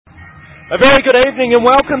A very good evening and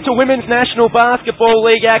welcome to Women's National Basketball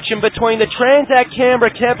League action between the Transact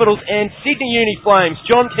Canberra Capitals and Sydney Uni Flames.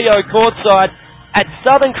 John Keogh courtside at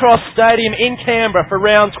Southern Cross Stadium in Canberra for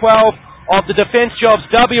round 12 of the Defence Jobs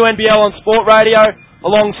WNBL on Sport Radio.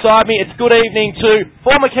 Alongside me, it's good evening to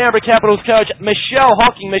former Canberra Capitals coach Michelle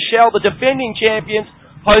Hocking. Michelle, the defending champions,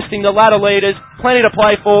 hosting the ladder leaders. Plenty to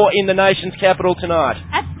play for in the nation's capital tonight.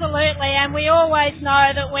 Absolutely, and we always know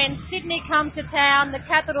that when Sydney come to town, the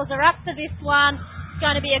Capitals are up to this one. It's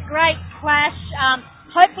going to be a great clash.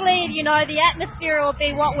 Hopefully, the atmosphere will be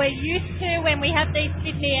what we're used to when we have these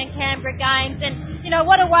Sydney and Canberra games. And,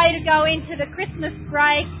 what a way to go into the Christmas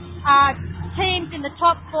break. Teams in the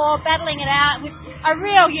top four battling it out with a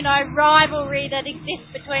real, rivalry that exists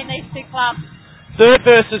between these two clubs. Third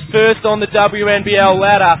versus first on the WNBL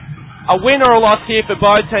ladder. A win or a loss here for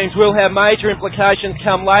both teams will have major implications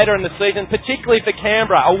come later in the season, particularly for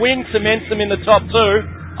Canberra. A win cements them in the top two.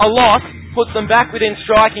 A loss puts them back within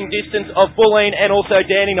striking distance of Bulleen and also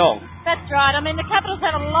Dandenong. That's right. The Capitals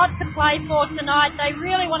have a lot to play for tonight. They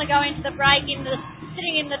really want to go into the break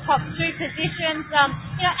sitting in the top two positions,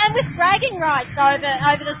 and with bragging rights over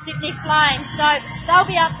the Sydney Flames. So they'll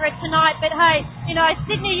be up for it tonight. But hey,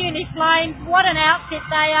 Sydney Uni Flames, what an outfit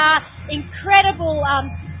they are. Incredible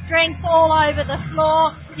strength all over the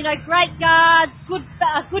floor. Great guards, good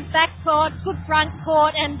backcourt, good front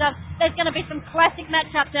court, and there's going to be some classic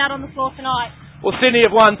matchups out on the floor tonight. Well, Sydney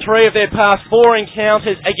have won 3 of their past 4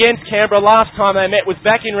 encounters against Canberra. Last time they met was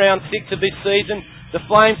back in round 6 of this season. The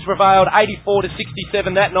Flames prevailed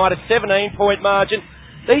 84-67 that night, a 17-point margin.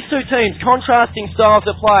 These two teams, contrasting styles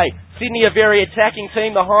of play. Sydney, a very attacking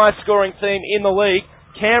team, the highest scoring team in the league.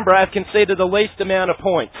 Canberra have conceded the least amount of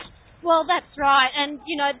points. Well, that's right, and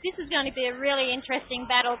this is going to be a really interesting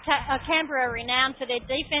battle. Canberra are renowned for their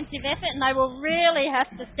defensive effort, and they will really have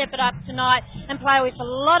to step it up tonight and play with a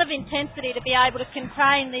lot of intensity to be able to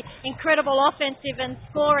contain the incredible offensive and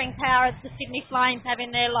scoring power that the Sydney Flames have in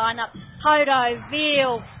their lineup. Hodo,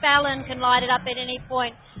 Veal, Fallon can light it up at any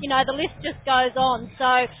point. The list just goes on. So,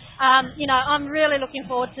 I'm really looking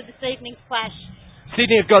forward to this evening's clash.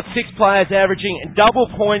 Sydney have got 6 players averaging double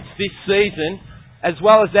points this season. As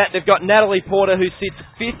well as that, they've got Natalie Porter, who sits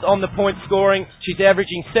 5th on the point scoring. She's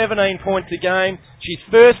averaging 17 points a game. She's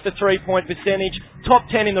first for 3-point percentage, top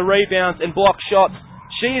 10 in the rebounds and block shots.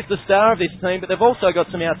 She is the star of this team, but they've also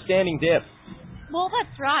got some outstanding depth. Well,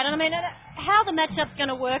 that's right. How the matchup's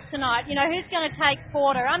going to work tonight, who's going to take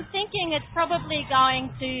Porter? I'm thinking it's probably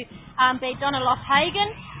going to be Donna Loughagen.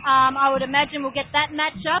 I would imagine we'll get that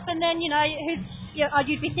matchup. And then,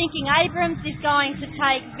 you'd be thinking Abrams is going to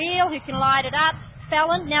take Veal, who can light it up.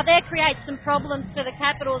 Fallon. Now, that creates some problems for the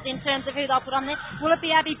Capitals in terms of who they'll put on there. Will it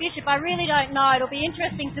be Abby Bishop? I really don't know. It'll be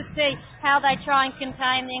interesting to see how they try and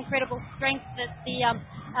contain the incredible strength that the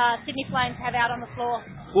Sydney Flames have out on the floor.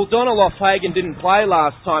 Well, Donna Loughagen didn't play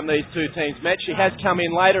last time these two teams met. She has come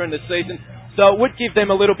in later in the season, so it would give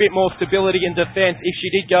them a little bit more stability in defence if she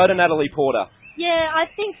did go to Natalie Porter. Yeah, I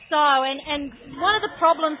think so, and one of the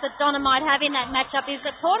problems that Donna might have in that matchup is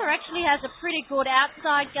that Porter actually has a pretty good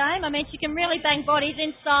outside game. She can really bang bodies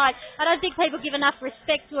inside. I don't think people give enough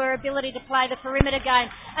respect to her ability to play the perimeter game,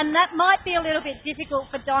 and that might be a little bit difficult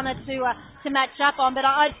for Donna to match up on, but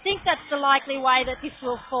I think that's the likely way that this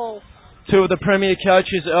will fall. 2 of the premier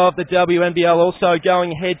coaches of the WNBL also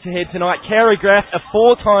going head-to-head tonight. Carrie Graff, a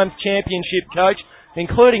 4-time championship coach,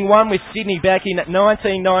 including one with Sydney back in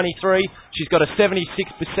 1993. She's got a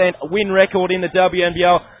 76% win record in the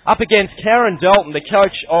WNBL. Up against Karen Dalton, the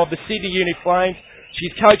coach of the Sydney Uni Flames.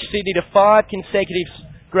 She's coached Sydney to 5 consecutive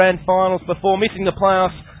grand finals before missing the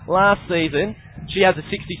playoffs last season. She has a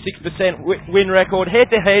 66% win record.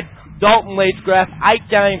 Head-to-head, Dalton leads Graff 8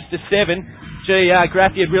 games to 7.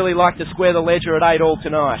 Graff, you'd really like to square the ledger at 8 all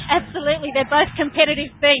tonight. Absolutely, they're both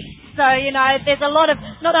competitive beasts. So, there's a lot of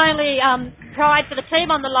not only pride for the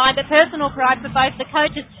team on the line, but personal pride for both the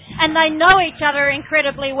coaches. And they know each other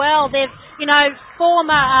incredibly well. They've,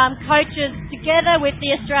 former coaches together with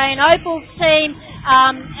the Australian Opals team,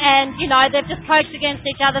 and, they've just coached against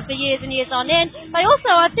each other for years and years on end. They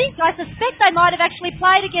also, I suspect they might have actually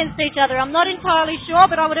played against each other. I'm not entirely sure,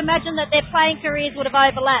 but I would imagine that their playing careers would have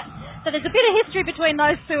overlapped. So there's a bit of history between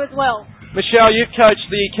those two as well. Michelle, you've coached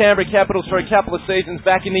the Canberra Capitals for a couple of seasons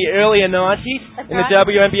back in the earlier 90s in the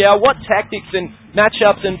WNBL. What tactics and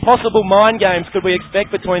matchups and possible mind games could we expect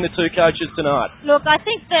between the two coaches tonight? Look, I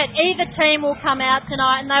think that either team will come out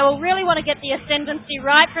tonight and they will really want to get the ascendancy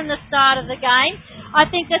right from the start of the game. I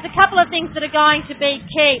think there's a couple of things that are going to be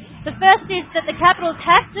key. The first is that the Capitals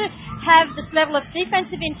have to have this level of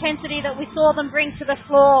defensive intensity that we saw them bring to the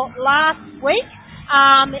floor last week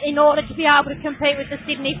in order to be able to compete with the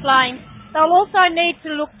Sydney Flames. They'll also need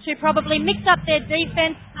to look to probably mix up their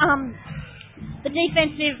defence, the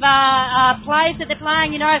defensive plays that they're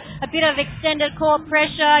playing, a bit of extended court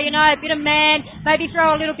pressure, a bit of man, maybe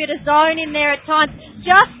throw a little bit of zone in there at times,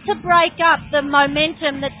 just to break up the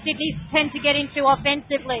momentum that Sydney tend to get into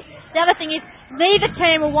offensively. The other thing is, neither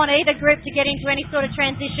team will want either group to get into any sort of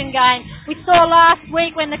transition game. We saw last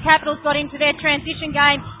week when the Capitals got into their transition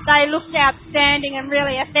game, they looked outstanding and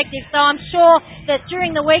really effective. So I'm sure that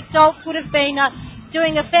during the week, Dolphs would have been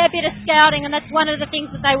doing a fair bit of scouting, and that's one of the things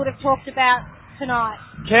that they would have talked about tonight.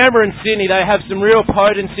 Canberra and Sydney, they have some real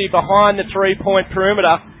potency behind the three-point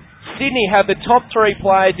perimeter. Sydney have the top three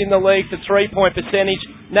players in the league for three-point percentage.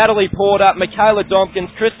 Natalie Porter, Michaela Dompkins,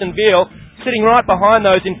 Kristen Veal. Sitting right behind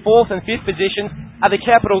those in fourth and fifth positions are the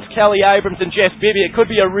Capitals' Kelly Abrams and Jess Bibby. It could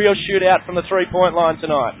be a real shootout from the three-point line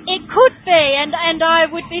tonight. It could be, and I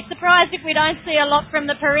would be surprised if we don't see a lot from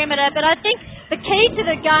the perimeter. But I think the key to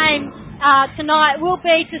the game tonight will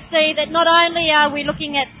be to see that not only are we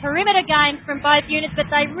looking at perimeter games from both units, but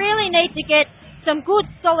they really need to get some good,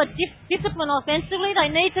 solid discipline offensively. They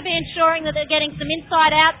need to be ensuring that they're getting some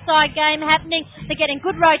inside-outside game happening. They're getting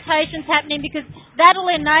good rotations happening, because that'll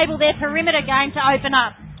enable their perimeter game to open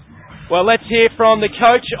up. Well, let's hear from the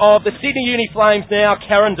coach of the Sydney Uni Flames now,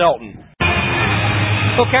 Karen Dalton.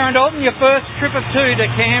 Well, Karen Dalton, your first trip of two to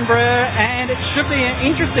Canberra, and it should be an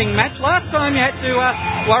interesting match. Last time you had to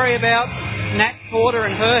worry about Nat Porter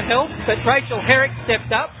and her health, but Rachel Herrick stepped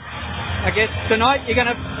up. I guess tonight you're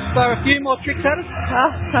going to throw a few more tricks at us?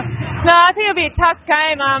 No, I think it'll be a tough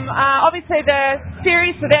game. Obviously the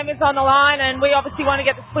series for them is on the line, and we obviously want to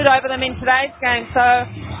get the split over them in today's game. So,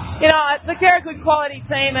 look, they're a good quality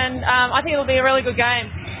team, and I think it'll be a really good game.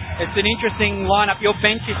 It's an interesting lineup. Your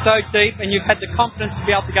bench is so deep, and you've had the confidence to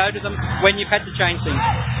be able to go to them when you've had to change things.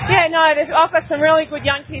 Yeah, no, I've got some really good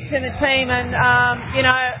young kids in the team, and,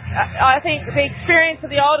 I think the experience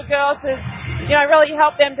of the older girls has, really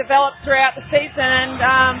helped them develop throughout the season, and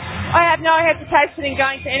I have no hesitation in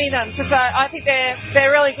going to any of them, because I think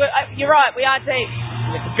they're really good. You're right, we are deep.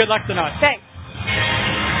 Yeah, good luck tonight. Thanks.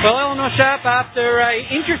 Well, Eleanor Sharp, after an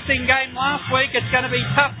interesting game last week, it's going to be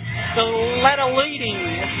tough. The ladder leading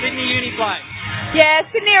Sydney Uni Flames. Yeah,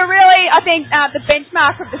 Sydney are really, I think, the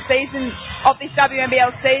benchmark of the season, of this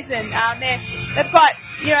WNBL season. They've got,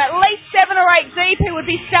 at least 7 or 8 deep who would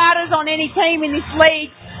be starters on any team in this league,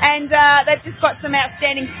 and they've just got some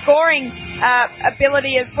outstanding scoring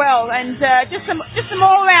ability as well, and just some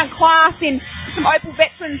all-around class in some Opal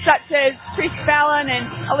veterans such as Trish Fallon and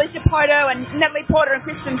Alicia Poto and Natalie Porter and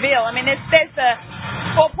Kristen Veal. I mean, there's the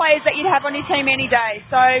 4 players that you'd have on your team any day.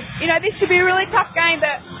 So, this should be a really tough game,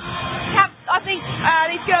 but I think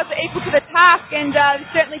these girls are equal to the task, and they're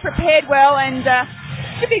certainly prepared well, and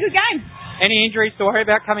should be a good game. Any injuries to worry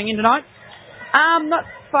about coming in tonight? Not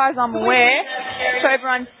as far as I'm aware. So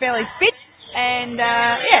everyone's fairly fit, and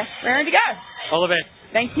we're ready to go. All the best.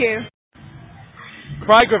 Thank you.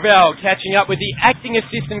 Craig Gravel catching up with the acting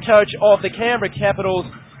assistant coach of the Canberra Capitals,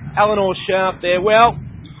 Eleanor Sharp there. Well,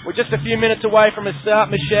 we're just a few minutes away from a start.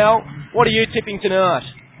 Michelle, what are you tipping tonight?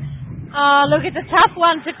 Look, it's a tough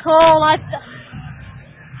one to call.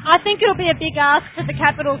 I think it'll be a big ask for the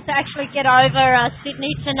Capitals to actually get over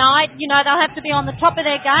Sydney tonight. They'll have to be on the top of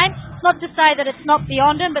their game. It's not to say that it's not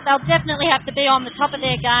beyond them, but they'll definitely have to be on the top of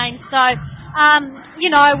their game. So,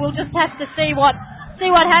 we'll just have to see what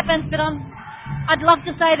happens. But I'd love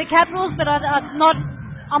to say the Capitals, but I'm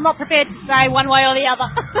not prepared to say one way or the other.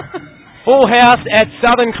 Full house at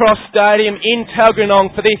Southern Cross Stadium in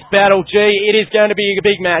Tuggeranong for this battle. It is going to be a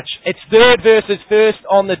big match. It's third versus first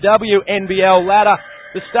on the WNBL ladder.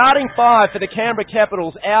 The starting 5 for the Canberra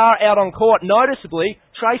Capitals are out on court. Noticeably,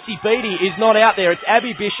 Tracy Beattie is not out there. It's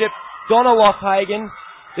Abby Bishop, Donna Loughagen,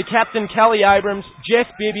 the captain Kelly Abrams, Jess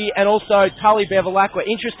Bibby, and also Tully Bevilacqua.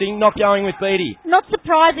 Interesting, not going with Beattie. Not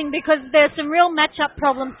surprising, because there's some real match-up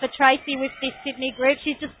problems for Tracy with this Sydney group.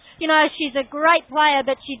 She's just, she's a great player,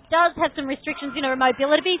 but she does have some restrictions in her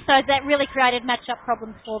mobility, so that really created match-up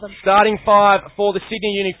problems for them. Starting 5 for the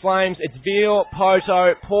Sydney Uni Flames, it's Veal,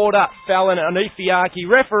 Poto, Porter, Fallon, and Ifiaki.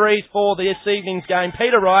 Referees for this evening's game,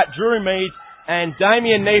 Peter Wright, Drew Mead, and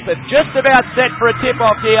Damien Neepeth. Just about set for a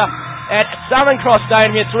tip-off here at Southern Cross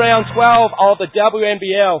Stadium. It's round 12 of the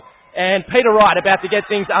WNBL, and Peter Wright about to get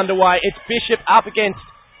things underway. It's Bishop up against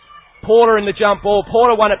Porter in the jump ball.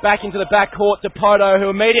 Porter won it back into the backcourt to Poto, who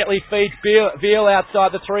immediately feeds Veal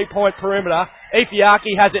outside the three-point perimeter.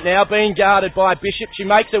 Ifiaki has it now, being guarded by Bishop. She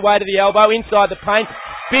makes her way to the elbow, inside the paint.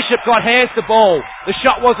 Bishop got hands to ball. The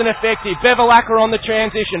shot wasn't effective. Bevilacqua on the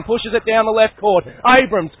transition, pushes it down the left court.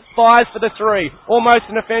 Abrams fires for the 3. Almost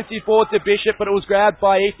an offensive board to Bishop, but it was grabbed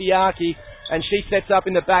by Ifiaki. and she sets up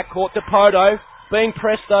in the backcourt to Poto, being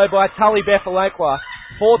pressed though by Tully Befalakwa,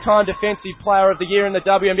 4-time Defensive Player of the Year in the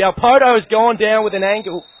WNBL. Poto has gone down with an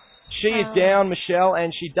ankle. She is down, Michelle,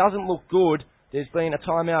 and she doesn't look good. There's been a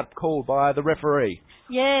timeout called by the referee.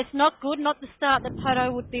 Yeah, it's not good, not the start that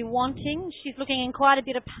Poto would be wanting. She's looking in quite a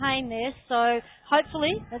bit of pain there, so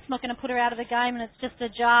hopefully that's not going to put her out of the game and it's just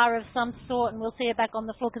a jar of some sort and we'll see her back on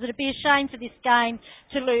the floor, because it'd be a shame for this game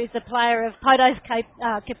to lose a player of Poto's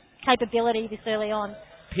capability this early on.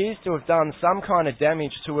 Appears to have done some kind of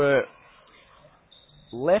damage to her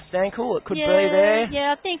left ankle, it could be there.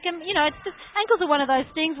 Yeah, I think, it's just, ankles are one of those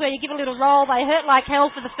things where you give a little roll, they hurt like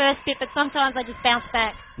hell for the first bit, but sometimes they just bounce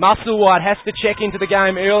back. Musselwhite has to check into the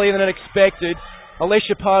game earlier than expected.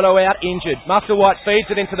 Alicia Poto out injured. Musselwhite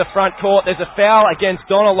feeds it into the front court. There's a foul against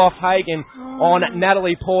Donna Loughagan on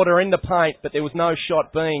Natalie Porter in the paint, but there was no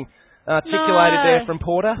shot being articulated there from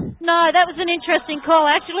Porter. No, that was an interesting call.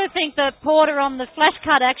 I actually think that Porter on the flash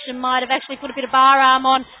cut action might have actually put a bit of bar arm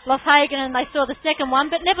on Loughagan and they saw the second one,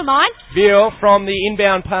 but never mind. Veal from the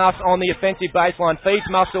inbound pass on the offensive baseline feeds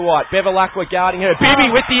Musselwhite. Bevilacqua guarding her. Bibby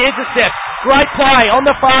with the intercept. Great play on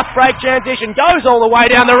the fast break transition. Goes all the way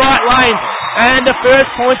down the right lane. And the first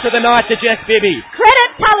point of the night to Jess Bibby. Credit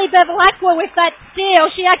Tully Bevilacqua with that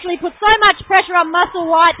steal. She actually put so much pressure on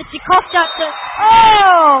Musselwhite that she coughed up to...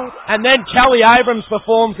 Oh! And then Kelly Abrams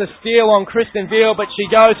performs a steal on Kristen Veal, but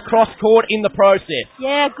she goes cross-court in the process.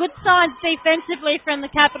 Yeah, good signs defensively from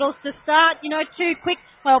the Capitals to start. Two quick,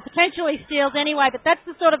 potentially steals anyway, but that's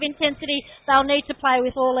the sort of intensity they'll need to play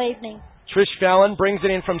with all evening. Trish Fallon brings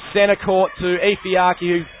it in from centre court to Ifiaki,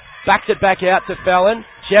 who backs it back out to Fallon.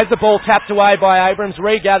 She has the ball tapped away by Abrams,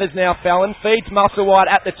 regathers now Fallon, feeds Musselwhite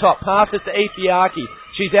at the top, passes to Ifiaki.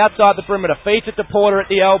 She's outside the perimeter, feeds it to Porter at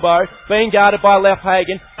the elbow, being guarded by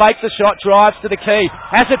Loughagan, fakes the shot, drives to the key.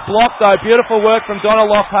 Has it blocked though, beautiful work from Donna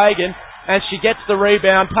Loughagan, and she gets the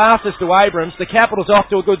rebound, passes to Abrams. The Capitals off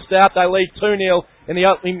to a good start, they lead 2-0 in the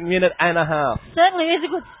opening minute and a half. Certainly is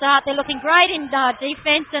a good start, they're looking great in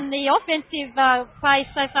defence and the offensive play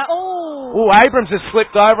so far. Abrams has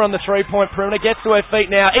slipped over on the 3-point perimeter, gets to her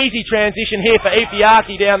feet now, easy transition here for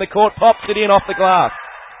Ifiaki down the court, pops it in off the glass.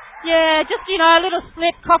 Yeah, just, a little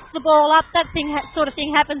slip, coughs the ball up, that sort of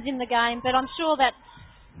thing happens in the game, but I'm sure that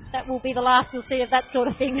will be the last we'll see of that sort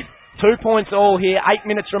of thing. 2 points all here, 8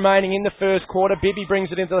 minutes remaining in the first quarter. Bibby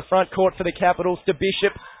brings it into the front court for the Capitals to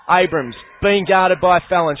Bishop. Abrams, being guarded by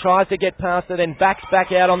Fallon, tries to get past her, then backs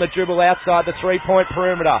back out on the dribble outside the 3-point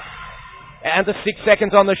perimeter. And the 6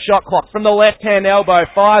 seconds on the shot clock. From the left-hand elbow,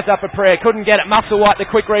 fires up a prayer, couldn't get it. Musselwhite, the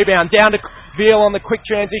quick rebound, down to Veal on the quick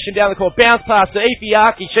transition down the court. Bounce pass to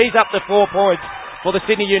Ifiaki. She's up to 4 points for the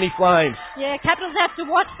Sydney Uni Flames. Yeah, Capitals have to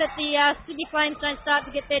watch that the Sydney Flames don't start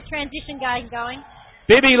to get their transition game going.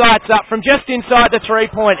 Bibby lights up from just inside the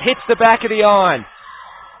 3-point. Hits the back of the iron.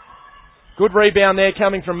 Good rebound there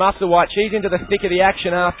coming from Musselwhite. She's into the thick of the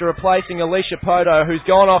action after replacing Alicia Poto, who's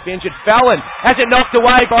gone off injured. Fallon has it knocked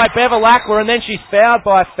away by Bevilacqua, and then she's fouled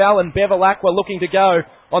by Fallon. Bevilacqua looking to go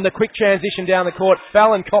on the quick transition down the court.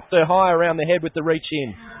 Fallon copped her high around the head with the reach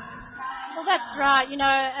in. Well, that's right.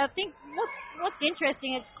 I think what's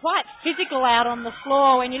interesting, it's quite physical out on the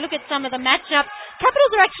floor. When you look at some of the matchups,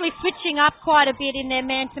 Capitals are actually switching up quite a bit in their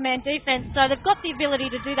man-to-man defence, so they've got the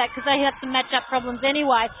ability to do that because they have some matchup problems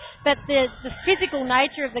anyway. But the physical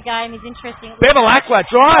nature of the game is interesting. Bevilacqua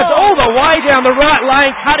drives all the way down the right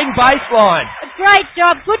lane, cutting baseline. A great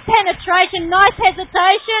job, good penetration, nice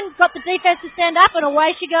hesitation, got the defence to stand up, and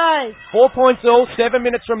away she goes. 4 points all, 7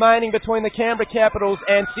 minutes remaining between the Canberra Capitals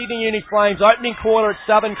and Sydney Uni Flames. Opening quarter at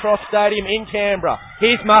Southern Cross Stadium in Canberra.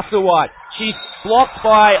 Here's Musselwhite. She's blocked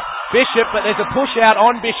by Bishop, but there's a push out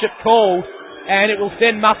on Bishop called, and it will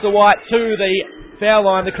send Musselwhite to the foul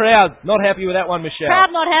line. The crowd not happy with that one, Michelle.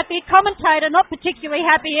 Crowd not happy. Commentator not particularly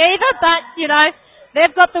happy either, but,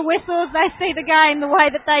 they've got the whistles. They see the game the way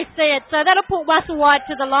that they see it. So that'll put Musselwhite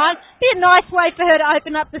to the line. Be a nice way for her to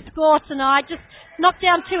open up the score tonight. Just knock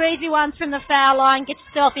down 2 easy ones from the foul line, get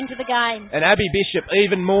yourself into the game. And Abby Bishop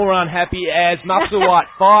even more unhappy as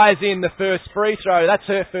Musselwhite fires in the first free throw. That's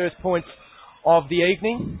her first points of the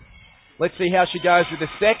evening. Let's see how she goes with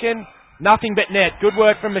the second. Nothing but net. Good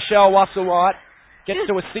work from Michelle Musselwhite. Gets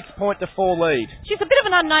to a 6-4 lead. She's a bit of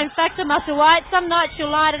an unknown factor, Musselwhite. Some nights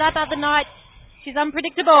she'll light it up, other nights she's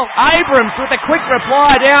unpredictable. Abrams with a quick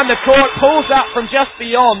reply down the court, pulls up from just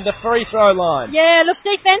beyond the free throw line. Yeah, look,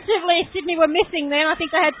 defensively Sydney were missing there. I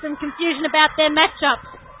think they had some confusion about their matchups.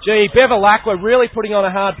 Bevilacqua really putting on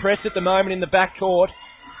a hard press at the moment in the backcourt.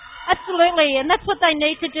 Absolutely, and that's what they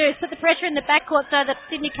need to do, is put the pressure in the backcourt so that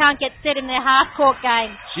Sydney can't get set in their half-court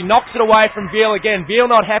game. She knocks it away from Veal again. Veal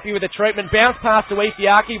not happy with the treatment. Bounce pass to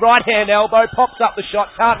Ethiaki. Right-hand elbow. Pops up the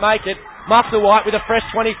shot. Can't make it. Musselwhite with a fresh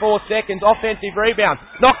 24 seconds. Offensive rebound.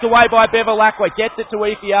 Knocked away by Bevilacqua. Gets it to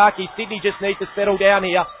Ethiaki. Sydney just needs to settle down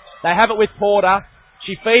here. They have it with Porter.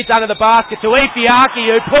 She feeds under the basket to Ethiaki,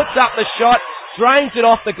 who puts up the shot, drains it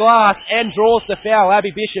off the glass and draws the foul. Abby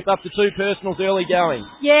Bishop up to 2 personals early going.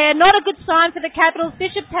 Yeah, not a good sign for the Capitals.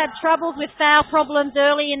 Bishop's had troubles with foul problems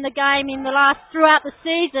early in the game throughout the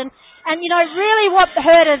season. And, really what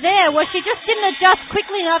hurt her there was she just didn't adjust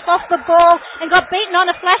quickly enough off the ball and got beaten on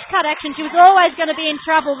a flash cut action. She was always going to be in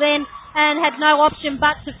trouble then and had no option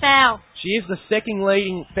but to foul. She is the second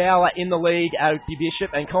leading fouler in the league, Abby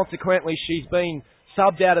Bishop, and consequently she's been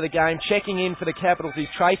subbed out of the game. Checking in for the Capitals is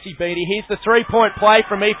Tracy Beattie. Here's the 3-point play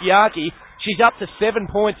from Ethiaki. She's up to 7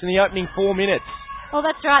 points in the opening 4 minutes. Well,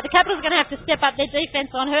 that's right. The Capitals are going to have to step up their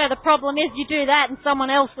defence on her. The problem is you do that and someone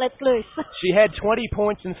else lets loose. She had 20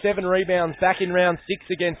 points and 7 rebounds back in round 6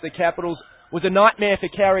 against the Capitals. Was a nightmare for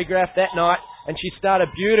Carrie Graf that night, and she started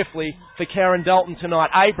beautifully for Karen Dalton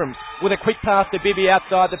tonight. Abrams with a quick pass to Bibby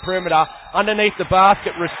outside the perimeter. Underneath the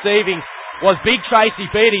basket, receiving was big Tracy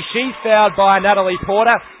Beattie. She's fouled by Natalie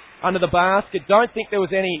Porter under the basket. Don't think there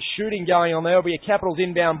was any shooting going on there. There'll be a Capitals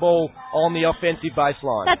inbound ball on the offensive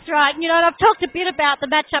baseline. That's right. I've talked a bit about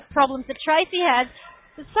the matchup problems that Tracy has.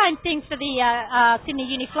 The same thing for the Sydney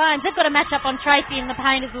Uni Flames. They've got a matchup on Tracy in the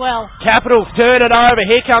paint as well. Capitals turn it over.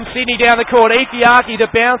 Here comes Sydney down the court. Ethiaki,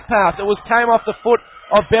 the bounce pass. It came off the foot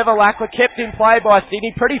of Bevilacqua. Kept in play by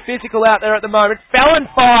Sydney. Pretty physical out there at the moment. Fallon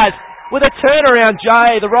fires with a turnaround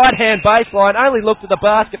J, the right-hand baseline. Only looked at the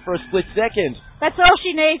basket for a split second. That's all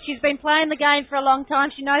she needs. She's been playing the game for a long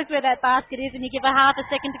time. She knows where that basket is, and you give her half a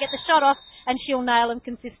second to get the shot off, and she'll nail them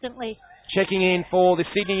consistently. Checking in for the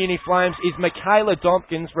Sydney Uni Flames is Michaela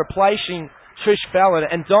Dompkins, replacing Trish Fallon.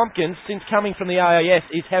 And Dompkins, since coming from the AIS,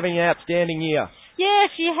 is having an outstanding year. Yeah,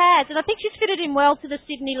 she has, and I think she's fitted in well to the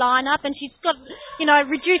Sydney lineup, and she's got,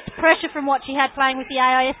 reduced pressure from what she had playing with the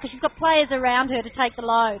AIS because she's got players around her to take the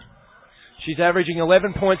load. She's averaging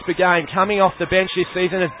 11 points per game, coming off the bench this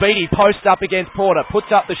season as Beattie posts up against Porter, puts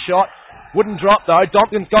up the shot, wouldn't drop though.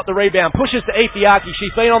 Dompkins got the rebound, pushes to Ethiaki.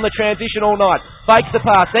 She's been on the transition all night, fakes the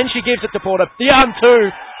pass, then she gives it to Porter. The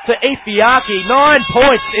 2 to Ethiaki, 9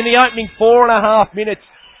 points in the opening 4.5 minutes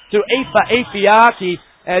to Ethiaki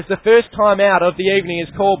as the first time out of the evening is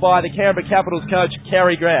called by the Canberra Capitals coach,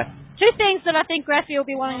 Carrie Graf. 2 things that I think Graffy will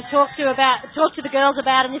be wanting to talk to the girls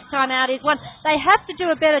about in this time out is, one, they have to do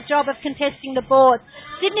a better job of contesting the boards.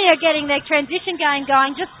 Sydney are getting their transition game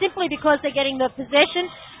going just simply because they're getting the possession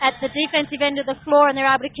at the defensive end of the floor and they're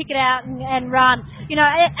able to kick it out and run.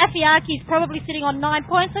 Afiaki's probably sitting on 9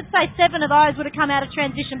 points. Let's say 7 of those would have come out of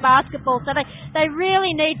transition basketball. So they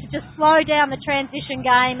really need to just slow down the transition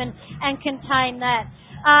game and contain that.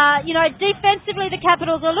 Defensively the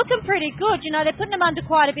Capitals are looking pretty good. They're putting them under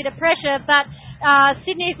quite a bit of pressure, but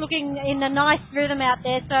Sydney's looking in a nice rhythm out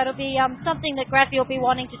there, so it'll be something that Graffy will be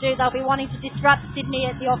wanting to do. They'll be wanting to disrupt Sydney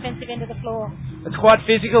at the offensive end of the floor. It's quite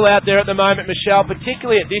physical out there at the moment, Michelle,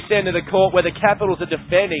 particularly at this end of the court where the Capitals are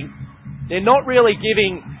defending. They're not really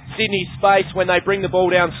giving Sydney space when they bring the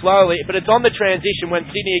ball down slowly, but it's on the transition when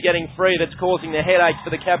Sydney are getting free that's causing the headaches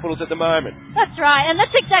for the Capitals at the moment. That's right, and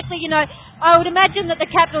that's exactly, I would imagine that the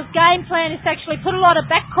Capitals' game plan is to actually put a lot of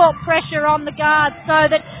backcourt pressure on the guards so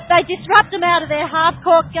that they disrupt them out of their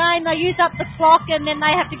half-court game, they use up the clock, and then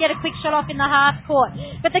they have to get a quick shot off in the half-court.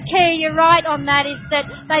 But the key, you're right on that, is that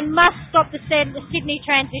they must stop the Sydney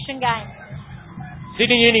transition game.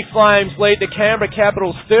 Sydney Uni Flames lead the Canberra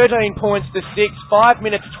Capitals 13 points to 6, 5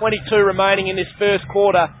 minutes 22 remaining in this first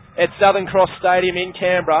quarter at Southern Cross Stadium in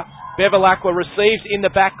Canberra. Bevilacqua receives in the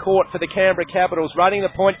backcourt for the Canberra Capitals, running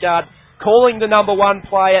the point guard, calling the number 1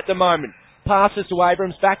 play at the moment. Passes to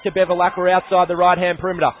Abrams, back to Bevilacqua outside the right-hand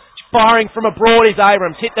perimeter. Firing from abroad is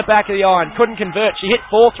Abrams, hit the back of the iron, couldn't convert. She hit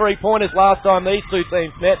 4 3-pointers last time these two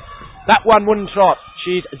teams met. That one wouldn't trot.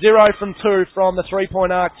 She's 0 from 2 from the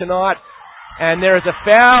 3-point arc tonight. And there is a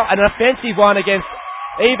foul, an offensive one against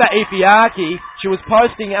Eva Ifiaki. She was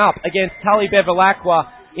posting up against Tully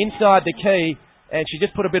Bevilacqua inside the key, and she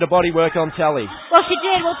just put a bit of body work on Tully. Well, she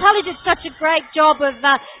did. Well, Tully did such a great job of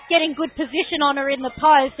getting good position on her in the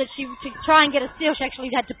post that to try and get a steal, she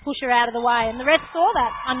actually had to push her out of the way, and the rest saw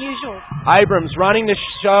that. Unusual. Abrams running the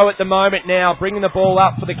show at the moment now, bringing the ball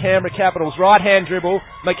up for the Canberra Capitals. Right-hand dribble.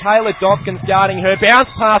 Michaela Dompkins guarding her.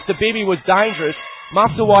 Bounce pass to Bibby was dangerous.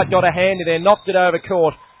 Musselwhite got a hand in there, knocked it over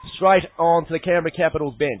court, straight on to the Canberra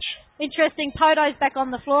Capitals bench. Interesting, Poto's back on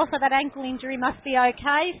the floor, so that ankle injury must be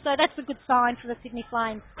okay. So that's a good sign for the Sydney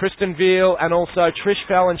Flames. Kristen Veal and also Trish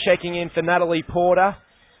Fallon checking in for Natalie Porter.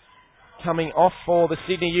 Coming off for the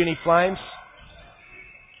Sydney Uni Flames.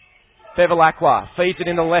 Bevilacqua feeds it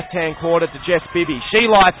in the left-hand quarter to Jess Bibby. She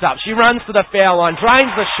lights up. She runs to the foul line,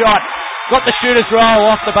 drains the shot. Got the shooter's roll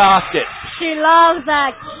off the basket. She loves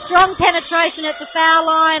that. Strong penetration at the foul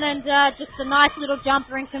line and just a nice little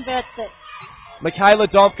jumper and converts it. Michaela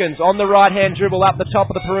Dompkins on the right-hand dribble up the top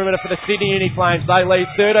of the perimeter for the Sydney Uni Flames. They lead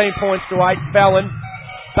 13 points to 8. Fallon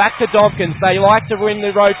back to Dompkins. They like to win the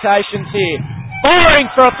rotations here. Firing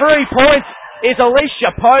for 3 points is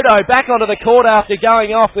Alicia Poto back onto the court after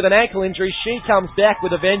going off with an ankle injury. She comes back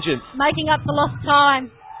with a vengeance. Making up for lost time.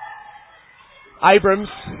 Abrams,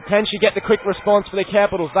 can she get the quick response for the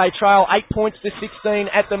Capitals? They trail 8 points to 16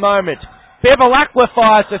 at the moment. Bevilacqua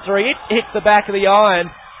fires the 3. It hits the back of the iron.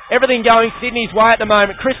 Everything going Sydney's way at the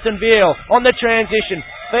moment. Kristen Veal on the transition.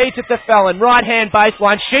 Feeds it to Fallon. Right-hand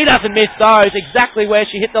baseline. She doesn't miss those. Exactly where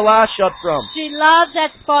she hit the last shot from. She loves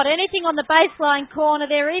that spot. Anything on the baseline corner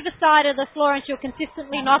there, either side of the floor, and she'll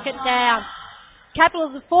consistently knock it down.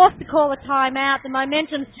 Capitals are forced to call a timeout. The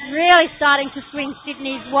momentum's really starting to swing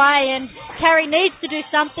Sydney's way, and Carrie needs to do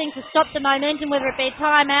something to stop the momentum, whether it be a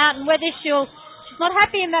timeout, and whether she's not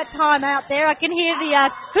happy in that timeout there. I can hear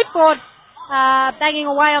the footboard banging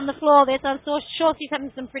away on the floor there, so I'm sure she's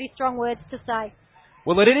having some pretty strong words to say.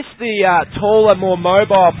 Well, it is the taller, more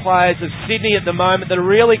mobile players of Sydney at the moment that are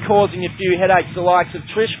really causing a few headaches, the likes of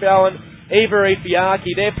Trish Fallon, Eva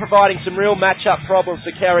Ifiaki. They're providing some real match-up problems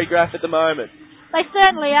for Carrie Graf at the moment. They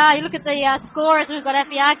certainly are. You look at the scorers, we've got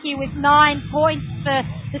Afiaki with 9 points for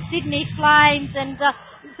the Sydney Flames, and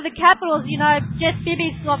for the Capitals, Jess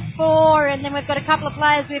Bibby's got 4, and then we've got a couple of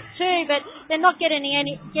players with 2, but they're not getting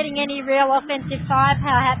any real offensive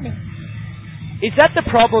firepower happening. Is that the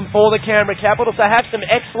problem for the Canberra Capitals? They have some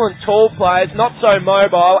excellent tall players, not so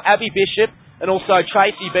mobile, Abby Bishop and also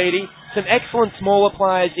Tracy Beattie. Some excellent smaller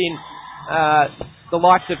players in the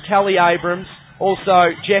likes of Kelly Abrams, also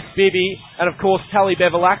Jess Bibby, and of course Tally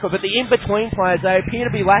Bevilacqua. But the in-between players, they appear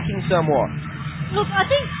to be lacking somewhat. Look, I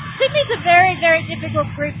think Sydney's a very, very difficult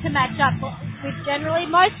group to match up with generally.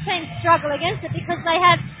 Most teams struggle against it because they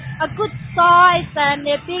have a good size and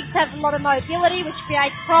their bigs have a lot of mobility, which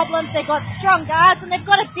creates problems. They've got strong guards and they've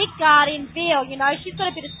got a big guard in Veal. She's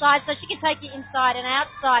got a bit of size, so she can take you inside and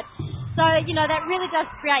outside. So, that really does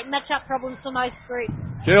create match-up problems for most groups.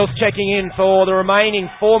 Girls checking in for the remaining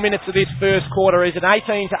 4 minutes of this first quarter is an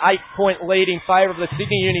 18 to 8 point lead in favour of the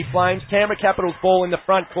Sydney Uni Flames. Canberra Capitals ball in the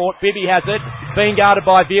front court. Bibby has it, being guarded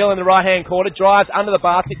by Veal in the right hand quarter. Drives under the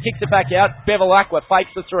basket, kicks it back out. Bevilacqua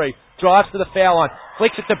fakes the 3, drives to the foul line,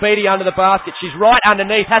 flicks it to Beattie under the basket. She's right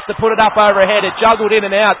underneath, has to put it up over her head. It juggled in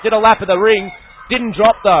and out, did a lap of the ring. Didn't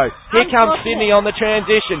drop though. Here comes Sydney on the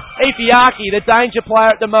transition. Ifiaki, the danger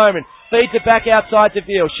player at the moment, feeds it back outside to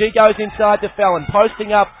Veal. She goes inside to Fallon,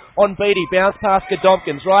 posting up on Beattie, bounce past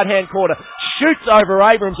Godompkins, right-hand quarter, shoots over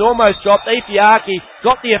Abrams, almost dropped. Ifiaki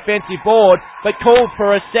got the offensive board, but called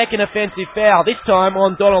for a second offensive foul, this time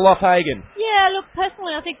on Donna Loughagen. Yeah, look,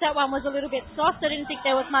 personally, I think that one was a little bit soft. I didn't think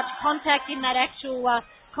there was much contact in that actual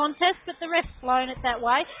contest, but the ref's blown it that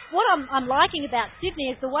way. What I'm liking about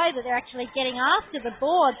Sydney is the way that they're actually getting after the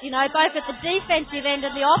boards, both at the defensive end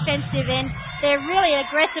and the offensive end. They're really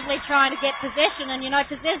aggressively trying to get possession, and,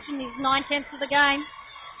 possession is 9/10 of the game.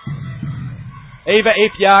 Eva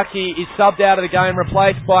Ifiaki is subbed out of the game,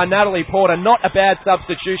 replaced by Natalie Porter. Not a bad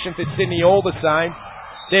substitution for Sydney all the same.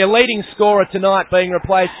 Their leading scorer tonight being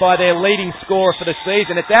replaced by their leading scorer for the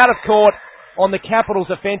season. It's out of court on the Capitals'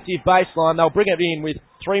 offensive baseline. They'll bring it in with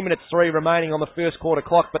 3 minutes 3 remaining on the first quarter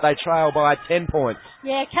clock, but they trail by 10 points.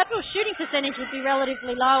 Yeah, Capitals' shooting percentage would be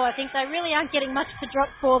relatively low. I think they really aren't getting much to drop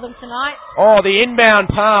for them tonight. Oh, the inbound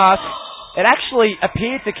pass. It actually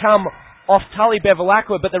appeared to come off Tully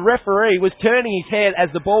Bevilacqua, but the referee was turning his head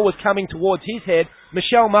as the ball was coming towards his head.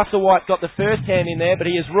 Michelle Musselwhite got the first hand in there, but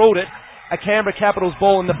he has ruled it a Canberra Capitals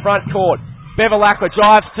ball in the front court. Bevilacqua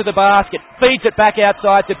drives to the basket, feeds it back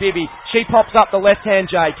outside to Bibby. She pops up the left-hand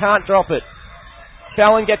J, can't drop it.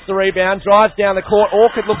 Fallon gets the rebound, drives down the court,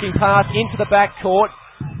 awkward-looking pass into the back court.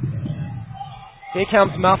 Here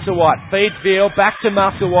comes Musselwhite, feeds Veal, back to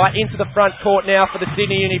Musselwhite, into the front court now for the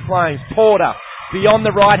Sydney Uni Flames. Porter, beyond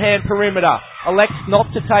the right-hand perimeter, elects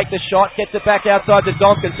not to take the shot, gets it back outside to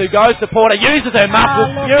Dompkins, who goes to Porter, uses her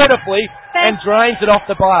muscles beautifully, and drains it off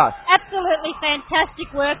the glass. Absolutely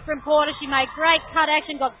fantastic work from Porter. She made great cut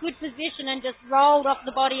action, got good position, and just rolled off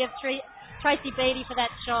the body of Tracy Beattie for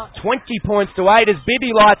that shot. 20 points to 8 as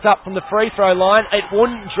Bibby lights up from the free throw line. It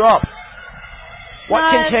wouldn't drop. What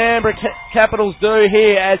can Canberra Capitals do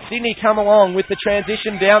here as Sydney come along with the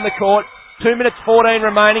transition down the court? 2 minutes 14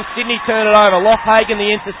 remaining. Sydney turn it over. Loughagen the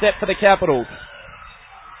intercept for the Capitals.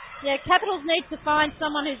 Yeah, Capitals need to find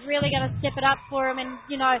someone who's really going to step it up for them and,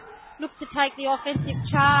 look to take the offensive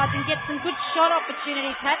charge and get some good shot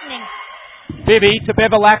opportunities happening. Bibby to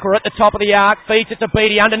Bevilacqua at the top of the arc. Feeds it to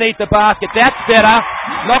Beattie underneath the basket. That's better.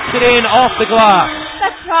 Knocks it in off the glass.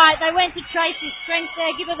 That's right. They went to Tracy's strength there.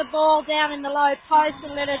 Give her the ball down in the low post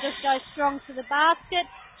and let her just go strong to the basket.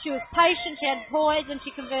 She was patient, she had poise, and she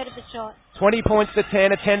converted the shot. 20 points to 10,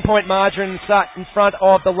 a 10-point margin in front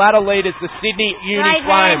of the ladder leaders, the Sydney Uni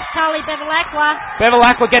Flames. Tully Bevilacqua.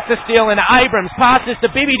 Bevilacqua gets a steal, and Abrams passes to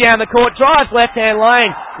Bibby down the court, drives left-hand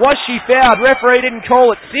lane. Was she fouled? Referee didn't call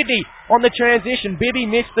it. Sydney on the transition. Bibby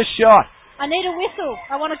missed the shot. I need a whistle.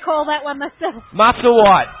 I want to call that one myself.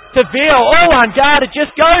 Musselwhite to Veal, all unguarded,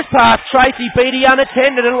 just goes past Tracy Beattie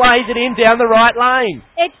unattended and lays it in down the right lane.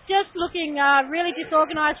 It's just looking really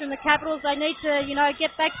disorganised from the Capitals. They need to,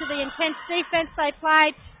 get back to the intense defence they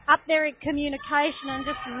played, up their communication and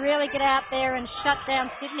just really get out there and shut down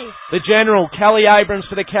Sydney. The general, Kelly Abrams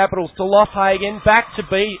for the Capitals to Loughagen, back to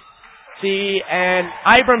Beattie, and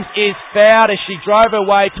Abrams is fouled as she drove her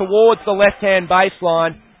way towards the left-hand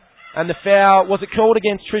baseline. And the foul, was it called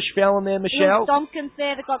against Trish Fallon there, Michelle? It was Domkins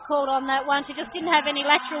there that got called on that one. She just didn't have any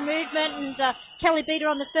lateral movement, and Kelly beat her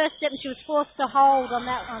on the first step, and she was forced to hold on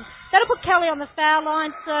that one. That'll put Kelly on the foul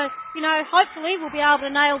line, so, hopefully we'll be able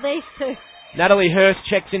to nail these two. Natalie Hurst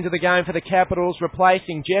checks into the game for the Capitals,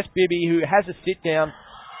 replacing Jess Bibby, who has a sit-down.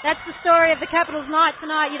 That's the story of the Capitals' night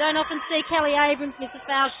tonight. You don't often see Kelly Abrams miss a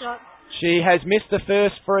foul shot. She has missed the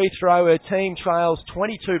first free throw. Her team trails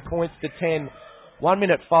 22 points to 10. 1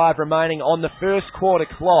 minute 5 remaining on the first quarter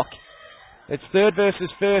clock. It's third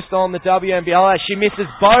versus first on the WNBL. She misses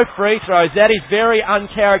both free throws. That is very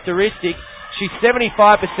uncharacteristic. She's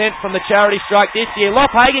 75% from the charity strike this year.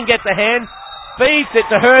 Loughagen gets a hand, feeds it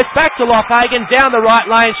to Hurst, back to Loughagen, down the right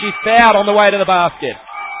lane. She's fouled on the way to the basket.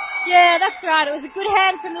 Yeah, that's right. It was a good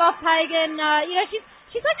hand from Loughagen.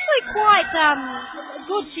 She's actually quite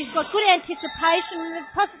good. She's got good anticipation.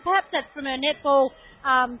 Perhaps that's from her netball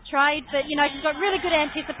trade, but she's got really good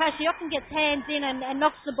anticipation. She often gets hands in and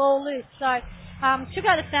knocks the ball loose, so she'll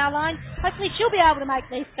go to the foul line. Hopefully she'll be able to make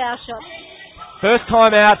these foul shots. First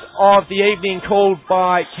time out of the evening called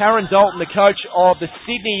by Karen Dalton, the coach of the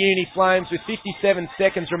Sydney Uni Flames, with 57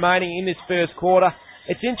 seconds remaining in this first quarter.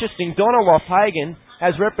 It's interesting, Donna Loughagen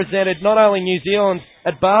has represented not only New Zealand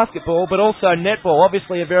at basketball, but also netball.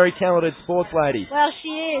 Obviously a very talented sports lady. Well, she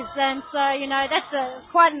is, and so, that's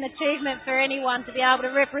quite an achievement for anyone to be able to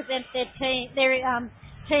represent their team, their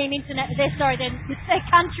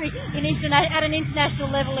country at an international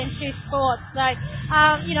level in shoe sports. So,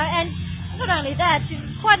 and not only that, she's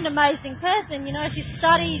quite an amazing person. She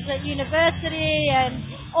studies at university and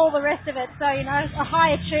all the rest of it. So, a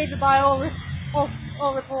high achiever by all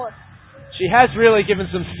reports. She has really given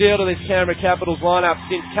some steel to this Canberra Capitals lineup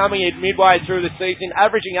since coming in midway through the season,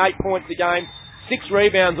 averaging 8 points a game, 6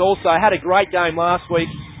 rebounds also. Had a great game last week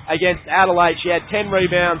against Adelaide. She had 10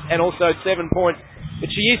 rebounds and also 7 points. But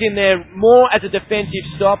she is in there more as a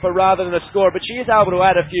defensive stopper rather than a scorer, but she is able to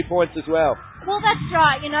add a few points as well. Well, that's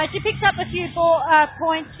right. She picks up a few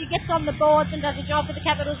points. She gets on the boards and does a job for the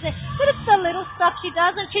Capitals there. But it's the little stuff she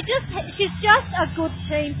does, and she's just a good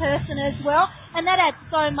team person as well, and that adds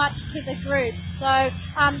so much to the group. So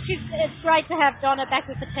it's great to have Donna back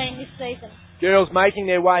with the team this season. Girls making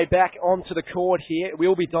their way back onto the court here. It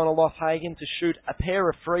will be Donna Loughagen to shoot a pair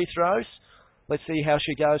of free throws. Let's see how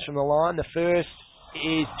she goes from the line. The first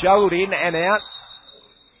is juggled in and out.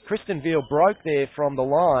 Kristen Veal broke there from the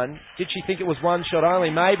line. Did she think it was one shot only?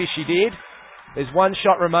 Maybe she did. There's one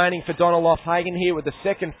shot remaining for Donna Loughagen here with the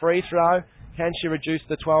second free throw. Can she reduce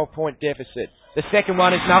the 12-point deficit? The second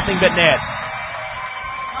one is nothing but net.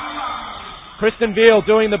 Kristen Veal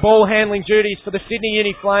doing the ball handling duties for the Sydney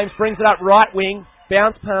Uni Flames. Brings it up right wing.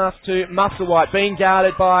 Bounce pass to Musselwhite. Being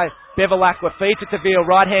guarded by Bevilacqua. Feeds it to Veal.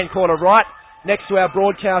 Right-hand corner right. Next to our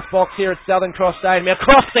broadcast box here at Southern Cross Stadium.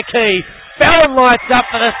 Across the key. Fallon lights up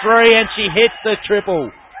for the three and she hits the triple.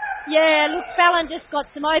 Yeah, look, Fallon just got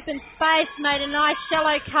some open space, made a nice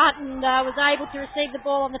shallow cut and was able to receive the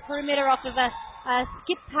ball on the perimeter off of a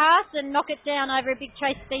skip pass and knock it down over a big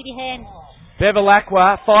Tracy Beattie hand.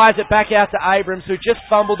 Bevilacqua fires it back out to Abrams, who just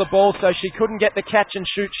fumbled the ball so she couldn't get the catch and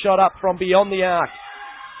shoot shot up from beyond the arc.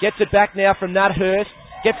 Gets it back now from Nat Hurst.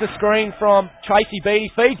 Gets a screen from Tracy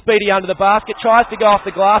Beattie, feeds Beattie under the basket, tries to go off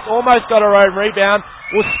the glass, almost got her own rebound,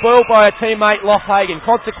 was spoiled by her teammate Loughagen.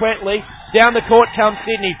 Consequently, Down the court comes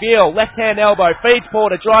Sydney. Veal, left-hand elbow, feeds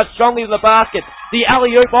Porter, drives strongly to the basket. The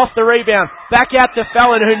alley-oop off the rebound. Back out to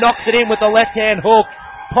Fallon, who knocks it in with the left-hand hook.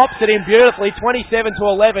 Pops it in beautifully,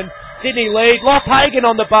 27-11. Sydney lead. Lofthagen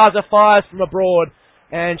on the buzzer, fires from abroad,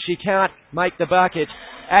 and she can't make the bucket.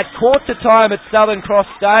 At quarter time at Southern Cross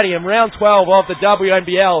Stadium, round 12 of the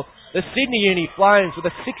WNBL, the Sydney Uni Flames with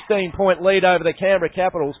a 16-point lead over the Canberra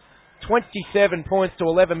Capitals, 27 points to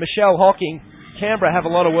 11. Michelle Hocking, Canberra have a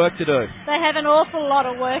lot of work to do. They have an awful lot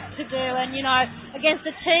of work to do, and against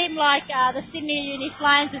a team like the Sydney Uni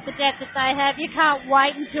Flames with the depth that they have, you can't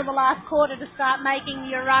wait until the last quarter to start making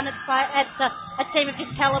your run at a team of this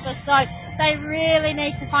calibre. So they really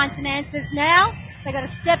need to find some answers now. They've got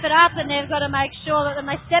to step it up, and they've got to make sure that when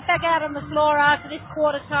they step back out on the floor after this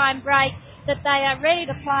quarter time break, that they are ready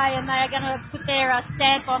to play and they are going to put their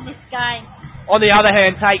stamp on this game. On the other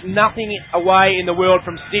hand, take nothing away in the world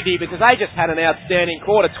from Sydney because they just had an outstanding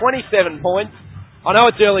quarter. 27 points. I know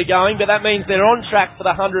it's early going, but that means they're on track for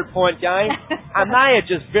the 100-point game, and they are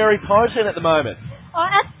just very potent at the moment. Oh,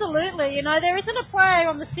 absolutely. There isn't a player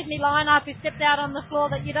on the Sydney lineup who stepped out on the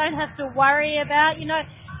floor that you don't have to worry about.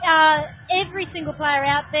 Every single player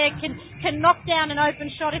out there can knock down an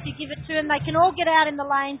open shot if you give it to them. They can all get out in the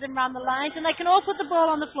lanes and run the lanes, and they can all put the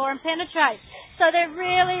ball on the floor and penetrate. So they're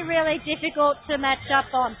really, really difficult to match up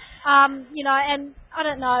on. And I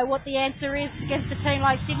don't know what the answer is against a team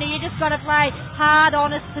like Sydney. You just got to play hard,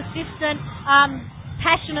 honest, persistent,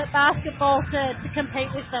 passionate basketball to compete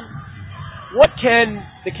with them. What can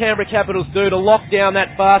the Canberra Capitals do to lock down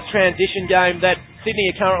that fast transition game that Sydney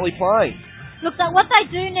are currently playing? Look, what they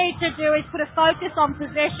do need to do is put a focus on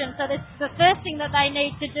possession. So the first thing that they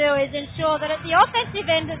need to do is ensure that at the offensive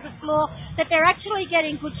end of the floor that they're actually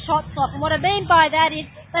getting good shots off. And what I mean by that is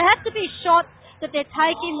they have to be shots that they're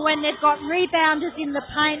taking when they've got rebounders in the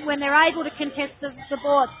paint, when they're able to contest the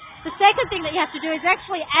board. The second thing that you have to do is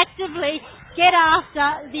actually actively get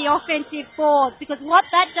after the offensive board, because what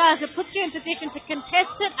that does, it puts you in position to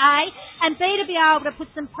contest it, A, and B, to be able to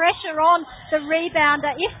put some pressure on the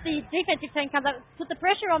rebounder. If the defensive team comes up, put the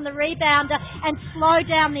pressure on the rebounder and slow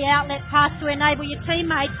down the outlet pass to enable your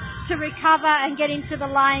teammates to recover and get into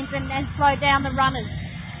the lanes and slow down the runners.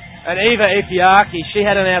 And Eva Ifiaki, she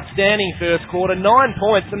had an outstanding first quarter, 9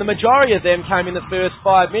 points, and the majority of them came in the first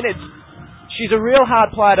 5 minutes. She's a real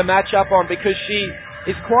hard player to match up on because she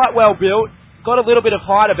is quite well built, got a little bit of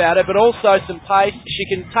height about her, but also some pace. She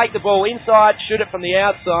can take the ball inside, shoot it from the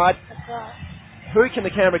outside. That's right. Who can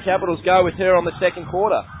the Canberra Capitals go with her on the second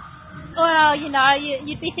quarter? Well,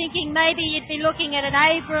 you'd be thinking maybe you'd be looking at an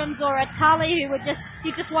Abrams or a Tully who would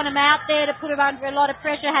you just want them out there to put her under a lot of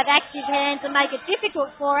pressure, have active hands and make it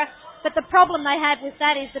difficult for her. But the problem they have with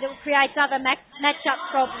that is that it creates other match-up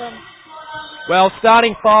problems. Well,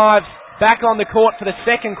 starting fives back on the court for the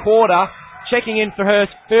second quarter, checking in for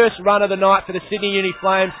her first run of the night for the Sydney Uni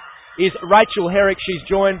Flames is Rachel Herrick. She's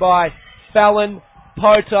joined by Fallon,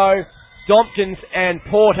 Poto, Dompkins and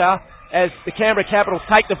Porter as the Canberra Capitals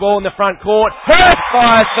take the ball in the front court. Herrick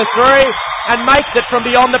fires for three and makes it from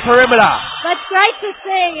beyond the perimeter. That's great to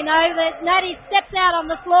see, that Natty steps out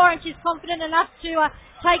on the floor and she's confident enough to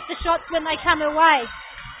take the shots when they come her way.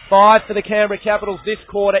 5 for the Canberra Capitals this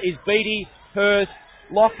quarter is Beattie, Hurst,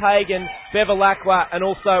 Lofthagen, Bevilacqua and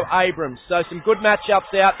also Abrams. So some good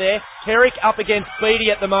matchups out there. Herrick up against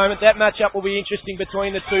Beattie at the moment. That matchup will be interesting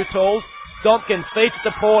between the two talls. Dompkins feeds to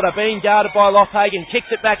Porter, being guarded by Lofthagen, kicks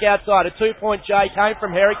it back outside. A 2-point J came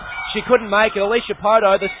from Herrick. She couldn't make it. Alicia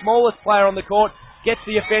Poto, the smallest player on the court, gets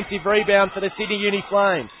the offensive rebound for the Sydney Uni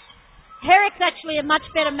Flames. Herrick's actually a much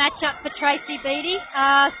better matchup for Tracy Beattie,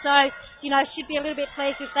 so she'd be a little bit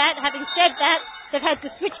pleased with that. Having said that, they've had to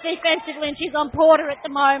switch defensively and she's on Porter at the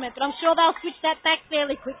moment, but I'm sure they'll switch that back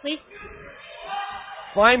fairly quickly.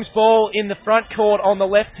 Flames ball in the front court on the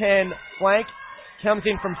left-hand flank. Comes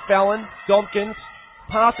in from Fallon. Dompkins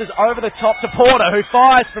passes over the top to Porter, who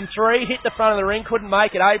fires from three, hit the front of the ring, couldn't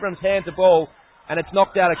make it. Abrams hands the ball, and it's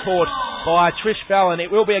knocked out of court by Trish Fallon.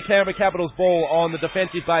 It will be a Canberra Capitals ball on the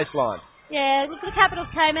defensive baseline. Yeah, the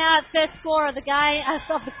Capitals came out, first score of the game,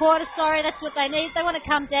 of the quarter, that's what they need. They want to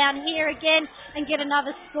come down here again and get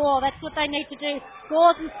another score. That's what they need to do.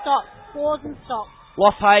 Scores and stops.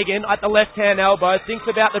 Lofthagen at the left-hand elbow, thinks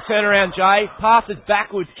about the turnaround J, passes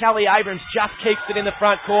backwards. Kelly Abrams just keeps it in the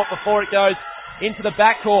front court before it goes into the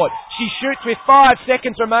back court. She shoots with 5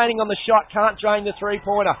 seconds remaining on the shot, can't drain the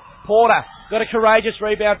three-pointer. Porter got a courageous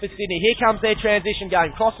rebound for Sydney. Here comes their transition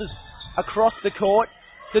game. Crosses across the court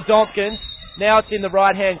to Dompkins. Now it's in the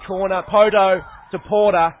right-hand corner. Poto to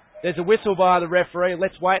Porter. There's a whistle by the referee.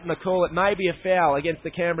 Let's wait on the call. It may be a foul against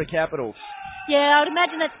the Canberra Capitals. Yeah, I would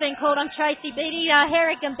imagine that's been called on Tracy Beattie.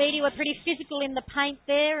 Herrick and Beattie were pretty physical in the paint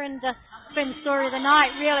there, and it's been the story of the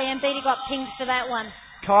night, really, and Beattie got pinged for that one.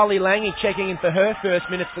 Kylie Lange checking in for her first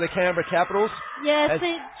minutes for the Canberra Capitals. Yeah, so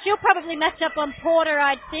she'll probably match up on Porter,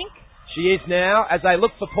 I'd think. She is now, as they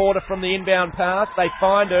look for Porter from the inbound pass. They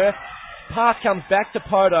find her. Pass comes back to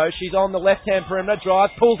Poto. She's on the left-hand perimeter,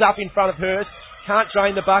 drives, pulls up in front of Hurst. Can't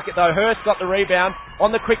drain the bucket though. Hurst got the rebound on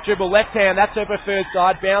the quick dribble, left hand. That's her preferred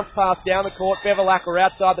side. Bounce pass down the court. Bevilacqua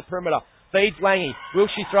outside the perimeter. Feeds Lange. Will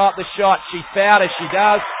she throw up the shot? She's fouled as she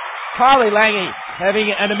does. Kylie Lange having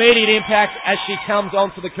an immediate impact as she comes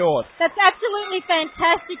onto the court. That's absolutely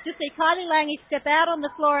fantastic to see Kylie Lange step out on the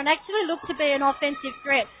floor and actually look to be an offensive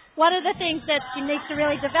threat. One of the things that she needs to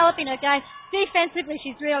really develop in her game, defensively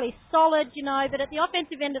she's really solid, but at the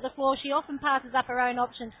offensive end of the floor she often passes up her own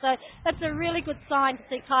options. So that's a really good sign to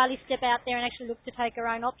see Kylie step out there and actually look to take her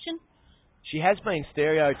own option. She has been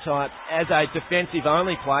stereotyped as a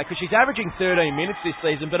defensive-only player because she's averaging 13 minutes this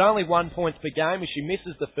season, but only 1 point per game as she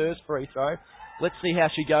misses the first free throw. Let's see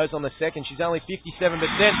how she goes on the second. She's only 57%.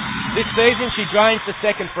 This season she drains the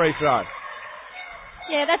second free throw.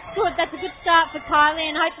 Yeah, that's good. That's a good start for Kylie,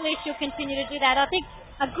 and hopefully she'll continue to do that. I think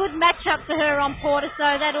a good matchup for her on Porter, so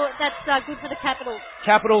that's good for the Capitals.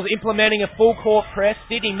 Capitals implementing a full court press.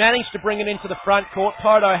 Sydney managed to bring it into the front court.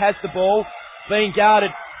 Poto has the ball, being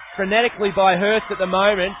guarded frenetically by Hurst at the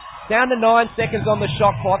moment. Down to 9 seconds on the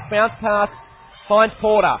shot clock. Bounce pass finds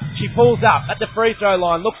Porter. She pulls up at the free throw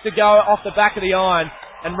line, looks to go off the back of the iron,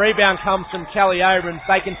 and rebound comes from Kelly Abrams.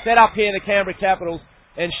 They can set up here the Canberra Capitals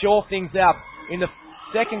and shore things up in the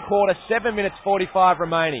second quarter. 7 minutes 45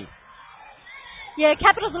 remaining. Yeah,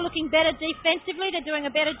 Capitals are looking better defensively. They're doing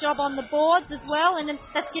a better job on the boards as well, and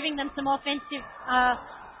that's giving them some offensive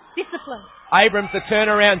discipline. Abrams, the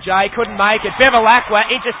turnaround, Jay, couldn't make it.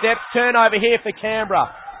 Bevilacqua intercepts, turnover here for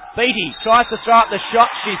Canberra. Beattie tries to throw up the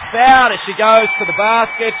shot. She's fouled as she goes to the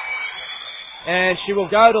basket, and she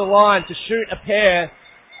will go to the line to shoot a pair.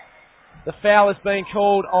 The foul has been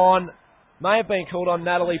called on, may have been called on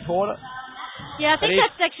Natalie Porter. Yeah, I think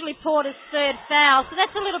that's actually Porter's third foul, so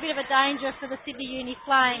that's a little bit of a danger for the Sydney Uni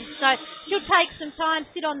Flames. So she'll take some time,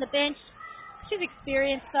 sit on the bench. She's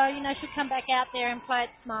experienced, so, she'll come back out there and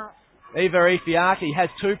play it smart. Eva Ifiaki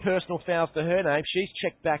has 2 personal fouls to her name. She's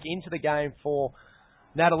checked back into the game for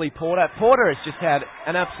Natalie Porter. Porter has just had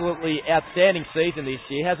an absolutely outstanding season this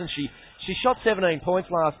year, hasn't she? She shot 17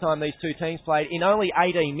 points last time these two teams played in only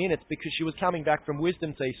 18 minutes because she was coming back from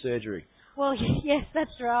wisdom teeth surgery. Well, yes,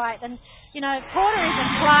 that's right. And, Porter is a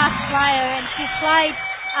class player, and she's played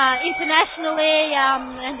internationally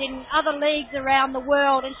and in other leagues around the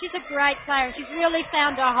world, and she's a great player, and she's really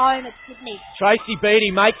found her home at Sydney. Tracy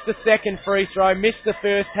Beattie makes the second free throw, missed the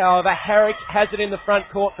first, however. Herrick has it in the front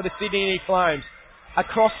court for the Sydney Flames.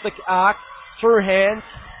 Across the arc, through hands,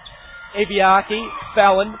 Iviaki,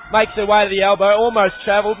 Fallon, makes her way to the elbow, almost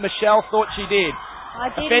travelled. Michelle thought she did.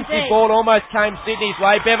 Offensive ball almost came Sydney's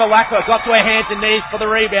way. Bevilacqua got to her hands and knees for the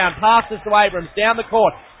rebound. Passes to Abrams, down the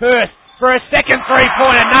court. Hurst for a second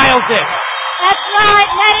three-pointer, nails it. That's right,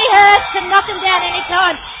 Maddie Hurst can knock him down any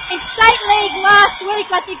time. In State League last week,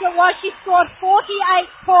 I think it was, she scored 48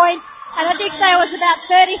 points, and I think there was about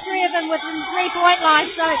 33 of them within the three-point line.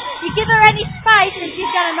 So you give her any space and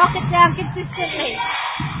she's going to knock it down consistently.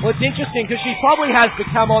 Well, it's interesting because she probably has to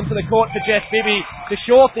come onto the court for Jess Bibby to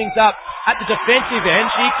shore things up at the defensive end.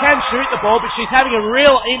 She can shoot the ball, but she's having a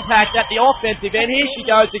real impact at the offensive end. Here she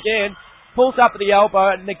goes again. Pulls up at the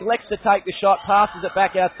elbow and neglects to take the shot. Passes it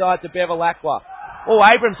back outside to Bevilacqua. Oh,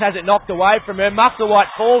 Abrams has it knocked away from her.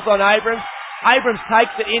 Musselwhite falls on Abrams. Abrams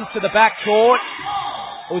takes it into the back court.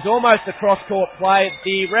 It was almost a cross-court play.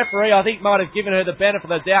 The referee, I think, might have given her the benefit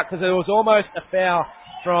of the doubt because it was almost a foul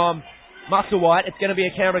from Musselwhite. It's going to be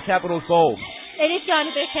a Canberra Capitals ball. It is going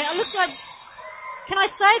to be a foul. It looks like... Can I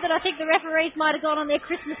say that I think the referees might have gone on their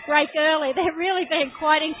Christmas break early? They've really been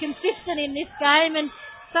quite inconsistent in this game, and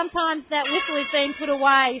sometimes that whistle is being put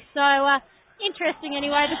away. So, interesting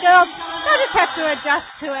anyway. The girls, they'll just have to adjust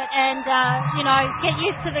to it and, get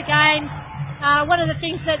used to the game. One of the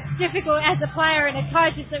things that's difficult as a player and a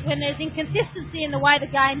coach is that when there's inconsistency in the way the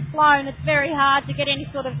game's flown, it's very hard to get any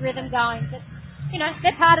sort of rhythm going. But,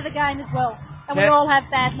 they're part of the game as well, and we all have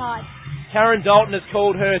bad nights. Karen Dalton has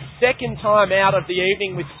called her second time out of the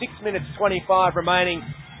evening with 6 minutes 25 remaining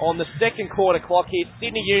on the second quarter clock here.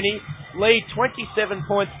 Sydney Uni lead 27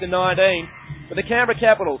 points to 19 for the Canberra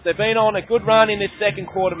Capitals. They've been on a good run in this second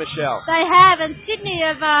quarter, Michelle. They have, and Sydney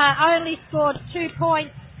have only scored 2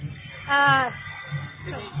 points. The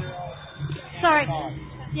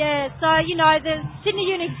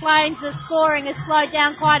Sydney Uni Flames' scoring has slowed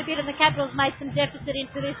down quite a bit, and the Capitals made some deficit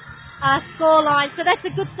into this scoreline. So that's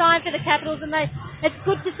a good sign for the Capitals, and it's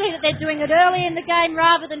good to see that they're doing it early in the game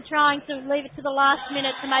rather than trying to leave it to the last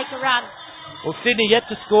minute to make a run. Well, Sydney yet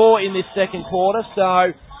to score in this second quarter,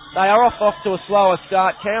 so they are off to a slower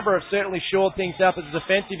start. Canberra have certainly shored things up at the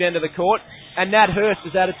defensive end of the court, and Nat Hurst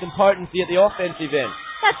has added some potency at the offensive end.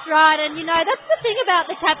 That's right, and that's the thing about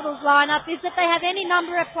the Capitals lineup is that they have any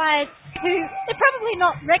number of players who they're probably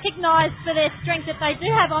not recognised for their strength that they do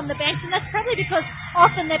have on the bench, and that's probably because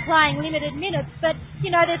often they're playing limited minutes. But,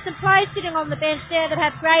 there's some players sitting on the bench there that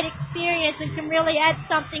have great experience and can really add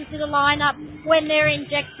something to the lineup when they're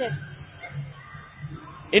injected.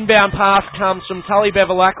 Inbound pass comes from Tully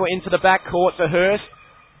Bevilacqua into the back court to Hurst.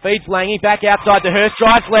 Feeds Lange, back outside to Hurst,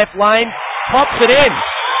 drives left lane, pops it in.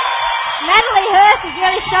 Natalie Hurst is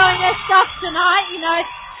really showing her stuff tonight.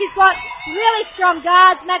 She's got really strong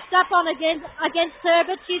guards matched up on against her,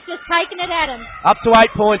 but she's just taking it at him. Up to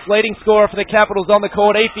 8 points, leading scorer for the Capitals on the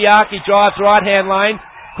court. Ifiaki drives right-hand lane,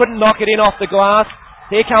 couldn't knock it in off the glass.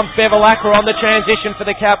 Here comes Bevilacqua on the transition for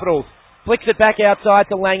the Capitals. Flicks it back outside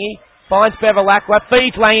to Lange. Finds Bevilacqua,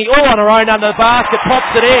 feeds Lange all on her own under the basket,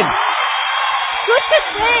 pops it in. Good to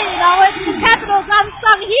see, it's the Capitals'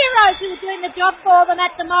 unsung heroes who are doing the job for them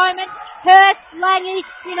at the moment. Hurst, Lange,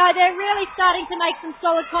 they're really starting to make some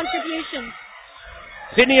solid contributions.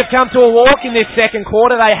 Sydney have come to a walk in this second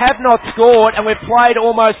quarter. They have not scored, and we've played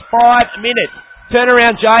almost 5 minutes.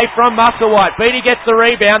 Turnaround Jay from Musselwhite. Beattie gets the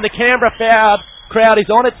rebound. The Canberra crowd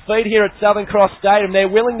is on its feet here at Southern Cross Stadium.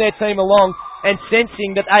 They're willing their team along and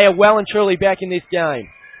sensing that they are well and truly back in this game.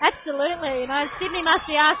 Absolutely. Sydney must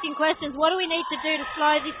be asking questions. What do we need to do to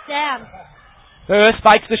slow this down? Hurst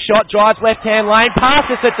fakes the shot, drives left-hand lane,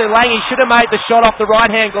 passes it to Lange. He should have made the shot off the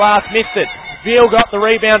right-hand glass, missed it. Veal got the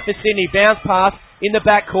rebound for Sydney. Bounce pass in the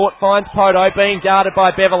backcourt, finds Poto, being guarded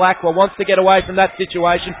by Bevilacqua. Wants to get away from that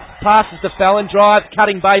situation. Passes to Fallon, drives,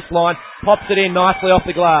 cutting baseline, pops it in nicely off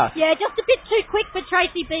the glass. Yeah, just a bit too quick for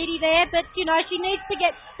Tracy Beattie there, but, she needs to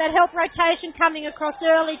get that help rotation coming across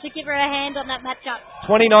early to give her a hand on that matchup.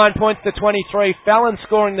 29 points to 23. Fallon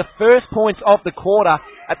scoring the first points of the quarter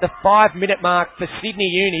at the 5-minute mark for Sydney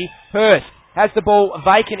Uni. Hurst has the ball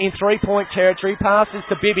vacant in 3-point territory, passes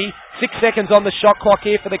to Bibby. 6 seconds on the shot clock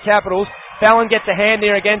here for the Capitals. Fallon gets a hand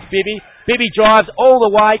there against Bibby. Bibby drives all the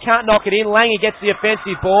way, can't knock it in. Lange gets the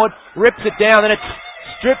offensive board, rips it down, and it's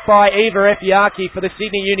stripped by Eva Efiaki for the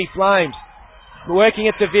Sydney Uni Flames. Working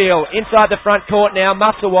at Deville, inside the front court now,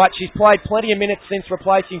 Musselwhite. She's played plenty of minutes since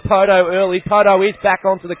replacing Poto early. Poto is back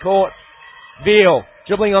onto the court. Veal,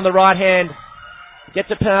 dribbling on the right hand, gets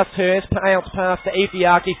it past Hurst, bounce pass to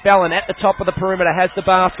Efiaki. Fallon at the top of the perimeter has the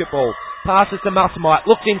basketball. Passes to Musselwhite,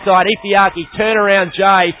 looks inside, Efiaki, turnaround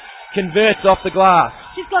Jay, converts off the glass.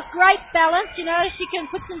 She's got great balance, she can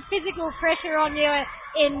put some physical pressure on you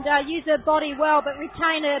and use her body well, but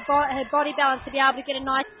retain her body balance to be able to get a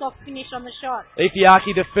nice soft finish on the shot.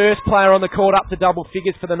 Efiaki, the first player on the court up to double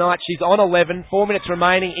figures for the night. She's on 11, 4 minutes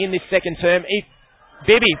remaining in this second term.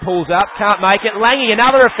 Bibby pulls up, can't make it. Lange,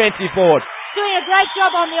 another offensive board. Doing a great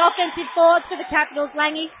job on the offensive board for the Capitals,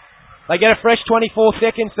 Lange. They get a fresh 24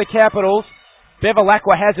 seconds, the Capitals.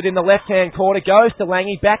 Bevilacqua has it in the left-hand corner, goes to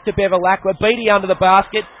Lange, back to Bevilacqua, Beattie under the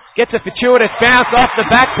basket, gets a fortuitous bounce off the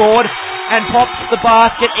backboard and pops the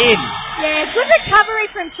basket in. Yeah, good recovery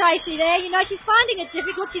from Tracy there. She's finding it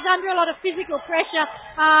difficult. She's under a lot of physical pressure.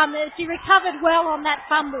 She recovered well on that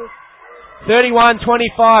fumble. 31-25,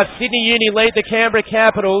 Sydney Uni lead the Canberra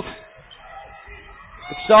Capitals.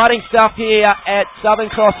 Exciting stuff here at Southern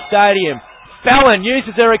Cross Stadium. Fallon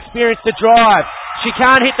uses her experience to drive. She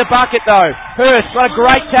can't hit the bucket though. Hurst got a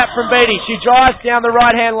great tap from Beattie. She drives down the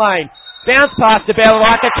right-hand lane. Bounce pass to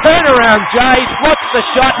Bevilacqua. Turnaround Jay. Swats the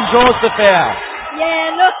shot and draws the foul.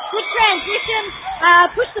 Yeah, look, good transition.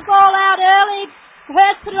 Pushed the ball out early.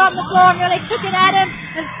 Hurst put it on the floor and really took it at him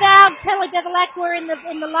and fouled Kelly Bevilacqua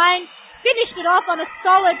in the lane. Finished it off on a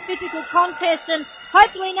solid physical contest, and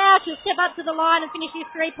hopefully now she'll step up to the line and finish his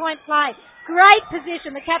 3-point play. Great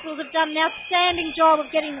position. The Capitals have done an outstanding job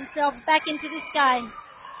of getting themselves back into this game.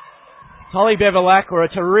 Holly Bevilacqua,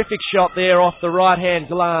 a terrific shot there off the right-hand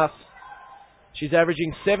glass. She's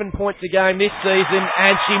averaging 7 points a game this season,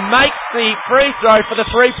 and she makes the free throw for the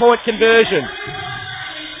 3-point conversion.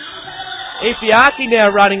 Efiaki now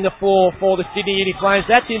running the floor for the Sydney Uni Flames.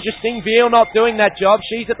 That's interesting. Veal not doing that job.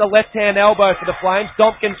 She's at the left-hand elbow for the Flames.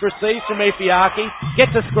 Tompkins receives from Efiaki.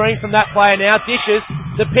 Gets a screen from that player now. Dishes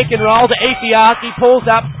the pick and roll to Efiaki. Pulls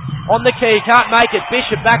up on the key. Can't make it.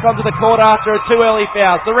 Bishop back onto the court after a 2 early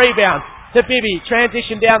fouls. The rebound to Bibby.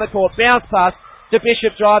 Transition down the court. Bounce pass to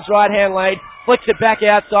Bishop. Drives right-hand lane. Flicks it back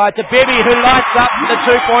outside to Bibby, who lights up for the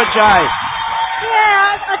 2-point Jay.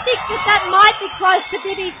 Yeah, I think that might be close to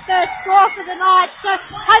Bibby's first score for the night, so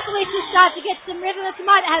hopefully she'll start to get some rhythm. She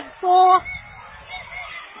might have four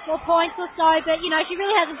points or so, but, she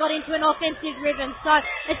really hasn't got into an offensive rhythm, so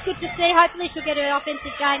it's good to see. Hopefully she'll get her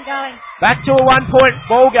offensive game going. Back to a 1-point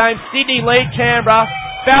ball game. Sydney lead Canberra.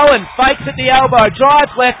 Fallon fakes at the elbow,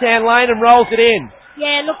 drives left-hand lane and rolls it in.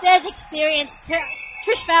 Yeah, look, there's experience.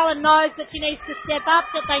 Trish Fallon knows that she needs to step up,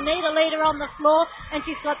 that they need a leader on the floor, and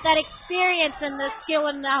she's got that experience and the skill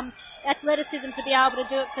and athleticism to be able to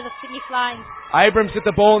do it for the Sydney Flames. Abrams with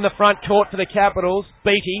the ball in the front court for the Capitals.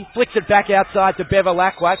 Beattie flicks it back outside to Beva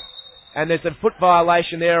Lackwak, and there's a foot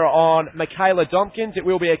violation there on Michaela Dompkins. It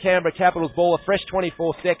will be a Canberra Capitals ball, a fresh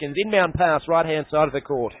 24 seconds. Inbound pass, right-hand side of the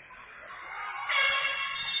court.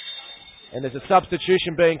 And there's a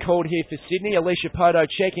substitution being called here for Sydney. Alicia Poto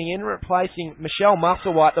checking in, replacing Michelle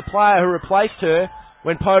Musselwhite, the player who replaced her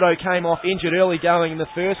when Poto came off injured early going in the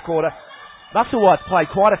first quarter. Musselwhite's played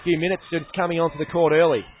quite a few minutes since coming onto the court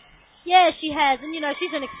early. Yeah, she has. And,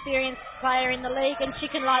 she's an experienced player in the league and she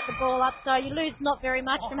can light the ball up, so you lose not very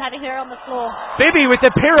much from having her on the floor. Bibby with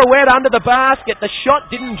the pirouette under the basket. The shot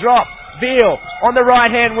didn't drop. Veal on the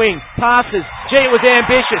right-hand wing. Passes. Gee, it was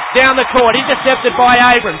ambitious. Down the court. Intercepted by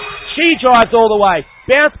Abrams. She drives all the way.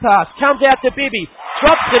 Bounce pass. Comes out to Bibby.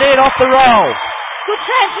 Drops it in off the roll. Good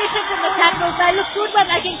transition from the Capitals. They look good when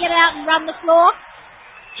they can get out and run the floor.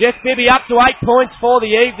 Jess Bibby up to 8 points for the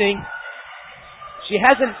evening. She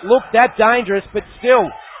hasn't looked that dangerous, but still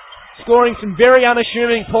scoring some very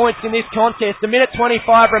unassuming points in this contest. A minute 25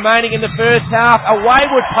 remaining in the first half. A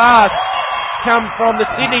wayward pass comes from the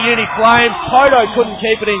Sydney Uni Flames. Poto couldn't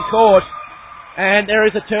keep it in court. And there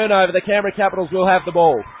is a turnover. The Canberra Capitals will have the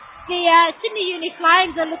ball. The Sydney Uni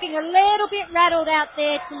Flames are looking a little bit rattled out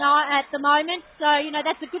there tonight at the moment. So,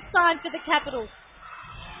 that's a good sign for the Capitals.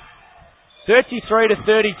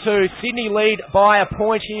 33-32. Sydney lead by a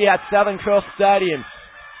point here at Southern Cross Stadium.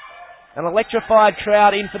 An electrified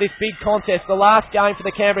crowd in for this big contest. The last game for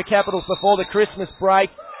the Canberra Capitals before the Christmas break.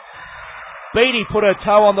 Beattie put her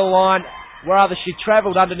toe on the line. Rather, she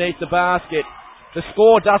travelled underneath the basket. The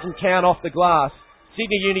score doesn't count off the glass.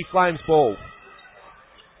 Sydney Uni Flames ball.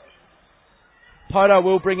 Poto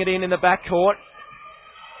will bring it in the backcourt.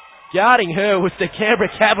 Guarding her was the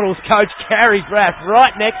Canberra Capitals coach, Carrie Braff,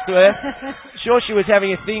 right next to her. Sure she was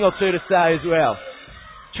having a thing or two to say as well.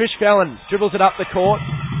 Trish Fallon dribbles it up the court.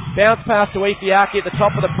 Bounce pass to Ifiaki at the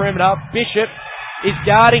top of the perimeter. Bishop is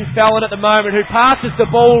guarding Fallon at the moment, who passes the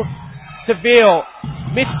ball to Veal.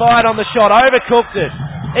 Misfired on the shot, overcooked it.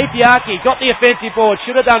 Ifiaki got the offensive board,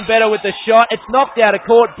 should have done better with the shot. It's knocked out of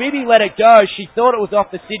court. Bibby let it go. She thought it was off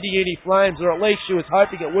the Sydney Uni Flames, or at least she was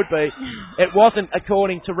hoping it would be. It wasn't,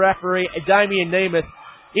 according to referee Damien Nemeth.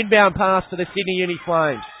 Inbound pass to the Sydney Uni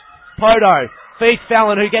Flames. Poto feeds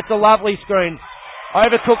Fallon, who gets a lovely screen.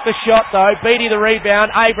 Overcooked the shot though. Beattie the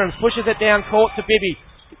rebound. Abrams pushes it down court to Bibby,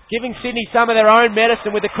 giving Sydney some of their own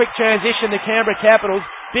medicine with a quick transition. The Canberra Capitals.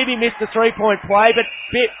 Bibby missed the three-point play, but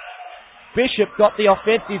Bishop got the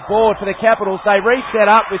offensive board for the Capitals. They reset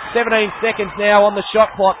up with 17 seconds now on the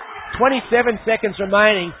shot clock. 27 seconds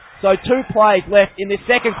remaining. So 2 plays left in this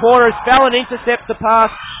second quarter as Fallon intercepts the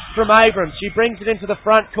pass from Abrams. She brings it into the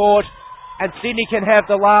front court and Sydney can have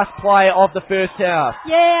the last play of the first half.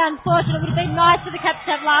 Yeah, unfortunately, it would have been nice for the Caps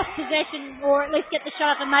to have last possession or at least get the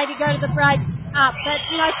shot up and maybe go to the break up. But,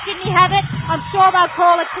 Sydney have it. I'm sure they'll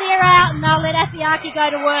call a clear out and they'll let Ifiaki go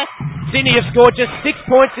to work. Sydney have scored just 6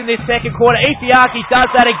 points in this second quarter. Ifiaki does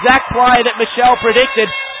that exact play that Michelle predicted.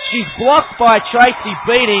 She's blocked by Tracy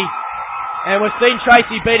Beattie. And we've seen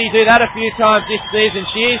Tracy Beattie do that a few times this season.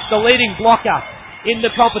 She is the leading blocker in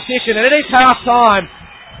the competition. And it is half-time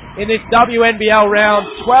in this WNBL round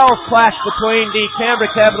 12 clash between the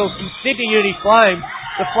Canberra Capitals and Sydney Uni Flames.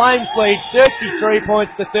 The Flames lead 33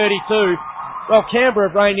 points to 32. Well,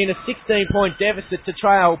 Canberra have reined in a 16-point deficit to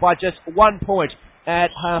trail by just 1 point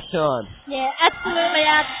at half-time. Yeah, absolutely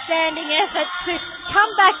outstanding effort to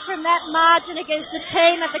come back from that margin against a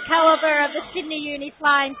team of the calibre of the Sydney Uni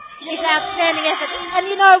Flames. It's outstanding effort. And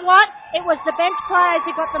you know what? It was the bench players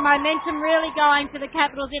who got the momentum really going for the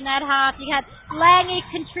Capitals in that half. You had Lange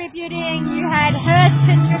contributing, you had Hurst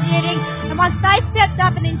contributing, and once they stepped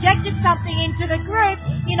up and injected something into the group,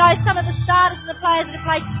 some of the starters and the players that have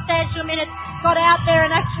played substantial minutes got out there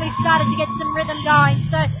and actually started to get some rhythm going.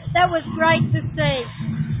 So that was great to see.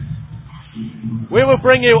 We will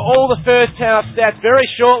bring you all the first half stats very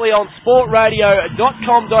shortly on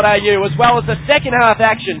sportradio.com.au, as well as the second half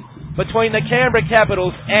action between the Canberra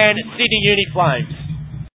Capitals and Sydney Uni Flames.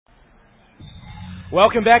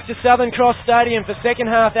 Welcome back to Southern Cross Stadium for second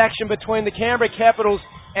half action between the Canberra Capitals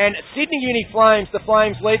And Sydney Uni Flames, the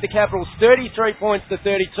Flames lead the Capitals 33 points to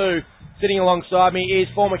 32. Sitting alongside me is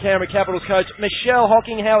former Canberra Capitals coach Michelle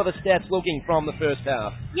Hocking. How are the stats looking from the first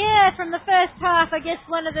half? Yeah, from the first half, I guess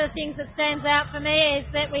one of the things that stands out for me is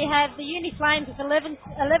that we have the Uni Flames with 11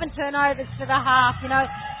 turnovers for the half. You know,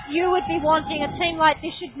 you would be wanting a team like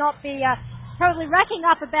this should not be probably racking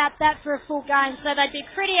up about that for a full game, so they'd be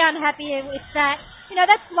pretty unhappy with that. You know,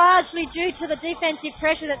 that's largely due to the defensive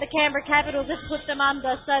pressure that the Canberra Capitals have put them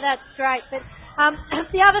under, so that's great. But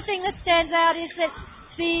the other thing that stands out is that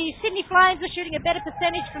the Sydney Flames were shooting a better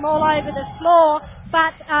percentage from all over the floor,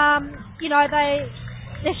 but, you know,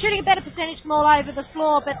 they're shooting a better percentage from all over the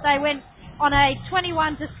floor, but they went on a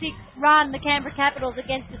 21-6 run, the Canberra Capitals,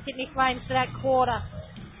 against the Sydney Flames for that quarter.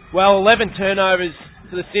 Well, 11 turnovers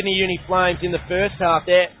for the Sydney Uni Flames in the first half.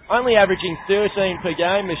 They're only averaging 13 per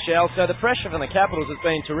game, Michelle, so the pressure from the Capitals has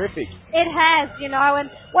been terrific. It has, you know,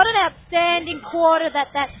 and what an outstanding quarter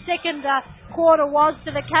that second quarter was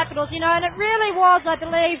for the Capitals, you know, and it really was, I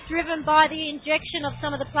believe, driven by the injection of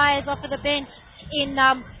some of the players off of the bench in,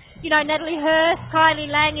 you know, Natalie Hurst,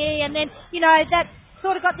 Kylie Lange, and then, you know, that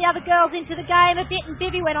sort of got the other girls into the game a bit, and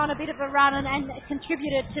Bibby went on a bit of a run and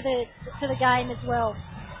contributed to the game as well.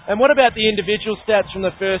 And what about the individual stats from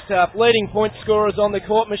the first half? Leading point scorers on the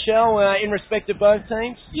court, Michelle, in respect of both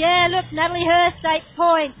teams? Yeah, look, Natalie Hurst, 8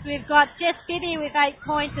 points. We've got Jess Bibby with 8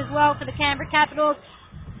 points as well for the Canberra Capitals.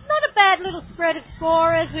 Not a bad little spread of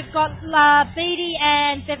scorers. We've got Beattie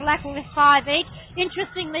and Bevilacqua with 5 each.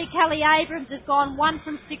 Interestingly, Kelly Abrams has gone 1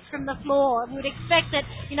 from 6 from the floor. We would expect that,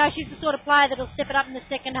 you know, she's the sort of player that'll step it up in the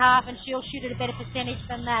second half and she'll shoot at a better percentage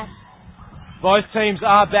than that. Both teams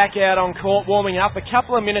are back out on court warming up, a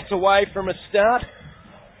couple of minutes away from a start.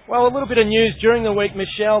 Well, a little bit of news during the week,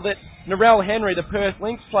 Michelle, that Narelle Henry, the Perth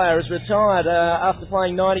Lynx player, has retired after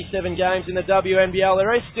playing 97 games in the WNBL.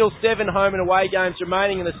 There is still 7 home and away games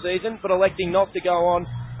remaining in the season, but electing not to go on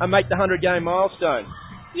and make the 100-game milestone.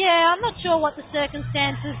 Yeah, I'm not sure what the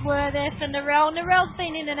circumstances were there for Narelle. Narelle's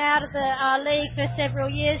been in and out of the league for several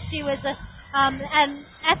years. She was an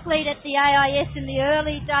athlete at the AIS in the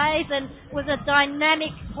early days and was a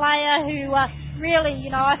dynamic player who really, you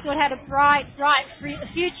know, I thought had a bright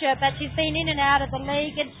future, but she's been in and out of the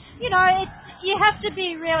league. And, you know, you have to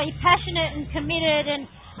be really passionate and committed and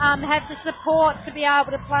have the support to be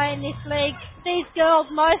able to play in this league. These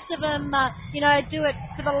girls, most of them, you know, do it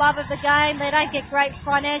for the love of the game. They don't get great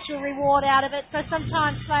financial reward out of it. So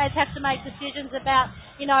sometimes players have to make decisions about,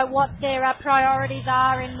 you know, what their priorities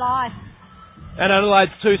are in life. And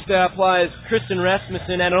Adelaide's 2-star players, Kristen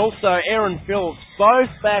Rasmussen and also Erin Phillips, both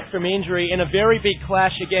back from injury in a very big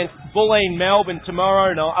clash against Bulleen Melbourne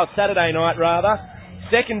Saturday night rather.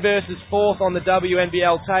 Second versus fourth on the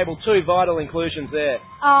WNBL table. 2 vital inclusions there.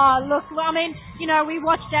 Oh, look, I mean, you know, we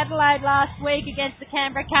watched Adelaide last week against the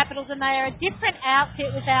Canberra Capitals and they are a different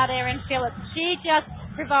outfit without Erin Phillips. She just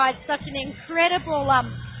provides such an incredible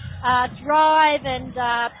drive and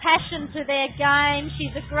passion to their game.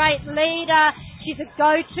 She's a great leader. She's a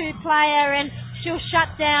go-to player and she'll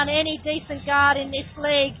shut down any decent guard in this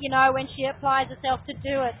league, you know, when she applies herself to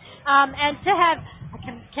do it. And to have, I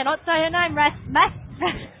cannot say her name, Rasmussen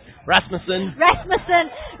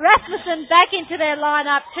back into their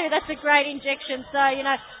lineup too. That's a great injection. So, you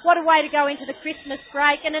know, what a way to go into the Christmas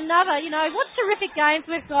break. And another, you know, what terrific games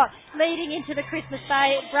we've got leading into the Christmas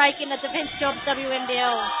break in the Defence Jobs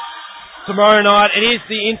WNBL. Tomorrow night, it is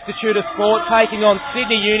the Institute of Sport taking on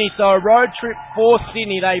Sydney Uni, so a road trip for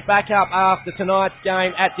Sydney. They back up after tonight's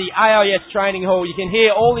game at the AIS Training Hall. You can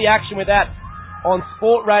hear all the action with that on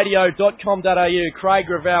sportradio.com.au. Craig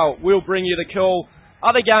Gravel will bring you the call.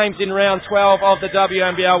 Other games in round 12 of the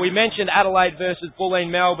WNBL. We mentioned Adelaide versus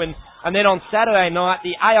Bulleen Melbourne. And then on Saturday night,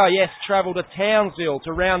 the AIS travel to Townsville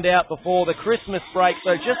to round out before the Christmas break.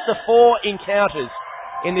 So just the 4 encounters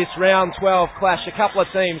in this round 12 clash. A couple of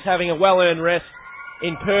teams having a well-earned rest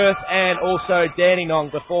in Perth and also Dandenong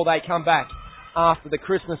before they come back after the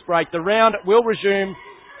Christmas break. The round will resume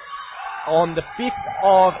on the 5th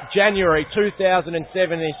of January 2007,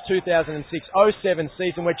 this 2006-07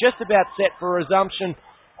 season. We're just about set for a resumption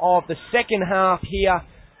of the second half here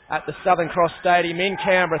at the Southern Cross Stadium in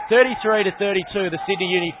Canberra. 33-32, the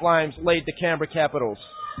Sydney Uni Flames lead the Canberra Capitals.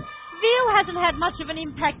 Veal hasn't had much of an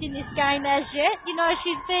impact in this game as yet. You know,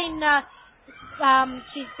 she's been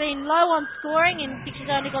low on scoring, and she's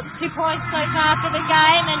only got 2 points so far for the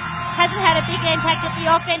game, and hasn't had a big impact at the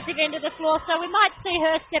offensive end of the floor. So we might see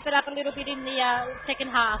her step it up a little bit in the second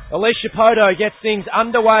half. Alicia Poto gets things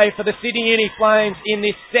underway for the Sydney Uni Flames in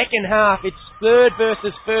this second half. It's third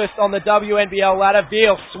versus first on the WNBL ladder.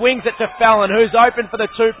 Veal swings it to Fallon, who's open for the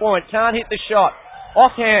 2-point. Can't hit the shot.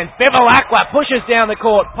 Offhand, Bevilacqua pushes down the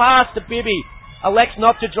court, pass to Bibby. Elects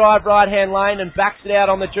not to drive right-hand lane and backs it out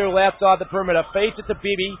on the dribble outside the perimeter. Feeds it to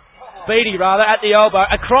Beatty at the elbow,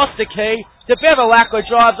 across the key to Bevilacqua,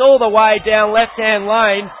 drives all the way down left-hand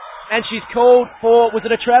lane, and she's called for, was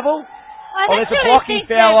it a travel? There's a blocking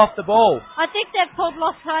foul off the ball. I think they've called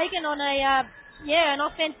Lost Hagen on an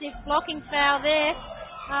offensive blocking foul there.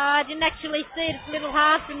 I didn't actually see it. It's a little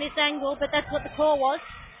hard from this angle, but that's what the call was.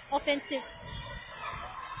 Offensive.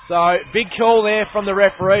 So, big call there from the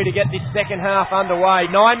referee to get this second half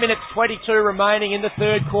underway. 9 minutes 22 remaining in the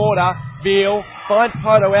third quarter. Veal finds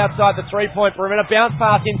Poto outside the three-point perimeter. Bounce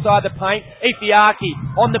pass inside the paint. Ifiaki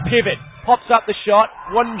on the pivot. Pops up the shot.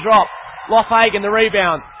 Wouldn't drop. Loughagan the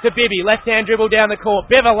rebound to Bibby. Left-hand dribble down the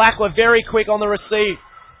court. Bevilacqua very quick on the receive.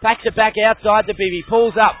 Packs it back outside to Bibby.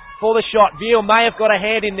 Pulls up for the shot. Veal may have got a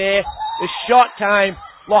hand in there. The shot came.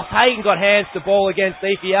 Loughagan got hands to ball against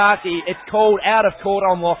Ifiaki. It's called out of court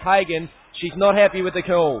on Loughagan. She's not happy with the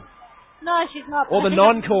call. No, she's not. Or the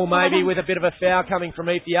non-call maybe with a bit of a foul coming from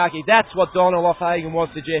Ifiaki. That's what Donna Loughagan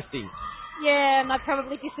was suggesting. Yeah, and I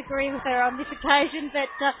probably disagree with her on this occasion.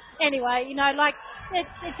 But anyway, it's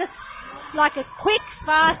like a quick,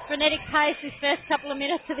 fast, frenetic pace this first couple of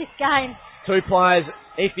minutes of this game. Two players,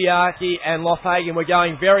 Ifiaki and Loughagan, were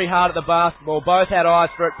going very hard at the basketball. Both had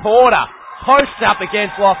eyes for it. Porter posts up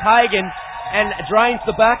against Loughagan and drains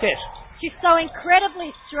the bucket. She's so incredibly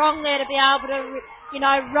strong there to be able to,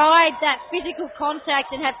 ride that physical contact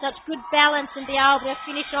and have such good balance and be able to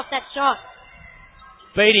finish off that shot.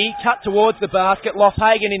 Beatty cut towards the basket.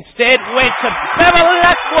 Loughagan instead went to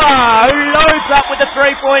Bevilacqua, who loads up with a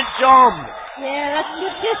three-point jump. Yeah, that's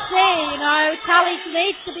good to see. Tully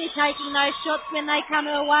needs to be taking those shots when they come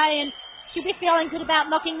her way, and she'll be feeling good about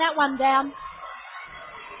knocking that one down.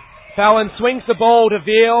 Fallon swings the ball to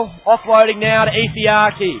Veal, offloading now to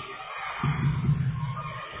Ifiaki.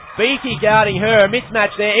 Beatty guarding her, a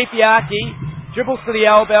mismatch there. Ifiaki dribbles to the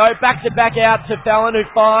elbow, backs it back out to Fallon, who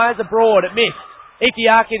fires abroad. It missed.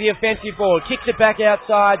 Ifiaki, the offensive board, kicks it back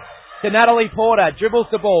outside to Natalie Porter, dribbles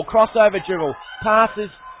the ball, crossover dribble, passes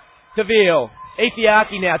to Veal.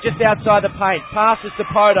 Ifiaki now, just outside the paint, passes to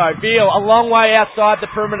Poto. Veal, a long way outside the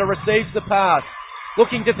perimeter, receives the pass.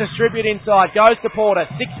 Looking to distribute inside, goes to Porter,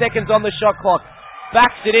 6 seconds on the shot clock,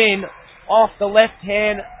 backs it in, off the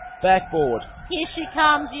left-hand backboard. Here she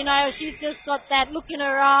comes, she's just got that look in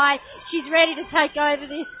her eye. She's ready to take over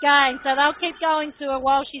this game, so they'll keep going to her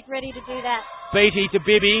while she's ready to do that. Beatty to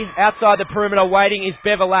Bibby, outside the perimeter waiting is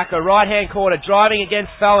Bevilacqua, right-hand quarter, driving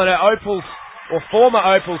against Fallon, her former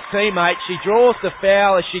Opal's teammate. She draws the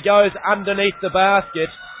foul as she goes underneath the basket.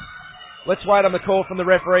 Let's wait on the call from the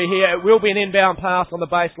referee here. It will be an inbound pass on the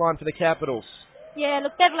baseline for the Capitals. Yeah,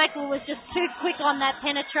 look, Bevilacqua was just too quick on that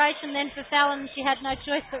penetration then for Fallon. She had no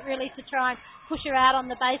choice but really to try and push her out on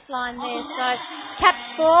the baseline there. So,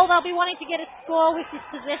 Caps ball, they'll be wanting to get a score with this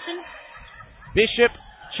possession. Bishop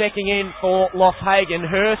checking in for Loughagan.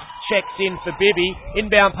 Hurst checks in for Bibby.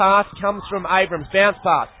 Inbound pass comes from Abrams. Bounce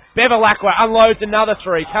pass. Bevilacqua unloads another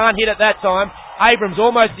three. Can't hit it that time. Abrams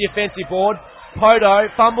almost the offensive board. Poto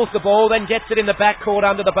fumbles the ball, then gets it in the backcourt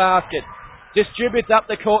under the basket. Distributes up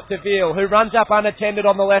the court to Veal, who runs up unattended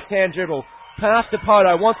on the left-hand dribble. Pass to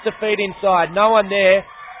Poto, wants to feed inside. No one there.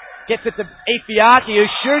 Gets it to Ifiaki, who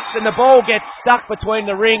shoots, and the ball gets stuck between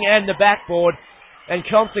the ring and the backboard. And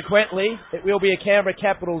consequently, it will be a Canberra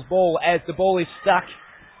Capitals ball as the ball is stuck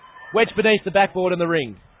wedged beneath the backboard and the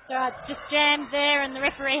ring. So it's just jammed there, and the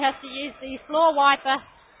referee has to use the floor wiper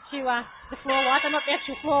not the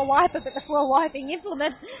actual floor wiper, but the floor wiping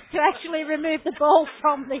implement to actually remove the ball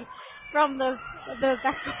from the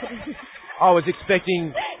basket. I was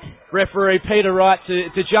expecting referee Peter Wright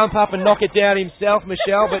to jump up and knock it down himself,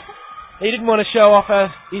 Michelle, but he didn't want to show off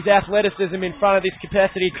his athleticism in front of this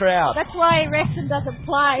capacity crowd. That's why he refs and doesn't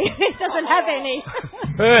play. He doesn't have any.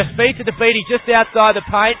 Hurst beats it to Beatty just outside the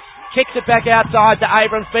paint. Kicks it back outside to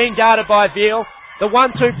Abrams, being guarded by Veal. The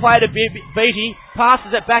 1-2 play to Beatty.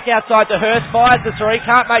 Passes it back outside to Hurst. Fires the three.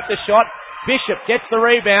 Can't make the shot. Bishop gets the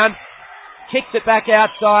rebound. Kicks it back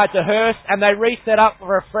outside to Hurst. And they reset up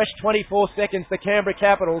for a fresh 24 seconds, the Canberra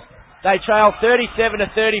Capitals. They trail 37-35.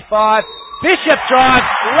 Bishop drives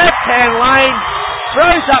left-hand lane,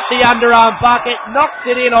 throws up the underarm bucket, knocks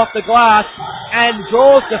it in off the glass, and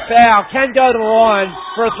draws the foul. Can go to the line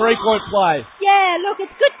for a three-point play. Yeah, look,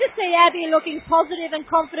 it's good to see Abby looking positive and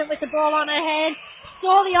confident with the ball on her hand.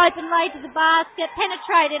 Saw the open lay to the basket,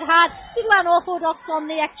 penetrated hard. Little unorthodox on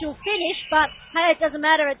the actual finish, but hey, it doesn't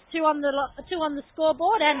matter. It's two on the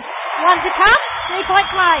scoreboard and one to come. 3-point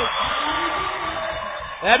play.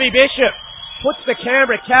 Abby Bishop puts the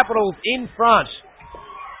Canberra Capitals in front.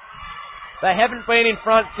 They haven't been in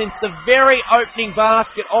front since the very opening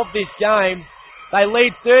basket of this game. They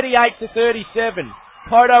lead 38-37.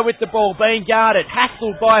 Poto with the ball, being guarded,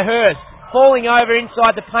 hassled by Hurst. Falling over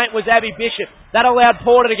inside the paint was Abby Bishop. That allowed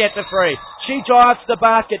Porter to get the free. She drives to the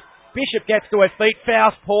basket. Bishop gets to her feet,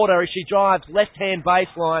 fouls Porter as she drives left-hand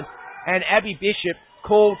baseline. And Abby Bishop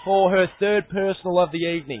called for her third personal of the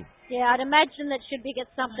evening. Yeah, I'd imagine that should be get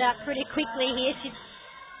stumped out pretty quickly here.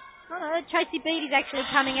 Tracy Beattie's actually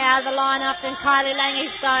coming out of the lineup and Kylie Lang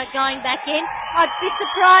is going back in. I'd be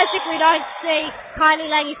surprised if we don't see Kylie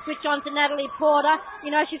Lang switch on to Natalie Porter.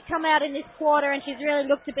 You know, she's come out in this quarter and she's really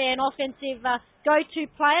looked to be an offensive go-to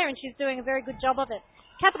player and she's doing a very good job of it.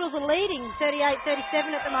 Capitals are leading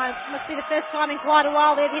 38-37 at the moment. Must be the first time in quite a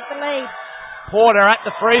while they've hit the lead. Porter at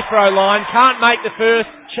the free throw line, can't make the first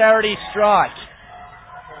charity strike.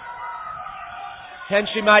 Can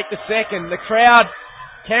she make the second? The crowd,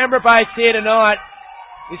 Canberra based here tonight,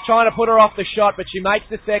 is trying to put her off the shot, but she makes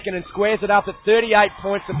the second and squares it up at 38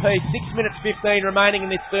 points apiece. 6 minutes 15 remaining in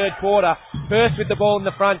this third quarter. Hurst with the ball in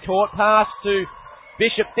the front court. Pass to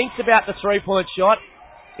Bishop, thinks about the three-point shot.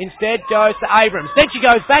 Instead goes to Abrams. Then she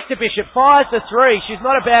goes back to Bishop, fires the three. She's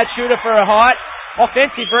not a bad shooter for her height.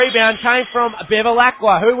 Offensive rebound came from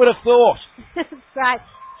Bevilacqua. Who would have thought? Great.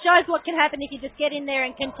 Shows what can happen if you just get in there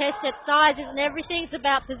and contest it. Size isn't everything, it's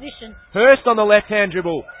about position. Hurst on the left-hand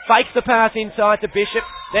dribble. Fakes the pass inside to Bishop.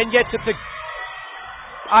 Then gets it to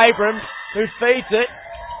Abrams, who feeds it.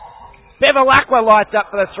 Bevilacqua lights up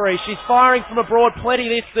for the three. She's firing from abroad plenty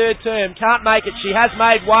this third term. Can't make it. She has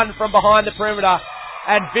made one from behind the perimeter.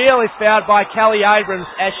 And Veal is fouled by Kelly Abrams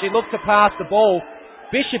as she looked to pass the ball.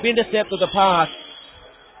 Bishop intercepted the pass,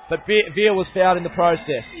 but Veal was fouled in the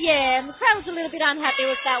process. Yeah, and the crowd was a little bit unhappy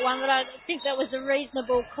with that one, but I think that was a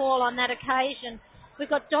reasonable call on that occasion. We've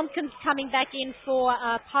got Donkins coming back in for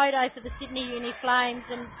Poto for the Sydney Uni Flames,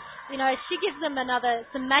 and you know she gives them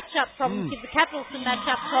some matchup problems, gives the Capitals some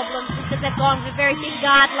matchup problems because they've gone with a very big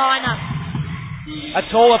guard lineup. A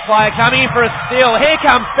taller player coming in for a steal. Here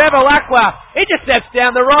comes Bevilacqua. Intercepts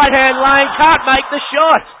down the right-hand lane, can't make the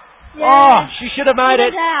shot. Yeah. Oh, she should have made it.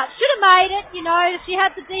 Should have made it, you know. She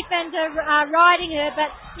had the defender riding her, but,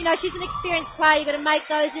 you know, she's an experienced player. You've got to make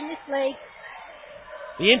those in this league.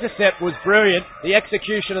 The intercept was brilliant. The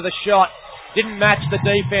execution of the shot didn't match the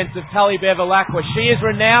defence of Tully Bevilacqua. She is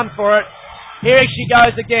renowned for it. Here she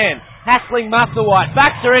goes again. Hassling Musselwhite.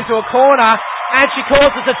 Backs her into a corner, and she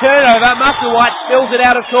causes a turnover. Musselwhite spills it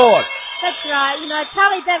out of court. That's right. You know,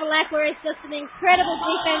 Tully Bevilacqua is just an incredible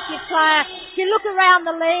defensive player. You look around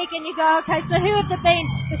the league and you go, okay, so who have been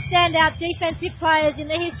the standout defensive players in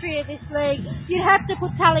the history of this league? You'd have to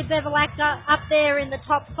put Tully Bevilacqua up there in the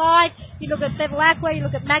top 5. You look at Bevilacqua, you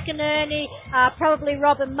look at McInerney, probably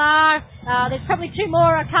Robin Marr. There's probably two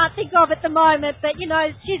more I can't think of at the moment, but, you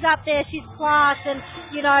know, she's up there, she's class, and,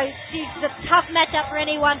 you know, she's a tough matchup for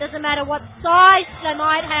anyone. Doesn't matter what size they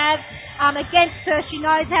might have. Against her, she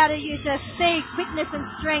knows how to use her speed, quickness and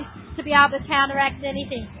strength to be able to counteract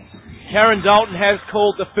anything. Karen Dalton has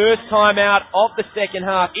called the first timeout of the second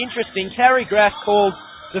half. Interesting, Carrie Graff called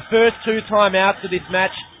the first 2 timeouts of this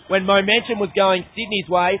match when momentum was going Sydney's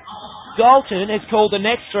way. Dalton has called the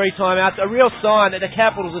next 3 timeouts, a real sign that the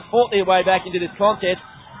Capitals have fought their way back into this contest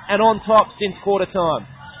and on top since quarter time.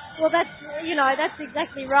 Well, that's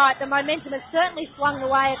exactly right. The momentum has certainly swung the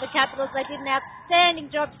way of the Capitals. They did an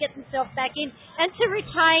outstanding job to get themselves back in and to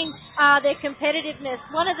retain their competitiveness.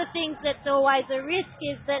 One of the things that's always a risk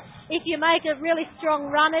is that if you make a really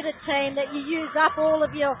strong run at a team, that you use up all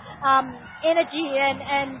of your energy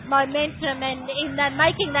and momentum and in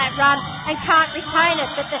making that run and can't retain it.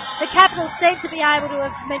 But the Capitals seem to be able to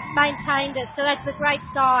have maintained it, so that's a great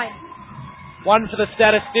sign. One for the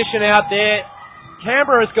statistician out there.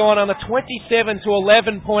 Canberra has gone on a 27 to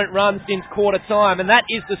 11 point run since quarter time, and that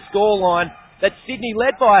is the scoreline that Sydney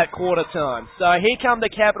led by at quarter time. So here come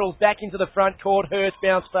the Capitals back into the front court. Hurst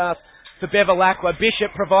bounce pass to Bevilacqua.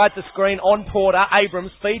 Bishop provides a screen on Porter.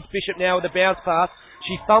 Abrams feeds Bishop now with a bounce pass.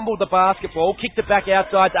 She fumbled the basketball, kicked it back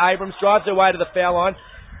outside to Abrams, drives her way to the foul line,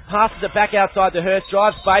 passes it back outside to Hurst,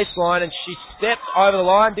 drives baseline, and she steps over the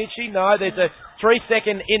line, did she? No, there's a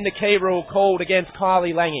 3-second in the key rule called against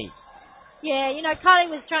Kylie Lange. Yeah, you know, Kylie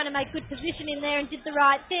was trying to make good position in there and did the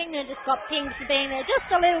right thing and just got pinged for being there just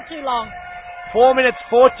a little too long. 4 minutes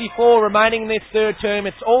 44 remaining in this third term.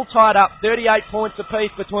 It's all tied up, 38 points apiece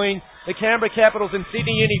between the Canberra Capitals and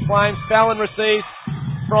Sydney Uni Flames. Fallon receives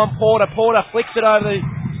from Porter. Porter flicks it over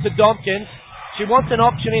to Dompkins. She wants an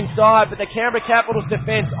option inside, but the Canberra Capitals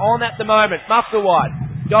defence on at the moment.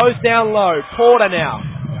 Musselwhite goes down low. Porter now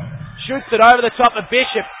shoots it over the top of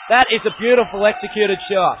Bishop. That is a beautiful executed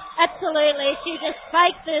shot. Absolutely. She just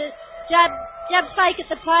faked the jab fake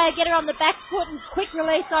at the player, get her on the back foot and quick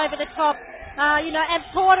release over the top. And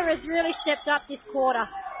Porter has really stepped up this quarter.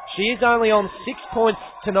 She is only on 6 points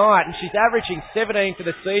tonight, and she's averaging 17 for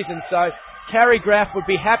the season, so Carrie Graff would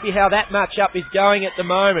be happy how that matchup is going at the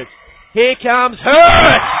moment. Here comes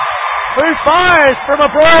Hurst, who fires from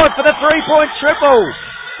abroad for the 3-point triple.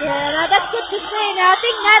 Yeah, no, that's good to see. Now, I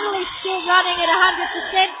think Natalie's still running at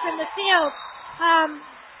 100% from the field.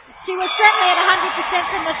 She was certainly at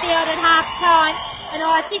 100% from the field at half-time, and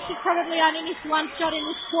I think she's probably only missed one shot in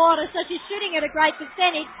this quarter, so she's shooting at a great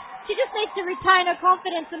percentage. She just needs to retain her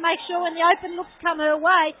confidence and make sure when the open looks come her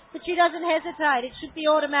way that she doesn't hesitate. It should be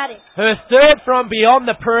automatic. Her third from beyond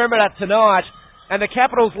the perimeter tonight, and the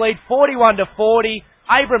Capitals lead 41-40.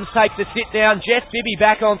 Abrams takes a sit down. Jess Bibby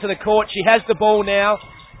back onto the court. She has the ball now,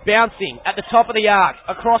 bouncing at the top of the arc,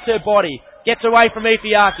 across her body. Gets away from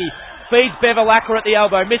Ifiaki. Feeds Bevilacqua at the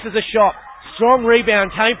elbow. Misses a shot. Strong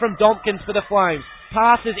rebound came from Dompkins for the Flames.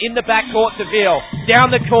 Passes in the backcourt to Veal.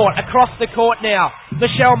 Down the court, across the court now.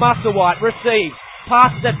 Michelle Musselwhite receives.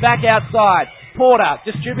 Passes it back outside. Porter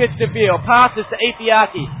distributes to Veal. Passes to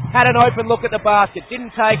Ifiaki. Had an open look at the basket.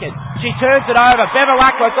 Didn't take it. She turns it over.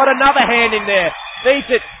 Bevilacqua got another hand in there. Feeds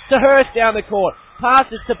it to Hurst down the court.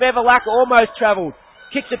 Passes to Bevilacqua. Almost travelled.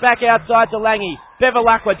 Kicks it back outside to Lange.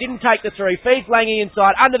 Bevilacqua didn't take the three. Feeds Lange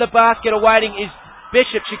inside. Under the basket awaiting is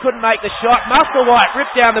Bishop. She couldn't make the shot. Musselwhite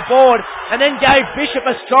ripped down the board and then gave Bishop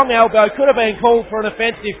a strong elbow. Could have been called for an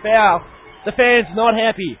offensive foul. The fans not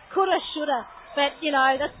happy. Coulda, shoulda. But,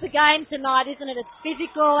 that's the game tonight, isn't it? It's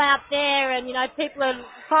physical out there and, people are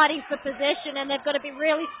fighting for possession and they've got to be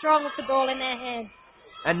really strong with the ball in their hands.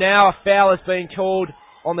 And now a foul has been called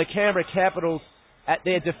on the Canberra Capitals at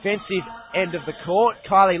their defensive end of the court.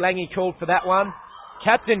 Kylie Lange called for that one.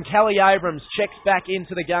 Captain Kelly Abrams checks back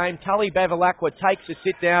into the game. Tully Bevilacqua takes a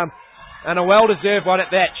sit down, and a well-deserved one at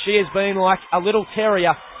that. She has been like a little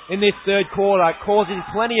terrier in this third quarter, causing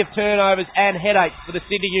plenty of turnovers and headaches for the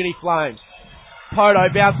Sydney Uni Flames. Poto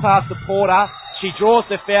bounced past the Porter. She draws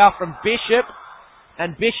the foul from Bishop,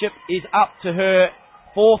 and Bishop is up to her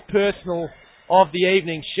fourth personal of the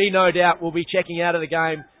evening. She no doubt will be checking out of the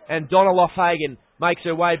game, and Donna Loughagen makes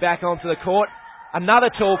her way back onto the court.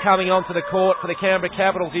 Another tool coming onto the court for the Canberra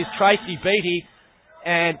Capitals is Tracy Beattie,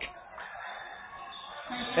 and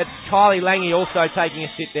it's Kylie Lange also taking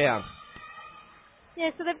a sit down.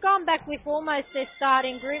 Yeah, so they've gone back with almost their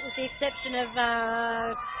starting group with the exception of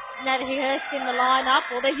Natalie Hurst in the lineup,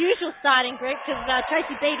 or their usual starting group, because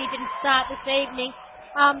Tracy Beattie didn't start this evening.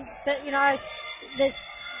 But,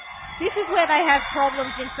 this is where they have problems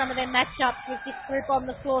in some of their matchups with this group on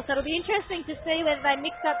the floor. So it'll be interesting to see whether they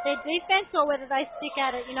mix up their defence or whether they stick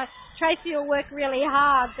at it. Tracy will work really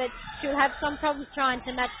hard, but she'll have some problems trying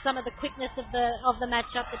to match some of the quickness of the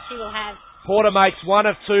matchup that she will have. Porter makes 1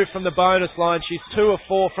 of 2 from the bonus line. She's 2 of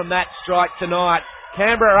 4 from that strike tonight.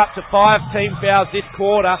 Canberra are up to 5 team fouls this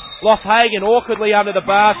quarter. Loughagen awkwardly under the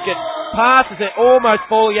basket. Passes it, almost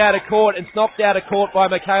falling out of court, and knocked out of court by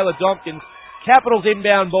Michaela Dompkins. Capitals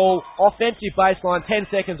inbound ball, offensive baseline, 10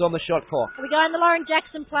 seconds on the shot clock. Are we going the Lauren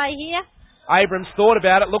Jackson play here? Abrams thought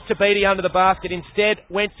about it, looked to Beattie under the basket, instead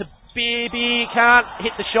went to Bibby, can't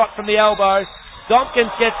hit the shot from the elbow.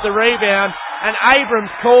 Dompkins gets the rebound, and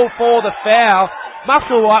Abrams called for the foul.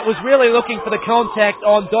 Musselwhite was really looking for the contact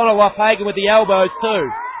on Donna Loughagen with the elbows too.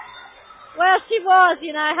 Well, she was,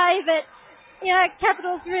 but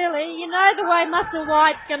Capitals really, the way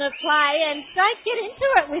Musselwhite's going to play, and don't get into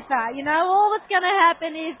it with her. All that's going to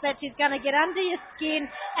happen is that she's going to get under your skin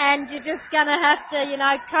and you're just going to have to,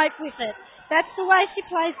 cope with it. That's the way she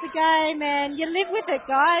plays the game, and you live with it,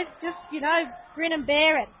 guys. Just, grin and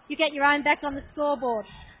bear it. You get your own back on the scoreboard.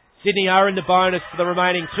 Sydney are in the bonus for the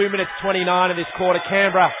remaining 2 minutes 29 of this quarter.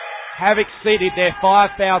 Canberra have exceeded their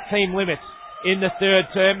 5-foul team limits in the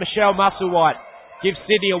third term. Michelle Musselwhite gives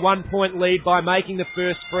Sydney a 1-point lead by making the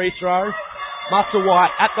first free throw.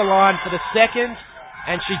 Musselwhite at the line for the second,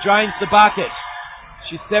 and she drains the bucket.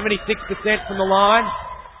 She's 76% from the line,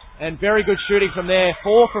 and very good shooting from there.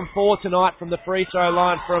 4 from 4 tonight from the free throw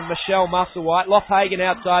line from Michelle Musselwhite. Loughagen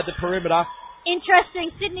outside the perimeter.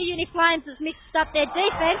 Interesting, Sydney Uni Flames has mixed up their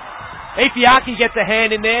defence. Ifiaki gets a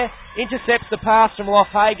hand in there, intercepts the pass from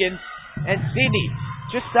Loughagen, and Sydney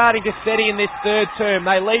just starting to steady in this third term.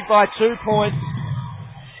 They lead by 2 points.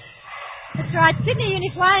 That's right, Sydney Uni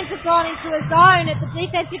Flames have gone into a zone at the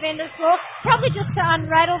defensive end of the floor, probably just to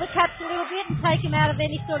unrattle the Caps a little bit and take them out of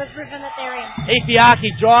any sort of rhythm that they're in.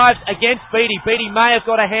 Ifiaki drives against Beattie. Beattie may have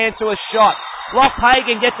got a hand to a shot.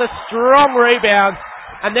 Loughagen gets a strong rebound,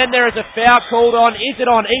 and then there is a foul called on. Is it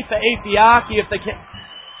on Ifiaki of the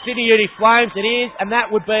Sydney Uni Flames? It is, and that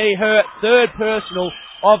would be her third personal.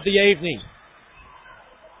 of the evening.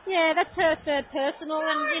 Yeah, that's her third personal,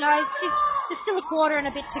 and, there's still a quarter and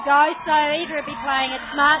a bit to go, so either will be playing it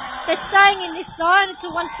smart. They're staying in this zone. It's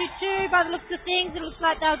a 1-2-2 by the looks of things. It looks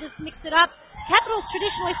like they'll just mix it up. Capitals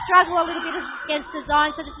traditionally struggle a little bit against the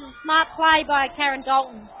zone, so this is a smart play by Karen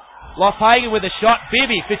Dalton. Loughagan with a shot.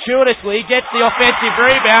 Bibby fortuitously gets the offensive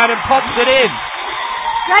rebound and pops it in.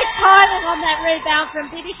 Great timing on that rebound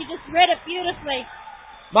from Bibby. She just read it beautifully.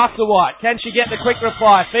 Musselwhite, can she get the quick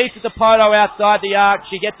reply? Feeds it to Poto outside the arc.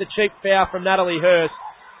 She gets a cheap foul from Natalie Hurst.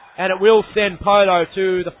 And it will send Poto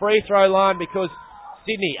to the free throw line because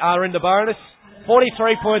Sydney are in the bonus.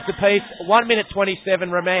 43 points apiece, 1 minute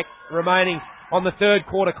 27 remaining on the third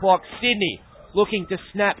quarter clock. Sydney looking to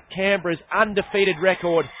snap Canberra's undefeated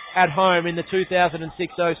record at home in the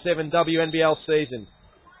 2006-07 WNBL season.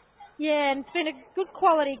 Yeah, and it's been a good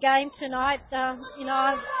quality game tonight.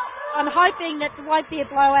 I'm hoping that there won't be a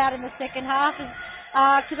blowout in the second half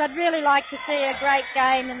because I'd really like to see a great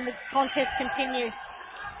game and the contest continue.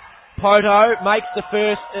 Poto makes the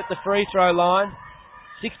first at the free throw line.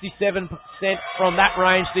 67% from that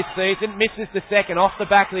range this season. Misses the second off the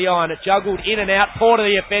back of the iron. It juggled in and out. Porter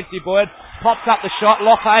the offensive board. Pops up the shot.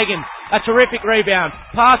 Loughagan, a terrific rebound.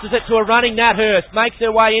 Passes it to a running Nat Hurst. Makes her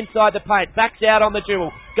way inside the paint. Backs out on the dribble.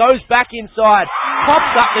 Goes back inside.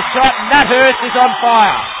 Pops up the shot. Nat Hurst is on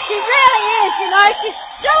fire. She really is, She's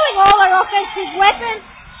showing all her offensive weapons.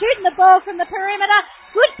 Shooting the ball from the perimeter.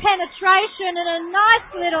 Good penetration and a nice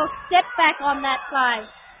little step back on that play.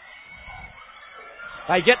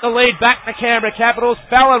 They get the lead back to Canberra Capitals.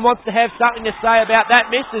 Fallon wants to have something to say about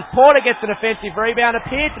that. Misses. Porter gets an offensive rebound.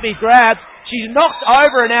 Appeared to be grabbed. She's knocked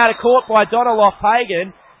over and out of court by Donna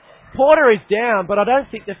Loughagan. Porter is down, but I don't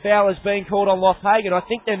think the foul has been called on Loughagan. I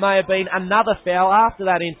think there may have been another foul after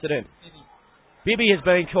that incident. Bibby has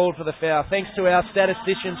been called for the foul. Thanks to our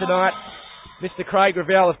statistician tonight, Mr. Craig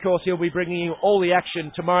Ravel. Of course, he'll be bringing you all the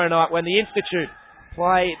action tomorrow night when the Institute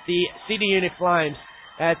play the Sydney Uni Flames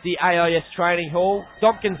at the AIS Training Hall.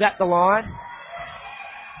 Dompkins at the line.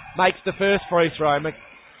 Makes the first free throw.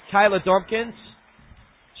 Michaela Dompkins.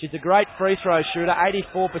 She's a great free throw shooter.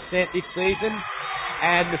 84% this season.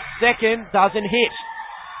 And the second doesn't hit.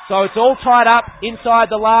 So it's all tied up inside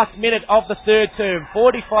the last minute of the third term.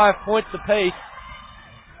 45 points apiece.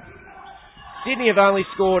 Sydney have only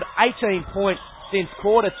scored 18 points since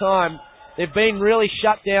quarter time. They've been really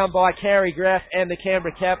shut down by Carey Graff and the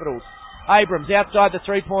Canberra Capitals. Abrams outside the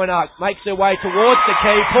three-point arc, makes her way towards the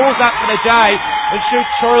key, pulls up for the J and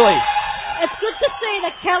shoots truly. It's good to see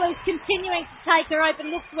that Kelly's continuing to take her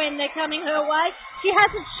open looks when they're coming her way. She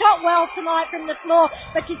hasn't shot well tonight from the floor,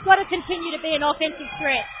 but she's got to continue to be an offensive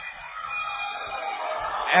threat.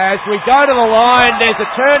 As we go to the line, there's a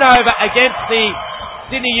turnover against the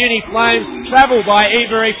Sydney Uni Flames, travel by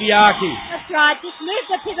Eva Ifiaki. That's right, just move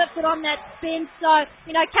the pivot, put on that spin. So,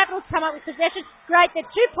 Capitals come up with possession. Great, they're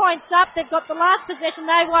 2 points up. They've got the last possession.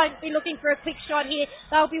 They won't be looking for a quick shot here.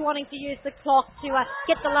 They'll be wanting to use the clock to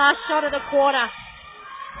get the last shot of the quarter.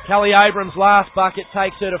 Kelly Abrams' last bucket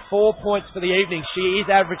takes her to 4 points for the evening. She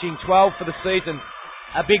is averaging 12 for the season.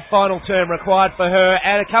 A big final term required for her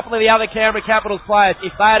and a couple of the other Canberra Capitals players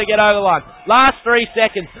if they had to get over the line. Last 3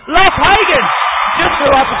 seconds. Loughagan just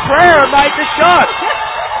threw up a prayer and made the shot.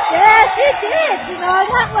 Yeah, she did.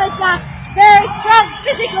 That was a very strong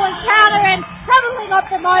physical encounter and probably not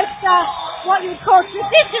the most, what you would call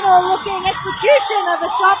traditional looking execution of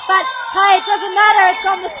a shot, but hey, it doesn't matter. It's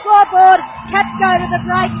on the scoreboard. Caps go to the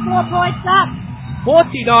break, 4 points up.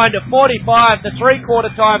 49-45, the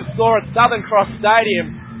three-quarter time score at Southern Cross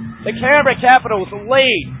Stadium. The Canberra Capitals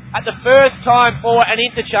lead at the first time for an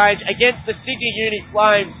interchange against the Sydney Uni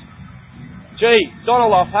Flames. Donna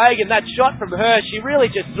Loughagan, that shot from her, she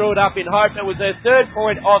really just threw it up in hope. It was her third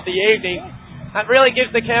point of the evening. That really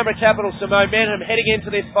gives the Canberra Capitals some momentum heading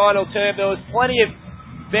into this final term. There was plenty of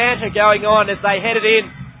banter going on as they headed in,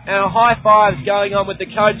 and high fives going on with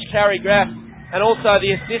the coach, Carey Graff, and also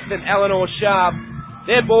the assistant, Eleanor Sharp.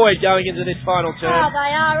 They're buoyed going into this final term. Oh,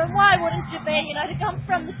 they are, and why wouldn't you be? To come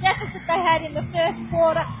from the deficit they had in the first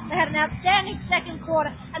quarter, they had an outstanding second quarter,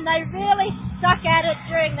 and they really stuck at it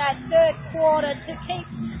during that third quarter to keep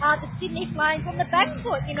the Sydney Flames on the back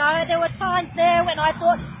foot. There were times there when I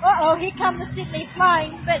thought, here come the Sydney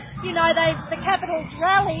Flames, but, the Capitals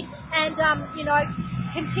rallied and,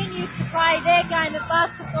 continued to play their game of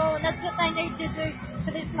basketball, and that's what they need to do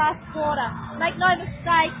for this last quarter. Make no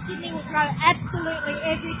mistake, Sydney will throw absolutely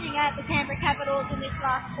everything at the Canberra Capitals in this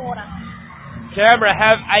last quarter. Canberra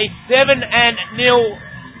have a 7-0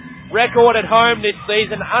 record at home this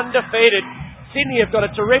season, undefeated. Sydney have got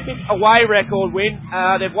a terrific away record win.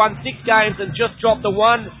 They've won 6 games and just dropped the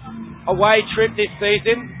one away trip this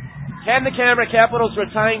season. Can the Canberra Capitals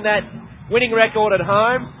retain that winning record at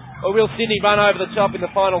home, or will Sydney run over the top in the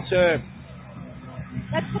final term?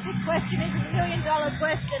 That's the big question. It's a $1 million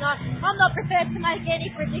question. I'm not prepared to make any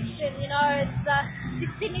prediction. You know, it's the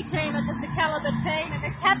Sydney team is just a calibre team, and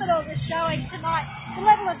the Capitals are showing tonight the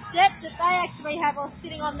level of depth that they actually have on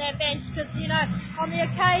sitting on their bench. Because, you know, on the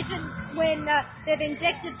occasion when they've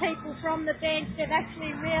injected people from the bench, they've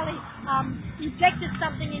actually really injected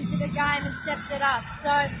something into the game and stepped it up.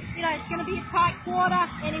 So, you know, it's going to be a tight quarter,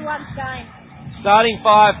 anyone's game. Starting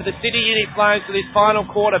five for the Sydney Uni Flames for this final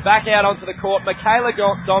quarter. Back out onto the court, Michaela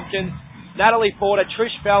Tompkins, Natalie Porter,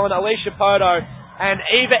 Trish Fallon, Alicia Poto and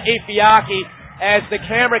Eva Ifiaki as the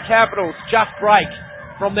Canberra Capitals just break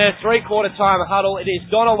from their three-quarter time huddle. It is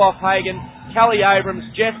Donna Loughagen, Kelly Abrams,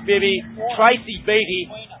 Jess Bibby, Tracy Beattie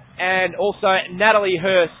and also Natalie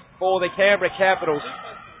Hurst for the Canberra Capitals.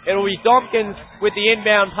 It will be Tompkins with the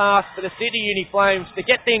inbound pass for the Sydney Uni Flames to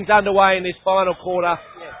get things underway in this final quarter.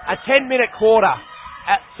 A 10-minute quarter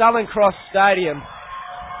at Southern Cross Stadium.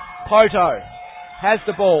 Poto has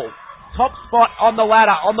the ball. Top spot on the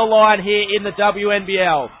ladder, on the line here in the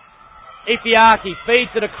WNBL. Ifiaki feeds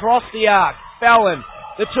it across the arc. Fallon,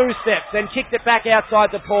 the two steps, then kicked it back outside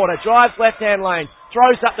to Porter. Drives left-hand lane.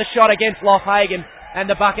 Throws up the shot against Loughagen, and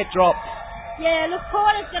the bucket drops. Yeah, look,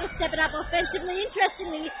 Porter's going to step it up offensively.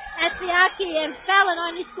 Interestingly, Ifiaki and Fallon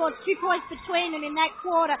only scored 2 points between them in that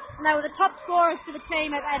quarter, and they were the top scorers for the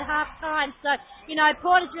team at half-time. So, you know,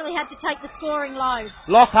 Porter's really had to take the scoring load.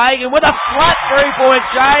 Loughagen with a flat three-point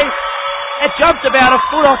chase. It jumped about a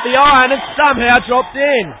foot off the iron and somehow dropped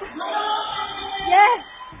in. Yeah,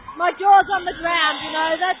 my jaw's on the ground, you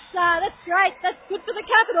know. That's great. That's good for the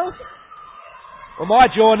Capitals. Well,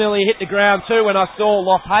 my jaw nearly hit the ground too when I saw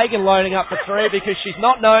Loughagen loading up for three because she's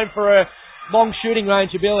not known for her long shooting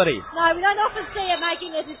range ability. No, we don't often see her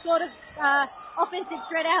making this sort of offensive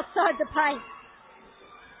threat outside the paint.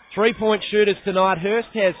 3-point shooters tonight.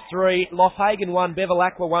 Hurst has 3, Loughagen 1,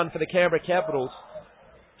 Bevilacqua 1 for the Canberra Capitals.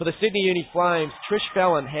 For the Sydney Uni Flames, Trish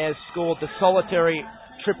Fallon has scored the solitary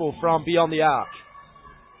triple from beyond the arc.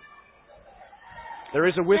 There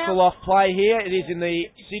is a whistle off play here. It is in the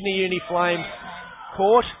Sydney Uni Flames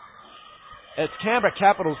court. It's Canberra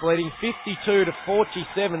Capitals leading 52 to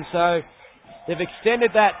 47, so they've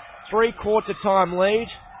extended that three-quarter time lead.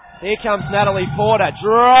 Here comes Natalie Porter,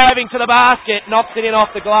 driving to the basket, knocks it in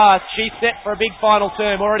off the glass. She's set for a big final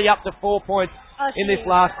term, already up to 4 points in this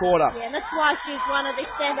last quarter. Yeah, and that's why she's one of the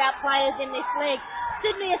standout players in this league.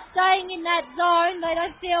 Sydney are staying in that zone. They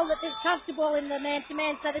don't feel that they're comfortable in the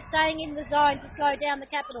man-to-man, so they're staying in the zone to slow down the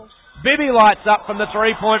Capitals. Bibby lights up from the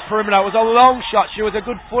three-point perimeter. It was a long shot. She was a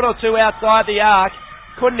good foot or two outside the arc.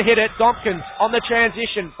 Couldn't hit it. Tompkins on the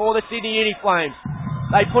transition for the Sydney Uni Flames.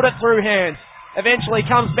 They put it through hands. Eventually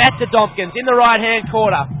comes back to Tompkins in the right-hand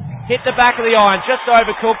quarter. Hit the back of the iron. Just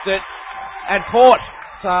overcooked it. And Hurst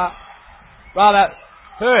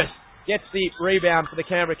gets the rebound for the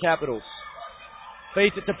Canberra Capitals.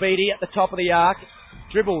 Feeds it to Beattie at the top of the arc.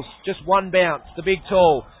 Dribbles, just one bounce. The big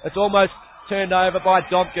tall. It's almost turned over by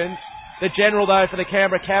Tompkins. The general, though, for the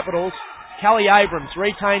Canberra Capitals, Kelly Abrams,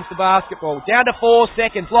 retains the basketball. Down to 4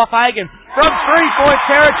 seconds. Loughagen from three-point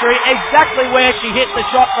territory, exactly where she hit the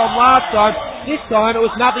shot from last time. This time it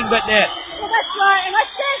was nothing but net. Well, that's right, and I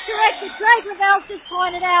stand corrected. Craig Ravel's just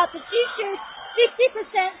pointed out that she shoots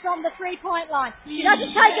 50% from the three-point line. She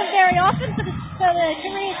doesn't take them very often for the career.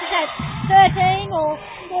 She's had 13 or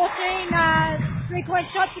 14 three-point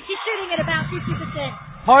shots, but she's shooting at about 50%.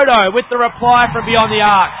 Poto with the reply from beyond the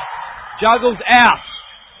arc. Juggles out.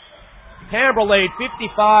 Canberra lead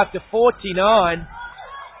 55 to 49.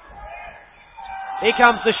 Here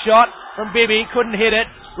comes the shot from Bibby. Couldn't hit it.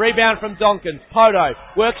 Rebound from Tompkins. Poto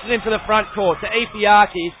works it into the front court to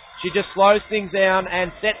Ifiaki. She just slows things down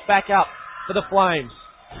and sets back up for the Flames.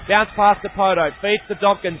 Bounce pass to Poto. Feeds to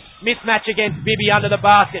Tompkins. Mismatch against Bibby under the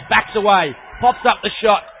basket. Backs away. Pops up the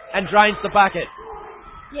shot and drains the bucket.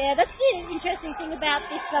 Yeah, that's the interesting thing about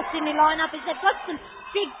this Sydney lineup is they've got some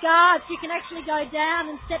big guards who can actually go down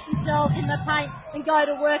and set themselves in the paint and go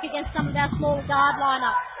to work against some of our smaller guard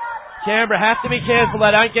lineup. Canberra have to be careful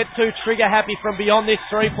they don't get too trigger happy from beyond this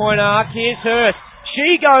three-point arc. Here's Hurst.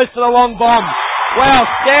 She goes for the long bomb. Well,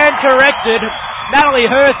 stand corrected. Natalie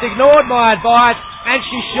Hurst ignored my advice and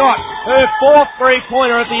she shot her 4th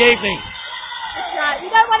three-pointer of the evening. That's right.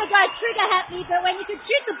 You don't want to go trigger happy, but when you can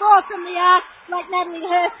shoot the ball from the arc like Natalie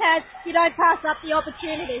Hurst has, you don't pass up the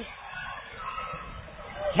opportunity.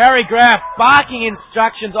 Carrie Graff barking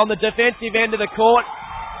instructions on the defensive end of the court.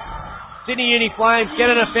 Sydney Uni Flames get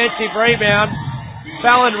an offensive rebound.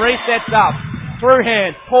 Fallon resets up. Through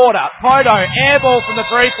hands, Porter, Poto, air ball from the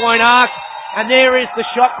three-point arc, and there is the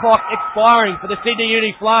shot clock expiring for the Sydney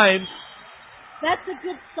Uni Flames. That's a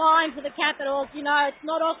good sign for the Capitals. You know, it's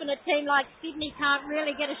not often a team like Sydney can't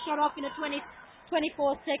really get a shot off in a 24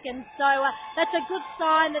 seconds. So that's a good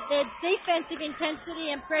sign that their defensive intensity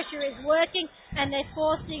and pressure is working, and they're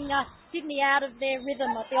forcing Sydney out of their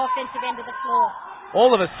rhythm at the offensive end of the floor. All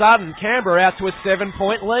of a sudden, Canberra out to a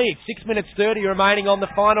 7-point lead. 6 minutes 30 remaining on the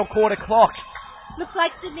final quarter clock. Looks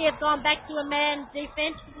like Sydney have gone back to a man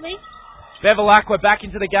defensively. Bevilacqua back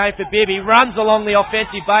into the game for Bibby. Runs along the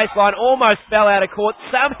offensive baseline. Almost fell out of court.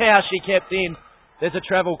 Somehow she kept in. There's a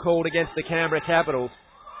travel called against the Canberra Capitals.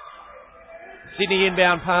 Sydney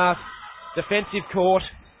inbound pass. Defensive court.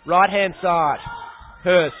 Right-hand side.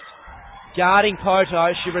 Hurst. Guarding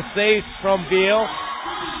Poto. She receives from Veal.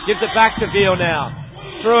 Gives it back to Veal now.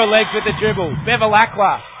 Through her legs with the dribble.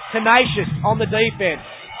 Bevilacqua. Tenacious on the defense.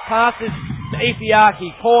 Passes to Ifiaki.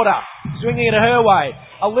 Porter. Swinging it her way.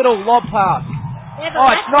 A little lob pass. Oh,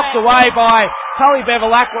 it's knocked away by Tully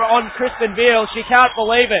Bevilacqua on Kristen Veal. She can't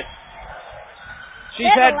believe it.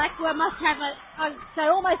 Bevilacqua must have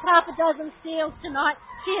almost half a dozen steals tonight.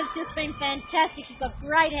 She has just been fantastic. She's got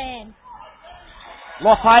great hands.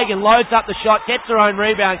 Loughagan loads up the shot, gets her own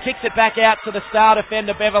rebound, kicks it back out to the star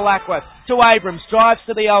defender Bevilacqua. To Abrams, drives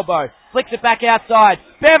to the elbow, flicks it back outside.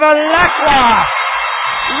 Bevilacqua!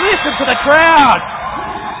 Listen to the crowd!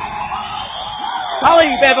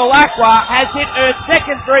 Tully Bevilacqua has hit her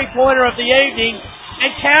second three-pointer of the evening,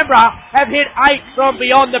 and Canberra have hit 8 from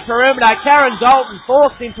beyond the perimeter. Karen Dalton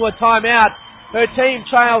forced into a timeout. Her team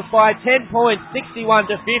trails by 10 points,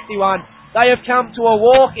 61-51. They have come to a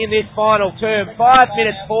walk in this final term. 5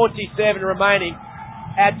 minutes 47 remaining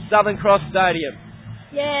at Southern Cross Stadium.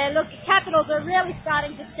 Yeah, look, the Capitals are really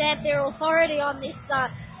starting to stamp their authority on this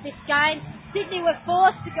game. Sydney were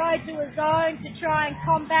forced to go to a zone to try and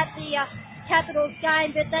combat the Capitals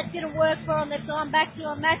game, but that didn't work for them. They've gone back to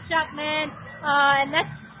a match-up man, and that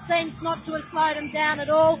seems not to have slowed them down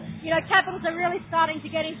at all. You know, Capitals are really starting to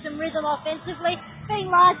get in some rhythm offensively,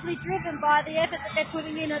 being largely driven by the effort that they're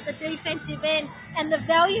putting in at the defensive end and the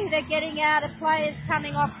value they're getting out of players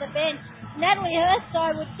coming off the bench. Natalie Hurst,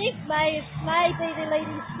 I would think, may be the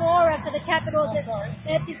leading scorer for the Capitals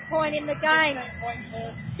at this point in the game.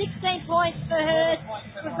 16 points for Hurst.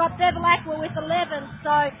 We've got Bevilacqua with 11,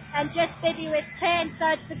 and Jess Bibby with 10. So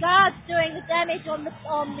it's the guards doing the damage on the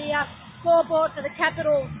scoreboard for the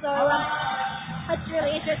Capitals. So that's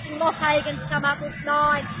really interesting. Loughagan's come up with 9.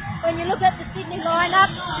 When you look at the Sydney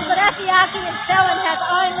lineup, you've got Afiaki and Fallon have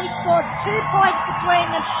only scored 2 points between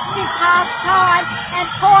them since half-time, and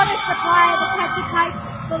Porter's the player that had to take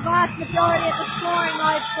the vast majority of the scoring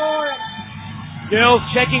load for him. Girls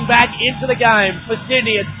checking back into the game. For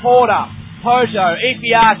Sydney, it's Porter, Poto,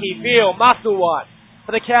 Ifiaki, Veal, Musselwhite.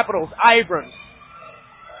 For the Capitals, Abrams,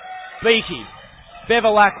 Beattie,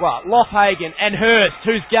 Bevilacqua, Loughagan, and Hurst,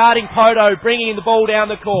 who's guarding Poto, bringing the ball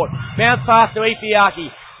down the court. Bounce pass to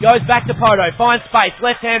Ifiaki. Goes back to Poto, finds space,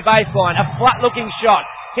 left-hand baseline, a flat-looking shot,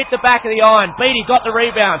 hit the back of the iron. Beattie got the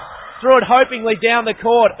rebound, threw it hopingly down the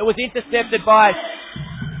court. It was intercepted by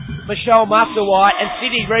Michelle Musselwhite, and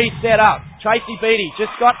Sydney reset up. Tracy Beattie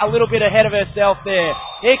just got a little bit ahead of herself there.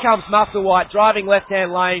 Here comes Musselwhite, driving left-hand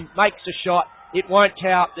lane, makes a shot. It won't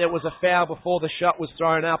count. There was a foul before the shot was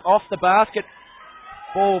thrown up. Off the basket,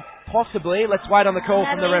 ball possibly. Let's wait on the call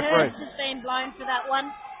from the referee. Hurst has been blown for that one.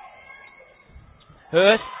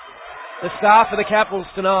 Hurst, the star for the Capitals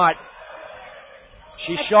tonight.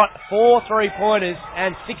 She shot 4 3-pointers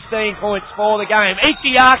and 16 points for the game.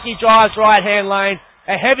 Ifiaki drives right-hand lane.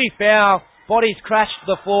 A heavy foul. Bodies crashed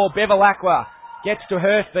to the floor. Bevilacqua gets to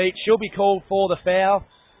her feet. She'll be called for the foul,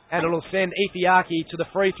 and it'll send Ifiaki to the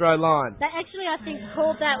free throw line. They actually, I think,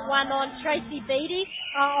 called that one on Tracy Beattie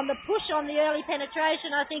on the push on the early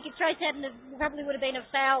penetration. I think if Tracy hadn't, it probably would have been a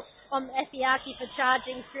foul on Ifiaki for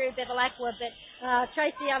charging through Bevilacqua, but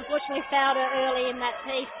Tracy unfortunately fouled her early in that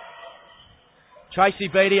piece.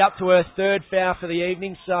 Tracy Beattie up to her 3rd foul for the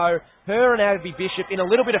evening, so her and Abby Bishop in a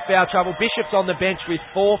little bit of foul trouble. Bishop's on the bench with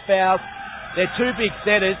 4 fouls. They're 2 big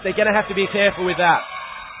centres. They're going to have to be careful with that.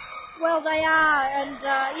 Well, they are, and,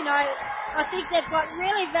 I think they've got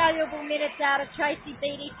really valuable minutes out of Tracy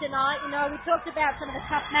Beattie tonight. You know, we talked about some of the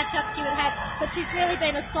tough matchups she would have, but she's really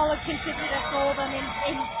been a solid contributor for them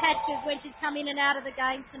in patches when she's come in and out of the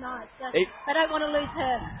game tonight. So they don't want to lose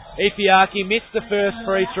her. Ifiaki missed the first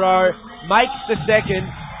free throw, makes the second,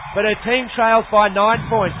 but her team trails by 9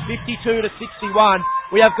 points, 52-61.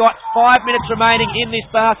 We have got 5 minutes remaining in this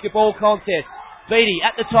basketball contest. Beattie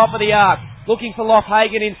at the top of the arc, looking for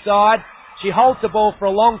Loughagan inside. She holds the ball for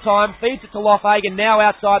a long time, feeds it to Loughagan, now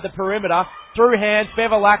outside the perimeter. through hands,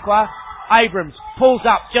 Bevilacqua. Abrams pulls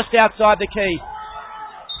up just outside the key.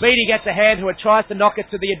 Beattie gets a hand to it, tries to knock it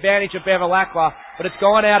to the advantage of Bevilacqua, but it's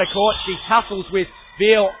gone out of court. She tussles with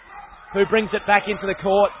Veal, who brings it back into the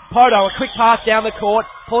court. Poto, a quick pass down the court,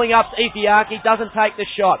 pulling up Ifiaki, doesn't take the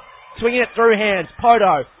shot. Swinging it through hands.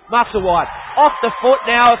 Poto, Musselwhite, off the foot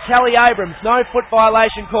now of Kelly Abrams. No foot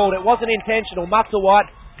violation called. It wasn't intentional. Musselwhite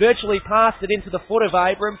virtually passed it into the foot of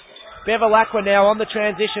Abrams. Bevilacqua now on the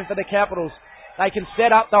transition for the Capitals. They can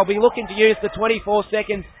set up. They'll be looking to use the 24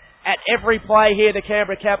 seconds at every play here, the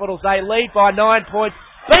Canberra Capitals. They lead by 9 points.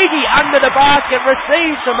 Beattie under the basket,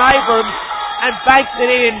 receives from Abrams and banks it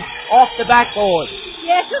in off the backboard.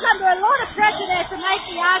 Yeah, she was under a lot of pressure there from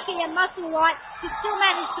Ifiaki and Musselwhite. She still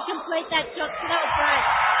managed to complete that shot, so that was great.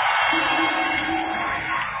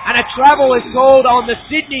 And a travel is called on the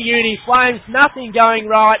Sydney Uni Flames. Nothing going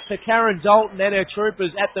right for Karen Dalton and her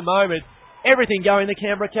troopers at the moment. Everything going the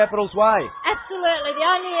Canberra Capitals' way. Absolutely. The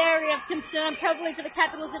only area of concern probably for the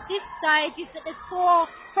Capitals at this stage is that there's four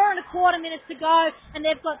and a quarter minutes to go and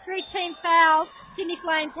they've got 3 team fouls. Sydney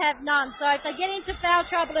Flames have none. So if they get into foul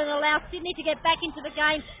trouble and allow Sydney to get back into the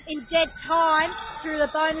game in dead time through the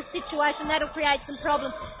bonus situation, that'll create some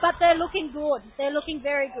problems. But they're looking good. They're looking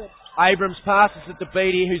very good. Abrams passes it to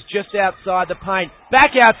Beattie, who's just outside the paint.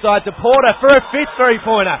 Back outside to Porter for a 5th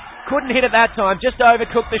three-pointer. Couldn't hit it that time. Just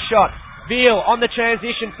overcooked the shot. Veal on the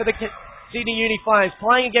transition for the Sydney Uni Flames,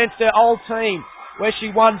 playing against her old team where she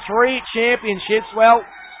won 3 championships. Well,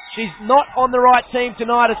 she's not on the right team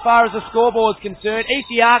tonight as far as the scoreboard's concerned.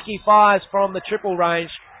 Ifiaki fires from the triple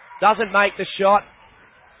range, doesn't make the shot,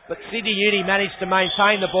 but Sydney Uni managed to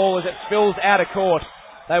maintain the ball as it spills out of court.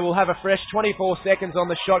 They will have a fresh 24 seconds on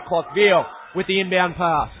the shot clock. Veal with the inbound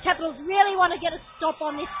pass. Capitals really want to get a stop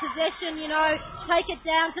on this possession, take it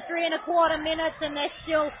down to 3 and a quarter minutes and they're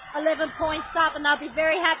still 11 points up and they'll be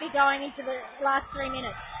very happy going into the last 3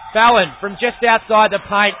 minutes. Fallon from just outside the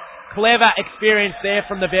paint. Clever experience there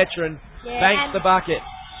from the veteran. Yeah, banks the bucket.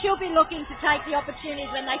 She'll be looking to take the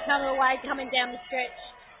opportunities when they come away, coming down the stretch.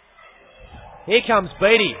 Here comes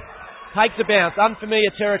Beattie. Takes a bounce.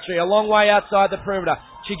 Unfamiliar territory. A long way outside the perimeter.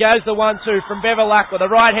 She goes the 1-2 from Bevilacqua.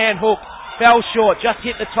 The right-hand hook. Fell short, just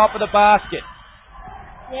hit the top of the basket.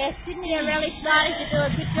 Yeah, Sydney are really starting to do a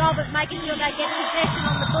good job of making sure they get possession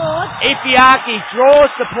on the board. Ifiaki draws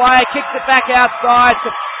the player, kicks it back outside to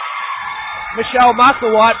Michelle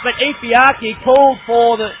Musselwhite, but Ifiaki called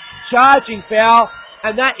for the charging foul,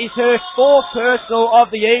 and that is her 4th personal of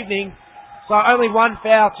the evening. So only 1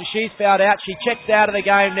 foul, so she's fouled out. She checks out of the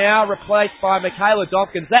game now, replaced by Michaela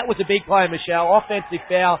Tompkins. That was a big play, Michelle. Offensive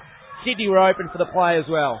foul. Sydney were open for the play as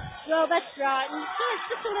well. Well, that's right. And so it's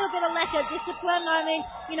just a little bit of lack of discipline. I mean,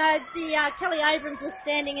 Kelly Abrams was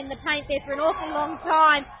standing in the paint there for an awful long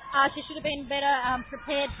time. She should have been better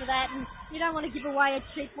prepared for that. And you don't want to give away a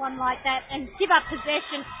cheap one like that and give up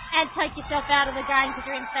possession and take yourself out of the game because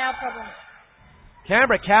you're in foul problems.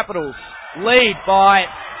 Canberra Capitals lead by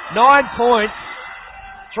 9 points.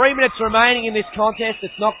 3 minutes remaining in this contest.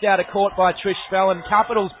 It's knocked out of court by Trish Fallon.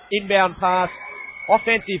 Capitals inbound pass.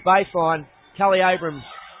 Offensive baseline. Kelly Abrams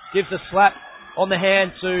gives a slap on the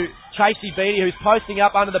hand to Tracy Beattie, who's posting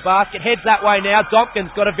up under the basket. Heads that way now.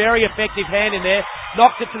 Tompkins got a very effective hand in there.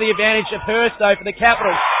 Knocks it to the advantage of Hurst, though, for the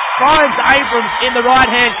Capitals. Finds Abrams in the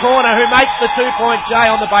right-hand corner, who makes the 2-point J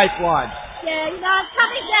on the baseline. Yeah,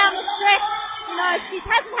 coming down the stretch, she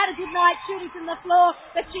hasn't had a good night shooting from the floor,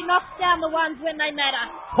 but she knocks down the ones when they matter.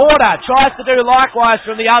 Porter tries to do likewise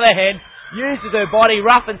from the other hand. Uses her body,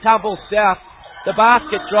 rough and tumble south. The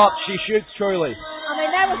basket drops. She shoots truly. I mean,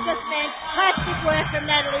 that was just fantastic work from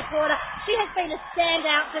Natalie Porter. She has been a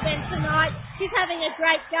standout for them tonight. She's having a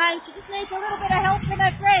great game. She just needs a little bit of help from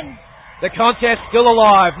her friends. The contest still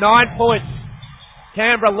alive. 9 points.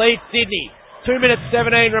 Canberra leads Sydney. 2 minutes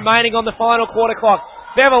 17 remaining on the final quarter clock.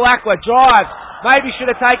 Bevilacqua drives. Maybe should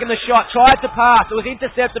have taken the shot. Tried to pass. It was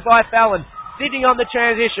intercepted by Fallon. Sydney on the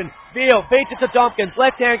transition. Veal beats it to Tompkins.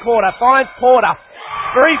 Left-hand quarter. Finds Porter.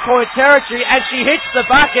 3-point territory, and she hits the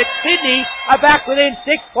bucket. Sydney are back within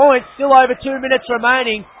 6 points. Still over 2 minutes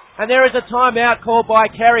remaining. And there is a timeout called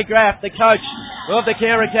by Carrie Graff, the coach of the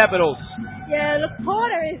Canberra Capitals. Yeah, look,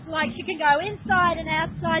 Porter is like, she can go inside and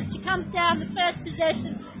outside. She comes down the first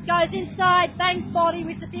possession, goes inside, bangs body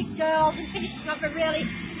with the big girls, and finishes off a really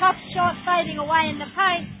tough shot, fading away in the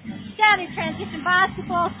paint. Down in transition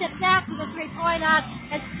basketball, steps out for the three-pointer,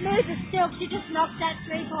 and smooth as silk, she just knocks that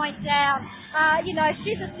 3-point down.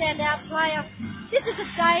 She's a standout player. This is a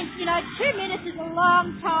stage, 2 minutes is a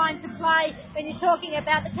long time to play when you're talking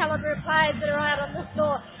about the calibre of players that are out on the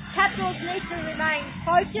floor. Capitals need to remain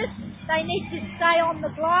focused. They need to stay on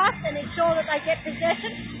the glass and ensure that they get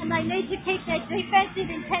possession, and they need to keep their defensive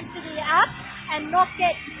intensity up and not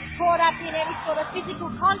get caught up in any sort of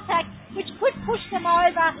physical contact, which could push them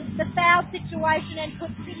over the foul situation and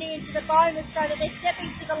put Sydney into the bonus, so that they're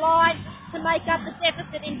stepping to the line to make up the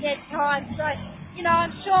deficit in dead time. So,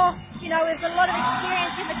 I'm sure, there's a lot of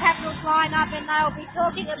experience in the Capitals lineup, and they'll be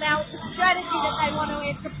talking about the strategy that they want to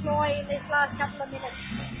deploy in these last couple of minutes.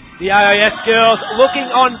 The AIS girls looking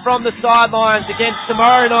on from the sidelines against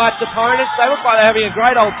tomorrow night's opponents. They look like they're having a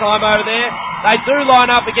great old time over there. They do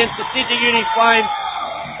line up against the Sydney Uni Flames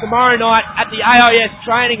tomorrow night at the AIS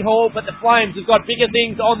training hall, but the Flames have got bigger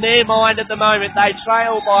things on their mind at the moment. They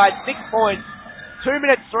trail by 6 points. 2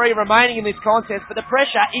 minutes 3 remaining in this contest, but the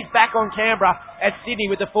pressure is back on Canberra at Sydney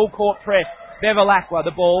with the full court press. Bevilacqua,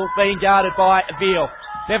 the ball being guarded by Veal.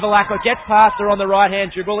 Bevilacqua gets past her on the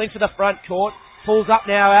right-hand dribble into the front court, pulls up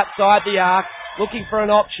now outside the arc, looking for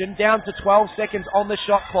an option, down to 12 seconds on the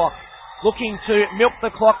shot clock. Looking to milk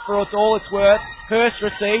the clock for all it's worth. Hurst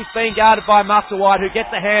receives, being guarded by Musselwhite, who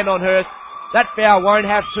gets a hand on Hurst. That foul won't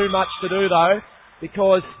have too much to do, though,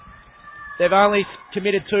 because they've only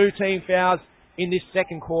committed 2 team fouls in this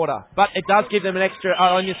second quarter. But it does give them an extra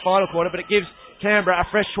on this final quarter, but it gives Canberra a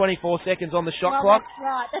fresh 24 seconds on the shot clock. That's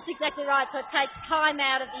right. That's exactly right. So it takes time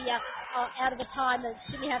out of the time that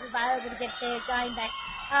Sydney have available to get their game back.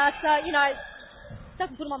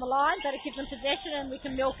 Doesn't put them on the line, but it gives them possession, and we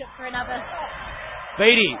can milk it for another.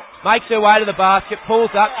 Beattie makes her way to the basket, pulls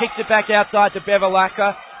up, kicks it back outside to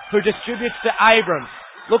Bevilacqua, who distributes to Abrams,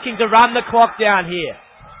 looking to run the clock down here.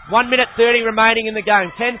 1 minute 30 remaining in the game.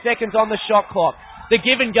 10 seconds on the shot clock. The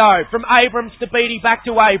give and go from Abrams to Beattie, back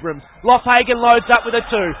to Abrams. Loughagen loads up with a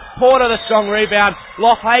 2. Porter the strong rebound.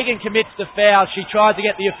 Loughagen commits the foul. She tries to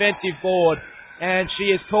get the offensive board, and she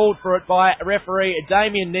is called for it by referee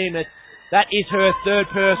Damien Nemeth. That is her 3rd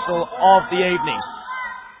personal of the evening.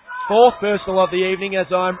 4th personal of the evening, as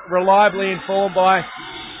I'm reliably informed by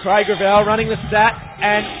Craig Ravel running the stat,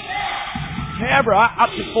 and Canberra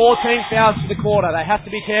up to 14 fouls for the quarter. They have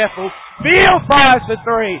to be careful. Veal fires for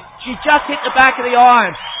 3. She just hit the back of the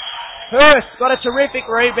iron. Hurst got a terrific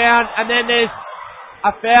rebound, and then there's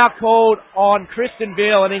a foul called on Kristen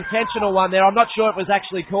Veal, an intentional one there. I'm not sure it was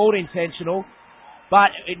actually called intentional,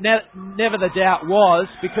 but it never the doubt was,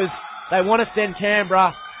 because they want to send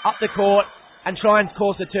Canberra up the court and try and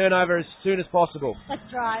cause a turnover as soon as possible. That's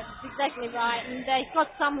right. That's exactly right. And they've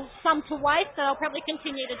got some to waste, so they'll probably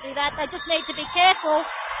continue to do that. They just need to be careful.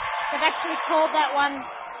 They've actually called that one.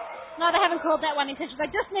 No, they haven't called that one intentional.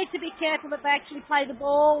 They just need to be careful that they actually play the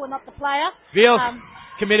ball and not the player. Veal's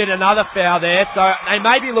committed another foul there, so they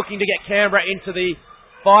may be looking to get Canberra into the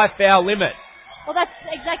 5-foul limit. Well, that's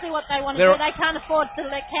exactly what they want to do. They can't afford to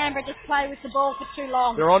let Canberra just play with the ball for too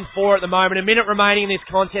long. They're on 4 at the moment. A minute remaining in this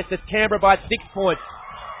contest. It's Canberra by 6 points.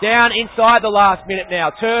 Down inside the last minute now.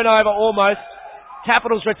 Turnover almost.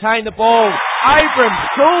 Capitals retain the ball. Abrams,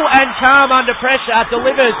 cool and calm under pressure,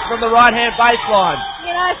 delivers from the right-hand baseline.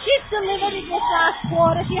 She's delivered in this last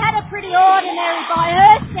quarter. She had a pretty ordinary, by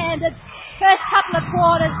her standards, first couple of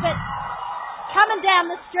quarters, but coming down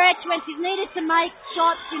the stretch when she's needed to make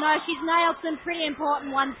shots, she's nailed some pretty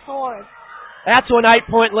important ones for us. Out to an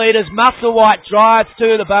 8-point lead as Musselwhite drives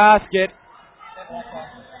to the basket.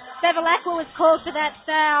 Bevilacqua was called for that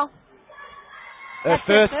foul. Her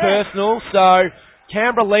first personal, so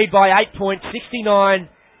Canberra lead by 8 points, 67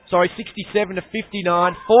 to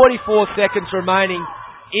 59, 44 seconds remaining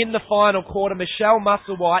in the final quarter. Michelle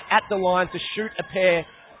Musselwhite at the line to shoot a pair.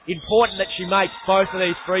 Important that she makes both of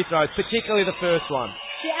these free throws, particularly the first one.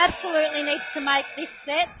 She absolutely needs to make this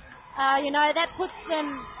set. That puts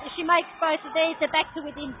them, if she makes both of these, they're back to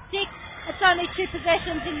within 6. It's only 2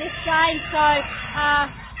 possessions in this game, so,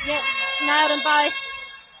 nailed them both.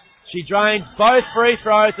 She drains both free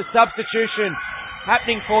throws. The substitution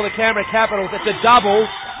happening for the Canberra Capitals. It's a double.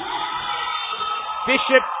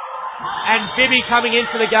 Bishop and Bibby coming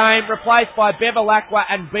into the game, replaced by Bevilacqua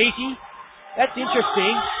and Beattie. That's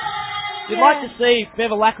interesting. You'd like to see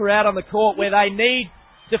Bevilacqua out on the court where they need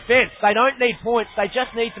defence. They don't need points. They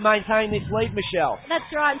just need to maintain this lead, Michelle. That's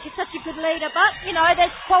right. She's such a good leader. But,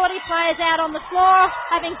 there's quality players out on the floor.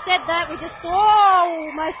 Having said that, we just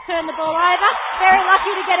almost turned the ball over. Very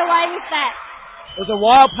lucky to get away with that. It was a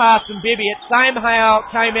wild pass from Bibby. It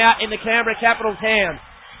somehow came out in the Canberra Capitals' hands.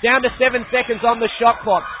 Down to 7 seconds on the shot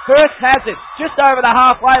clock. Hurst has it. Just over the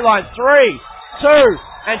halfway line. 3,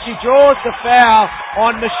 2... and she draws the foul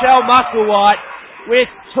on Michelle Musselwhite with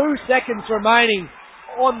 2 seconds remaining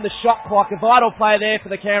on the shot clock. A vital play there for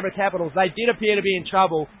the Canberra Capitals. They did appear to be in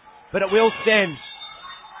trouble, but it will send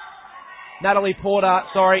Natalie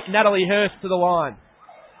Hurst to the line.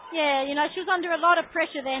 Yeah, she was under a lot of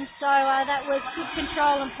pressure then, so that was good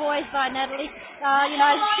control and poise by Natalie. Sydney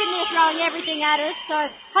are throwing everything at her, so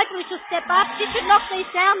hopefully she'll step up. She should knock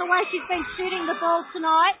these down the way she's been shooting the ball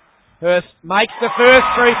tonight. Hurst makes the first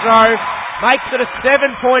free throw, makes it a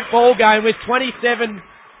 7-point ball game with 27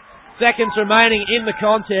 seconds remaining in the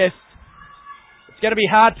contest. It's going to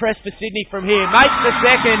be hard pressed for Sydney from here. Makes the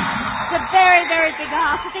second. It's a very, very big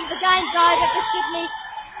ask. I think the game's over for Sydney.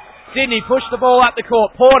 Sydney pushed the ball up the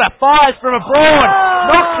court. Porter fires from abroad.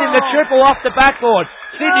 Knocks in the triple off the backboard.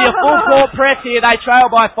 Sydney a full court press here. They trail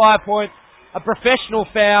by 5 points. A professional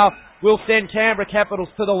foul will send Canberra Capitals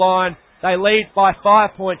to the line. They lead by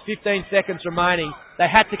 5 points, 15 seconds remaining. They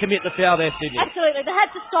had to commit the foul there, Sydney. Absolutely. They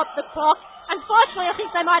had to stop the clock. Unfortunately, I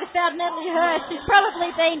think they might have fouled Natalie Hurst, who's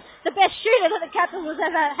probably been the best shooter that the Capitals have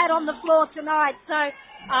ever had on the floor tonight. So,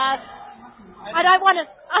 I don't want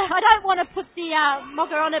to put the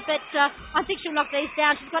mogger on it, but I think she'll knock these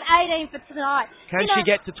down. She's got 18 for tonight. Can she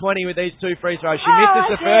get to 20 with these 2 free throws? She misses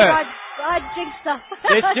the first. I jinxed her.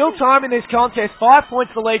 There's still time in this contest. 5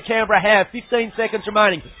 points the lead Canberra have. 15 seconds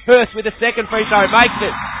remaining. Hurst with a second free throw. Makes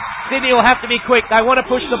it. Sydney will have to be quick. They want to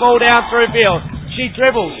push the ball down through field. She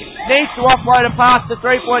dribbles. Needs to offload a pass to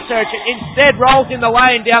 3-point territory. Instead rolls in the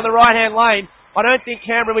lane down the right-hand lane. I don't think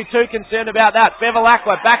Canberra will be too concerned about that.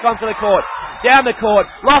 Bevilacqua back onto the court. Down the court.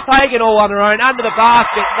 Lost Hagen all on her own. Under the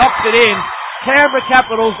basket. Knocks it in. Canberra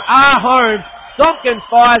Capitals are home. Tompkins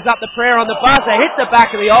fires up the prayer on the buzzer. Hits the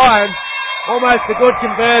back of the iron. Almost a good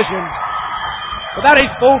conversion. But that is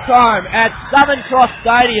full time at Southern Cross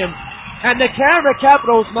Stadium. And the Canberra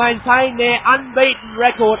Capitals maintain their unbeaten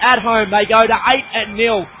record at home. They go to 8-0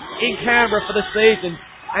 in Canberra for the season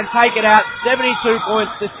and take it out 72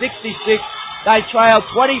 points to 66. They trailed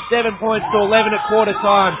 27 points to 11 at quarter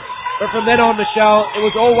time. But from then on, Michelle, it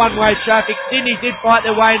was all one-way traffic. Sydney did fight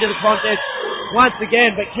their way into the contest once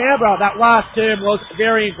again, but Canberra, that last term, was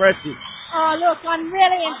very impressive. Oh, look, I'm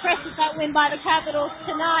really impressed with that win by the Capitals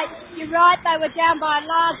tonight. You're right, they were down by a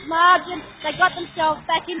large margin. They got themselves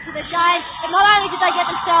back into the game. But not only did they get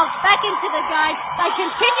themselves back into the game, they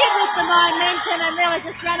continued with the momentum and really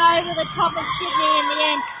just ran over the top of Sydney in the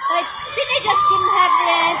end. Sydney just didn't have the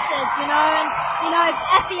answers,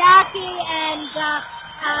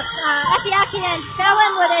 Afiaki and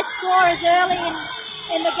Fallon were their scorers early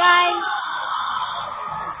in the game.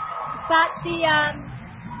 But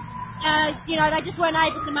they just weren't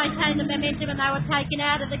able to maintain the momentum and they were taken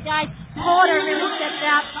out of the game. Porter really stepped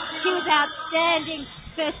up. She was outstanding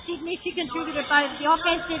for Sydney. She contributed both the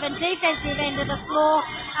offensive and defensive end of the floor.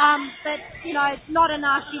 But not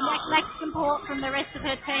enough. She lacked support from the rest of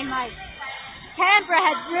her teammates. Canberra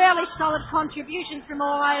had really solid contributions from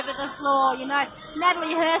all over the floor.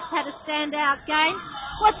 Natalie Hurst had a standout game.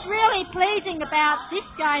 What's really pleasing about this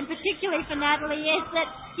game, particularly for Natalie, is that,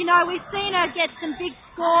 we've seen her get some big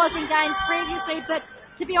scores in games previously, but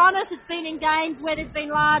to be honest, it's been in games where there's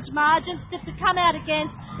been large margins. Just to come out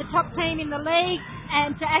against the top team in the league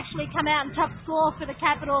and to actually come out and top score for the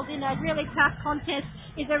Capitals in a really tough contest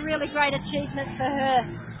is a really great achievement for her.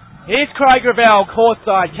 Here's Craig Ravel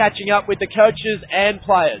courtside catching up with the coaches and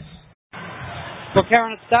players. Well,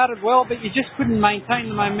 Karen, it started well, but you just couldn't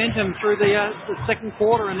maintain the momentum through the second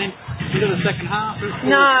quarter and then into the second half. It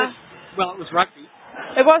was rugby.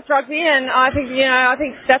 It was rugby, and I think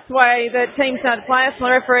that's the way the team started to play us, and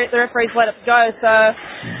the referees let it go. So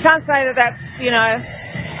can't say that's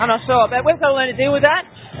I'm not sure, but we've got to learn to deal with that.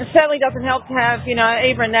 It certainly doesn't help to have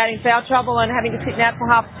Eva and Nat in foul trouble, and having to sit out for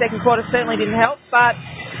half the second quarter certainly didn't help. But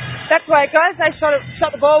that's the way it goes. They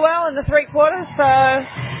shot the ball well in the 3 quarters, so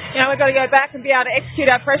we've got to go back and be able to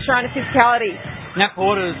execute our pressure under physicality. Nat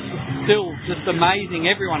Porter's still just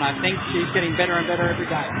amazing everyone. I think she's getting better and better every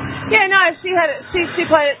day. Yeah, no, she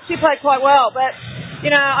played quite well, but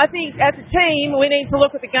I think as a team we need to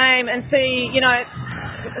look at the game and see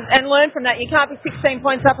and learn from that. You can't be 16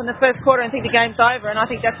 points up in the first quarter and think the game's over, and I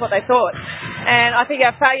think that's what they thought. And I think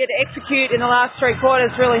our failure to execute in the last 3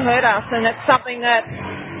 quarters really hurt us, and it's something that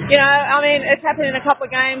it's happened in a couple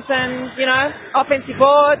of games, and offensive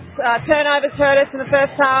boards, turnovers hurt us in the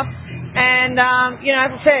first half. And,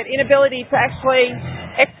 as I said, inability to actually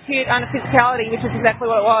execute under physicality, which is exactly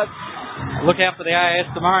what it was. Look out for the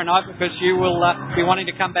AIS tomorrow night because you will be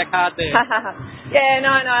wanting to come back hard there. Yeah,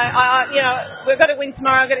 no. We've got to win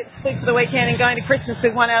tomorrow. I've got to sleep for the weekend and going to Christmas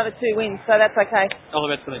with 1 out of the 2 wins, so that's okay. All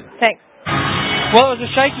the best for them. Thanks. Well, it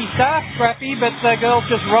was a shaky start, Scrappy, but the girls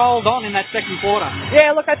just rolled on in that second quarter.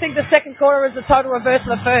 Yeah, look, I think the second quarter was the total reverse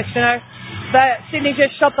of the first, Sydney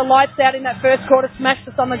just shot the lights out in that first quarter, smashed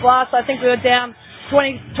us on the glass. I think we were down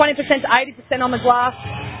 20% to 80% on the glass.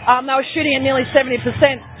 they were shooting at nearly 70%.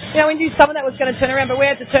 We knew some of that was going to turn around, but we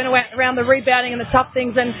had to turn around the rebounding and the tough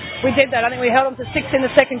things, and we did that. I think we held them to 6 in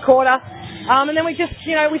the second quarter. And then we just,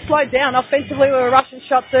 we slowed down. Offensively, we were rushing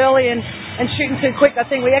shots early and shooting too quick. I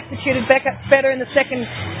think we executed better in the second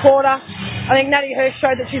quarter. I think Natty Hurst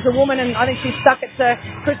showed that she's a woman, and I think she stuck it to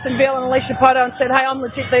Kristen Veal and Alicia Poto and said, hey, I'm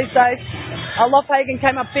legit these days. Lofthagen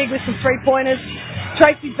came up big with some three-pointers.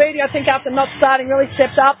 Tracy Beattie, I think, after not starting, really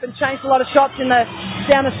stepped up and changed a lot of shots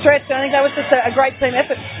down the stretch. I think that was just a great team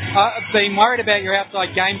effort. I've been worried about your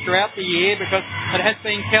outside game throughout the year because it has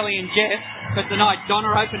been Kelly and Jess. But tonight,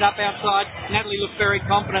 Donna opened up outside. Natalie looked very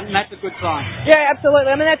confident, and that's a good sign. Yeah,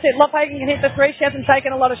 absolutely. I mean, that's it. Lofthagen can hit the three. She hasn't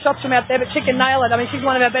taken a lot of shots from out there, but she can nail it. I mean, she's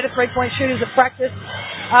one of our better three-point shooters at practice.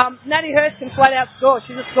 Natty Hurst can flat out score.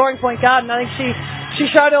 She's a scoring point guard, and I think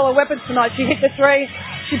she showed all her weapons tonight. She hit the three.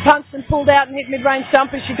 She punched and pulled out and hit mid-range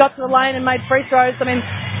jumpers. She got to the lane and made free throws. I mean,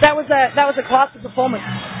 that was a class of performance.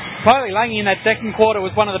 Kylie Lange in that second quarter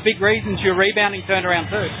was one of the big reasons your rebounding turned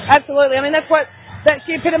around too. Absolutely. I mean,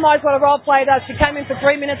 she epitomised what a role player does. She came in for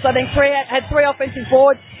 3 minutes, I think, had 3 offensive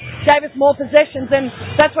boards, gave us more possessions, and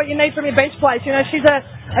that's what you need from your bench players. She's a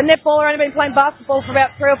netballer, only been playing basketball for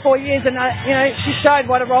about 3 or 4 years, and she showed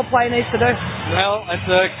what a role player needs to do. Well, it's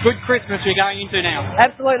a good Christmas you're going into now.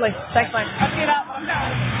 Absolutely. Thanks, mate.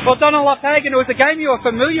 Well, Donna Lofthagen, it was a game you were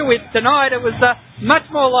familiar with tonight. It was much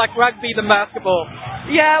more like rugby than basketball.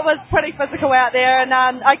 Yeah, it was pretty physical out there, and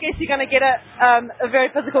I guess you're going to get a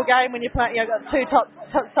very physical game when you're playing. You've got 2 top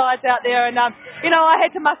sides out there, and I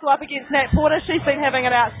had to muscle up against Nat Porter. She's been having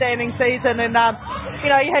an outstanding season, and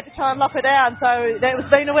you had to try and lock her down. So that was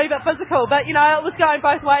being a wee bit physical, but it was going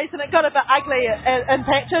both ways, and it got a bit ugly in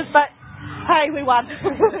patches. But hey, we won.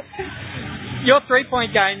 Your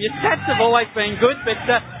 3-point game, your stats have always been good, but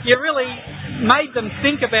you really made them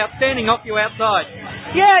think about standing off you outside.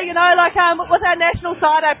 Yeah, with our national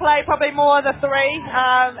side, I play probably more the 3,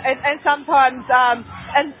 and sometimes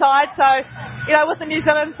inside. So, with the New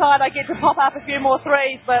Zealand side, I get to pop up a few more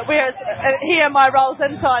 3s, but whereas here my role's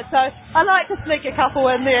inside. So I like to sneak a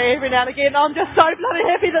couple in there every now and again. I'm just so bloody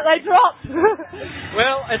happy that they dropped.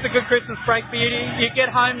 Well, it's a good Christmas break for you. You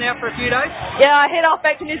get home now for a few days? Yeah, I head off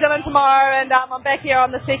back to New Zealand tomorrow, and I'm back here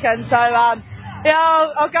on the 2nd. So,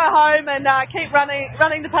 I'll go home and keep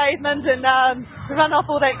running the pavement and run off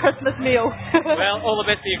all that Christmas meal. Well, all the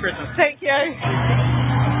best for your Christmas. Thank you.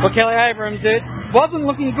 Well, Kelly Abrams, it wasn't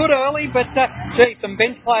looking good early, but some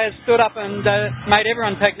bench players stood up and made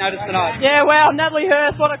everyone take notice tonight. Yeah, wow, Natalie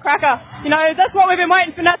Hurst, what a cracker. That's what we've been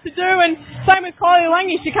waiting for Nat to do, and same with Kylie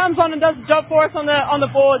Lange. She comes on and does the job for us on the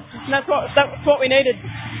boards, and that's what we needed.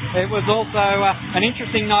 It was also an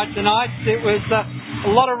interesting night tonight. It was a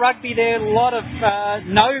lot of rugby there, a lot of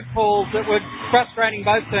no calls that were frustrating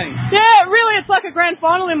both teams. Yeah, really, it's like a grand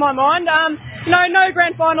final in my mind. No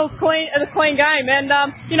grand finals clean game, and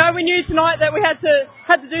we knew tonight that we had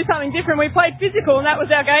to do something different. We played physical, and that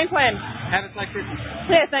was our game plan. Have a safe Christmas.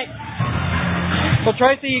 Yeah, thanks. Well,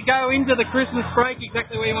 Tracy, you go into the Christmas break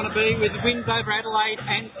exactly where you want to be with wins over Adelaide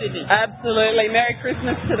and Sydney. Absolutely. Merry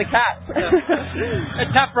Christmas to the Cats. A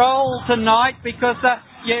tough role tonight because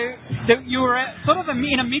you were sort of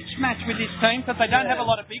in a mismatch with this team because they don't have a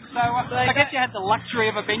lot of bigs, so I guess you had the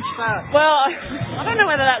luxury of a bench start. Well, I don't know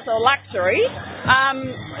whether that's a luxury.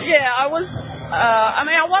 I was. I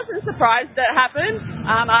wasn't surprised that happened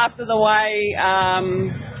after the way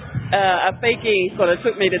Afiki sort of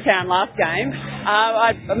took me to town last game.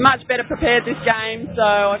 I'm much better prepared this game, so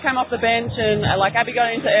I came off the bench and Abby got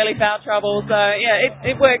into early foul trouble, so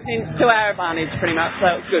it worked to our advantage pretty much, so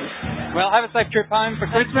it was good. Well, have a safe trip home for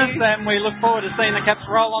Christmas, and we look forward to seeing the Caps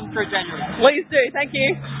roll on through January. Please do, thank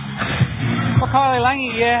you. Well, Kylie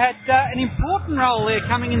Lange, you had an important role there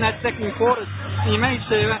coming in that second quarter. You managed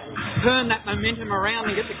to turn that momentum around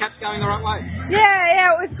and get the Caps going the right way.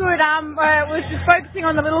 Yeah, it was good. It was just focusing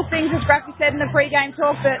on the little things, as Graffy said in the pre-game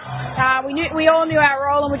talk, that we all knew our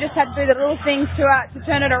role, and we just had to do the little things to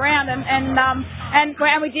turn it around, and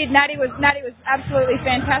we did. Natty was absolutely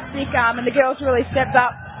fantastic, and the girls really stepped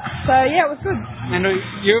up. So yeah, it was good. And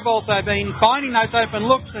you've also been finding those open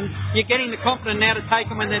looks, and you're getting the confidence now to take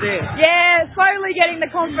them when they're there. Yeah, slowly getting the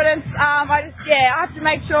confidence. I have to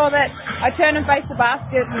make sure that I turn and face the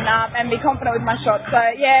basket and be confident with my shots. So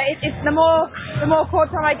yeah, it's the more court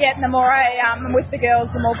time I get, and the more I'm with the girls,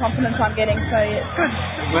 the more confidence I'm getting. So yeah, it's good.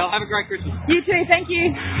 Well, have a great Christmas. You too, thank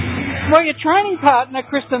you. Well, your training partner,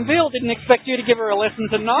 Kristen Veal, didn't expect you to give her a lesson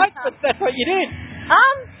tonight, but that's what you did.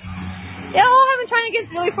 Yeah, well, I haven't trained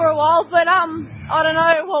against Billy for a while, but I don't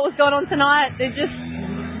know what was going on tonight.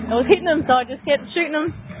 I was hitting them, so I just kept shooting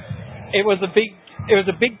them. It was a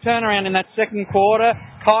big turnaround in that second quarter.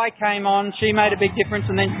 Kai came on, she made a big difference,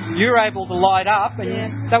 and then you were able to light up,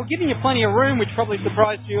 and they were giving you plenty of room, which probably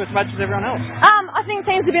surprised you as much as everyone else. I think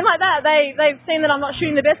teams have been like that. They've seen that I'm not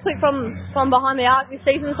shooting the best clip from behind the arc this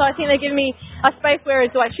season, so I think they're giving me a space where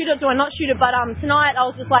do I shoot it, do I not shoot it, but tonight I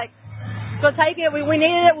was just like, got to take it, we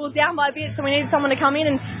needed it, we were down by a bit, so we needed someone to come in,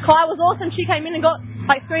 and Kai was awesome. She came in and got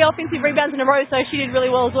like 3 offensive rebounds in a row, so she did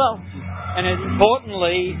really well as well. And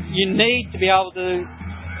importantly, you need to be able to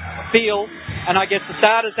feel, and I guess the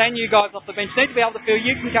starters and you guys off the bench need to be able to feel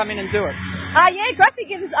you can come in and do it. Graphic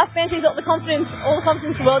gives us benchies all the confidence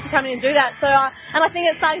in the world to come in and do that. So, and I think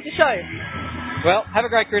it's starting to show. Well, have a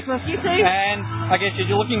great Christmas. You too. And I guess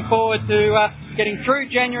you're looking forward to getting through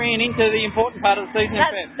January and into the important part of the season in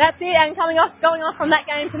Feb. That's it, and going off from that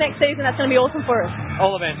game to next season, that's going to be awesome for us.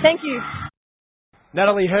 All the best. Thank you.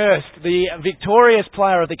 Natalie Hurst, the victorious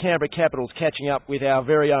player of the Canberra Capitals, catching up with our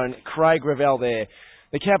very own Craig Revell there.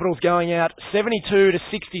 The Capitals going out 72-66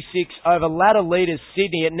 over ladder leaders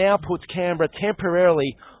Sydney. It now puts Canberra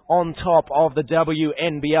temporarily on top of the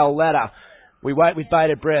WNBL ladder. We wait with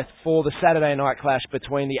bated breath for the Saturday night clash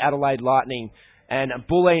between the Adelaide Lightning and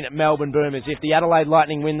Bulleen Melbourne Boomers. If the Adelaide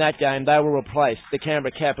Lightning win that game, they will replace the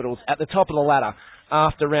Canberra Capitals at the top of the ladder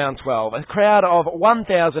after round 12. A crowd of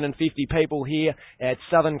 1,050 people here at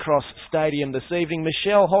Southern Cross Stadium this evening.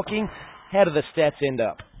 Michelle Hocking, how do the stats end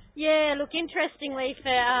up? Yeah, look, interestingly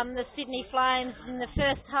for the Sydney Flames, in the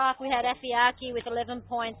first half we had Afiaki with 11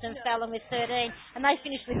 points and Fallon with 13, and they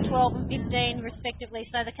finished with 12 and 15 respectively,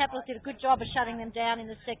 so the Capitals did a good job of shutting them down in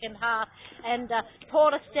the second half, and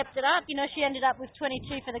Porter stepped it up. You know, she ended up with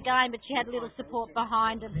 22 for the game, but she had little support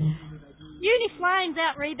behind her. Uni Flames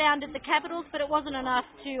out-rebounded the Capitals, but it wasn't enough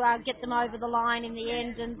to get them over the line in the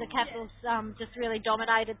end, and the Capitals just really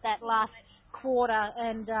dominated that last quarter,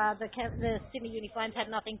 and the Sydney Uni Flames had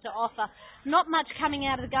nothing to offer. Not much coming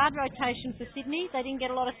out of the guard rotation for Sydney. They didn't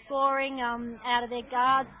get a lot of scoring out of their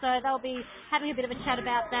guards, so they'll be having a bit of a chat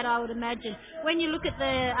about that, I would imagine. When you look at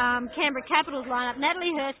the Canberra Capitals lineup,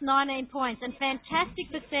 Natalie Hurst, 19 points, and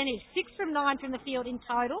fantastic percentage, 6 from 9 from the field in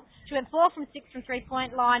total. She went 4 from 6 from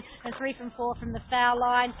three-point line and 3 from 4 from the foul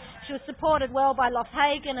line. She was supported well by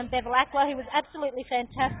Loughagan and Bevel Aqua, who was absolutely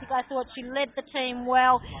fantastic. I thought she led the team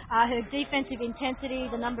well. Her defensive intensity,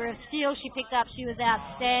 the number of steals she picked up, she was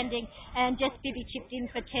outstanding, and Jess Bibby chipped in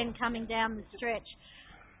for 10 coming down the stretch.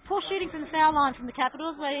 Poor shooting from the foul line from the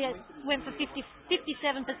Capitals. They went for 57%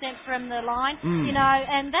 from the line, you know,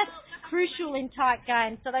 and that's crucial in tight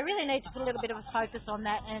games, so they really need to put a little bit of a focus on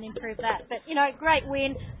that and improve that. But, you know, great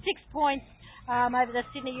win, 6 points over the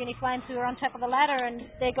Sydney Uni Flames, who are on top of the ladder, and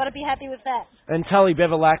they've got to be happy with that. And Tully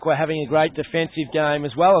Bevilacqua having a great defensive game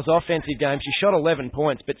as well as offensive game. She shot 11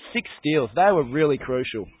 points, but 6 steals. They were really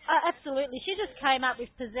crucial. Absolutely. She just came up with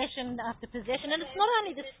possession after possession, and it's not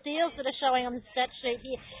only the steals that are showing on the stat sheet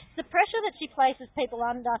here, it's the pressure that she places people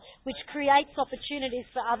under, which creates opportunities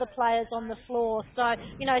for other players on the floor. So,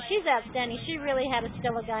 you know, she's outstanding. She really had a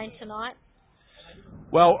stellar game tonight.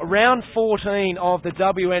 Well, round 14 of the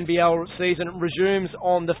WNBL season resumes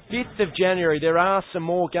on the 5th of January. There are some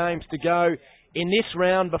more games to go in this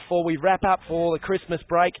round before we wrap up for the Christmas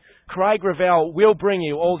break. Craig Revell will bring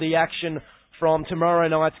you all the action from tomorrow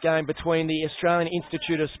night's game between the Australian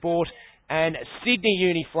Institute of Sport and Sydney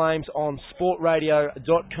Uni Flames on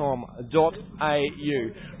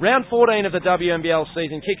sportradio.com.au. Round 14 of the WNBL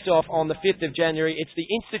season kicks off on the 5th of January. It's the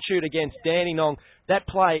Institute against Dandenong. That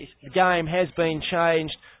game has been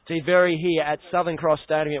changed to vary here at Southern Cross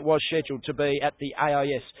Stadium. It was scheduled to be at the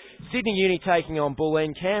AIS. Sydney Uni taking on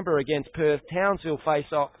Bulleen. Canberra against Perth. Townsville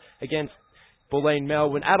face off against Bulleen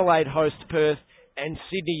Melbourne. Adelaide hosts Perth. And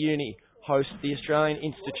Sydney Uni host the Australian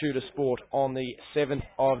Institute of Sport on the 7th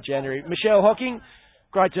of January. Michelle Hocking,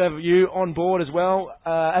 great to have you on board as well,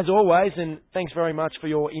 as always, and thanks very much for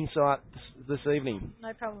your insight this evening.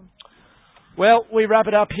 No problem. Well, we wrap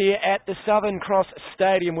it up here at the Southern Cross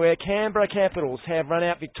Stadium, where Canberra Capitals have run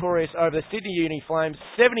out victorious over the Sydney Uni Flames,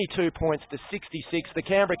 72 points to 66. The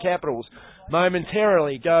Canberra Capitals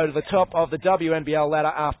momentarily go to the top of the WNBL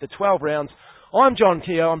ladder after 12 rounds. I'm John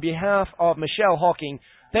Keogh on behalf of Michelle Hocking.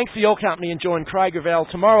 Thanks for your company, and join Craig Revell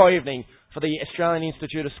tomorrow evening for the Australian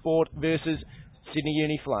Institute of Sport versus Sydney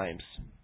Uni Flames.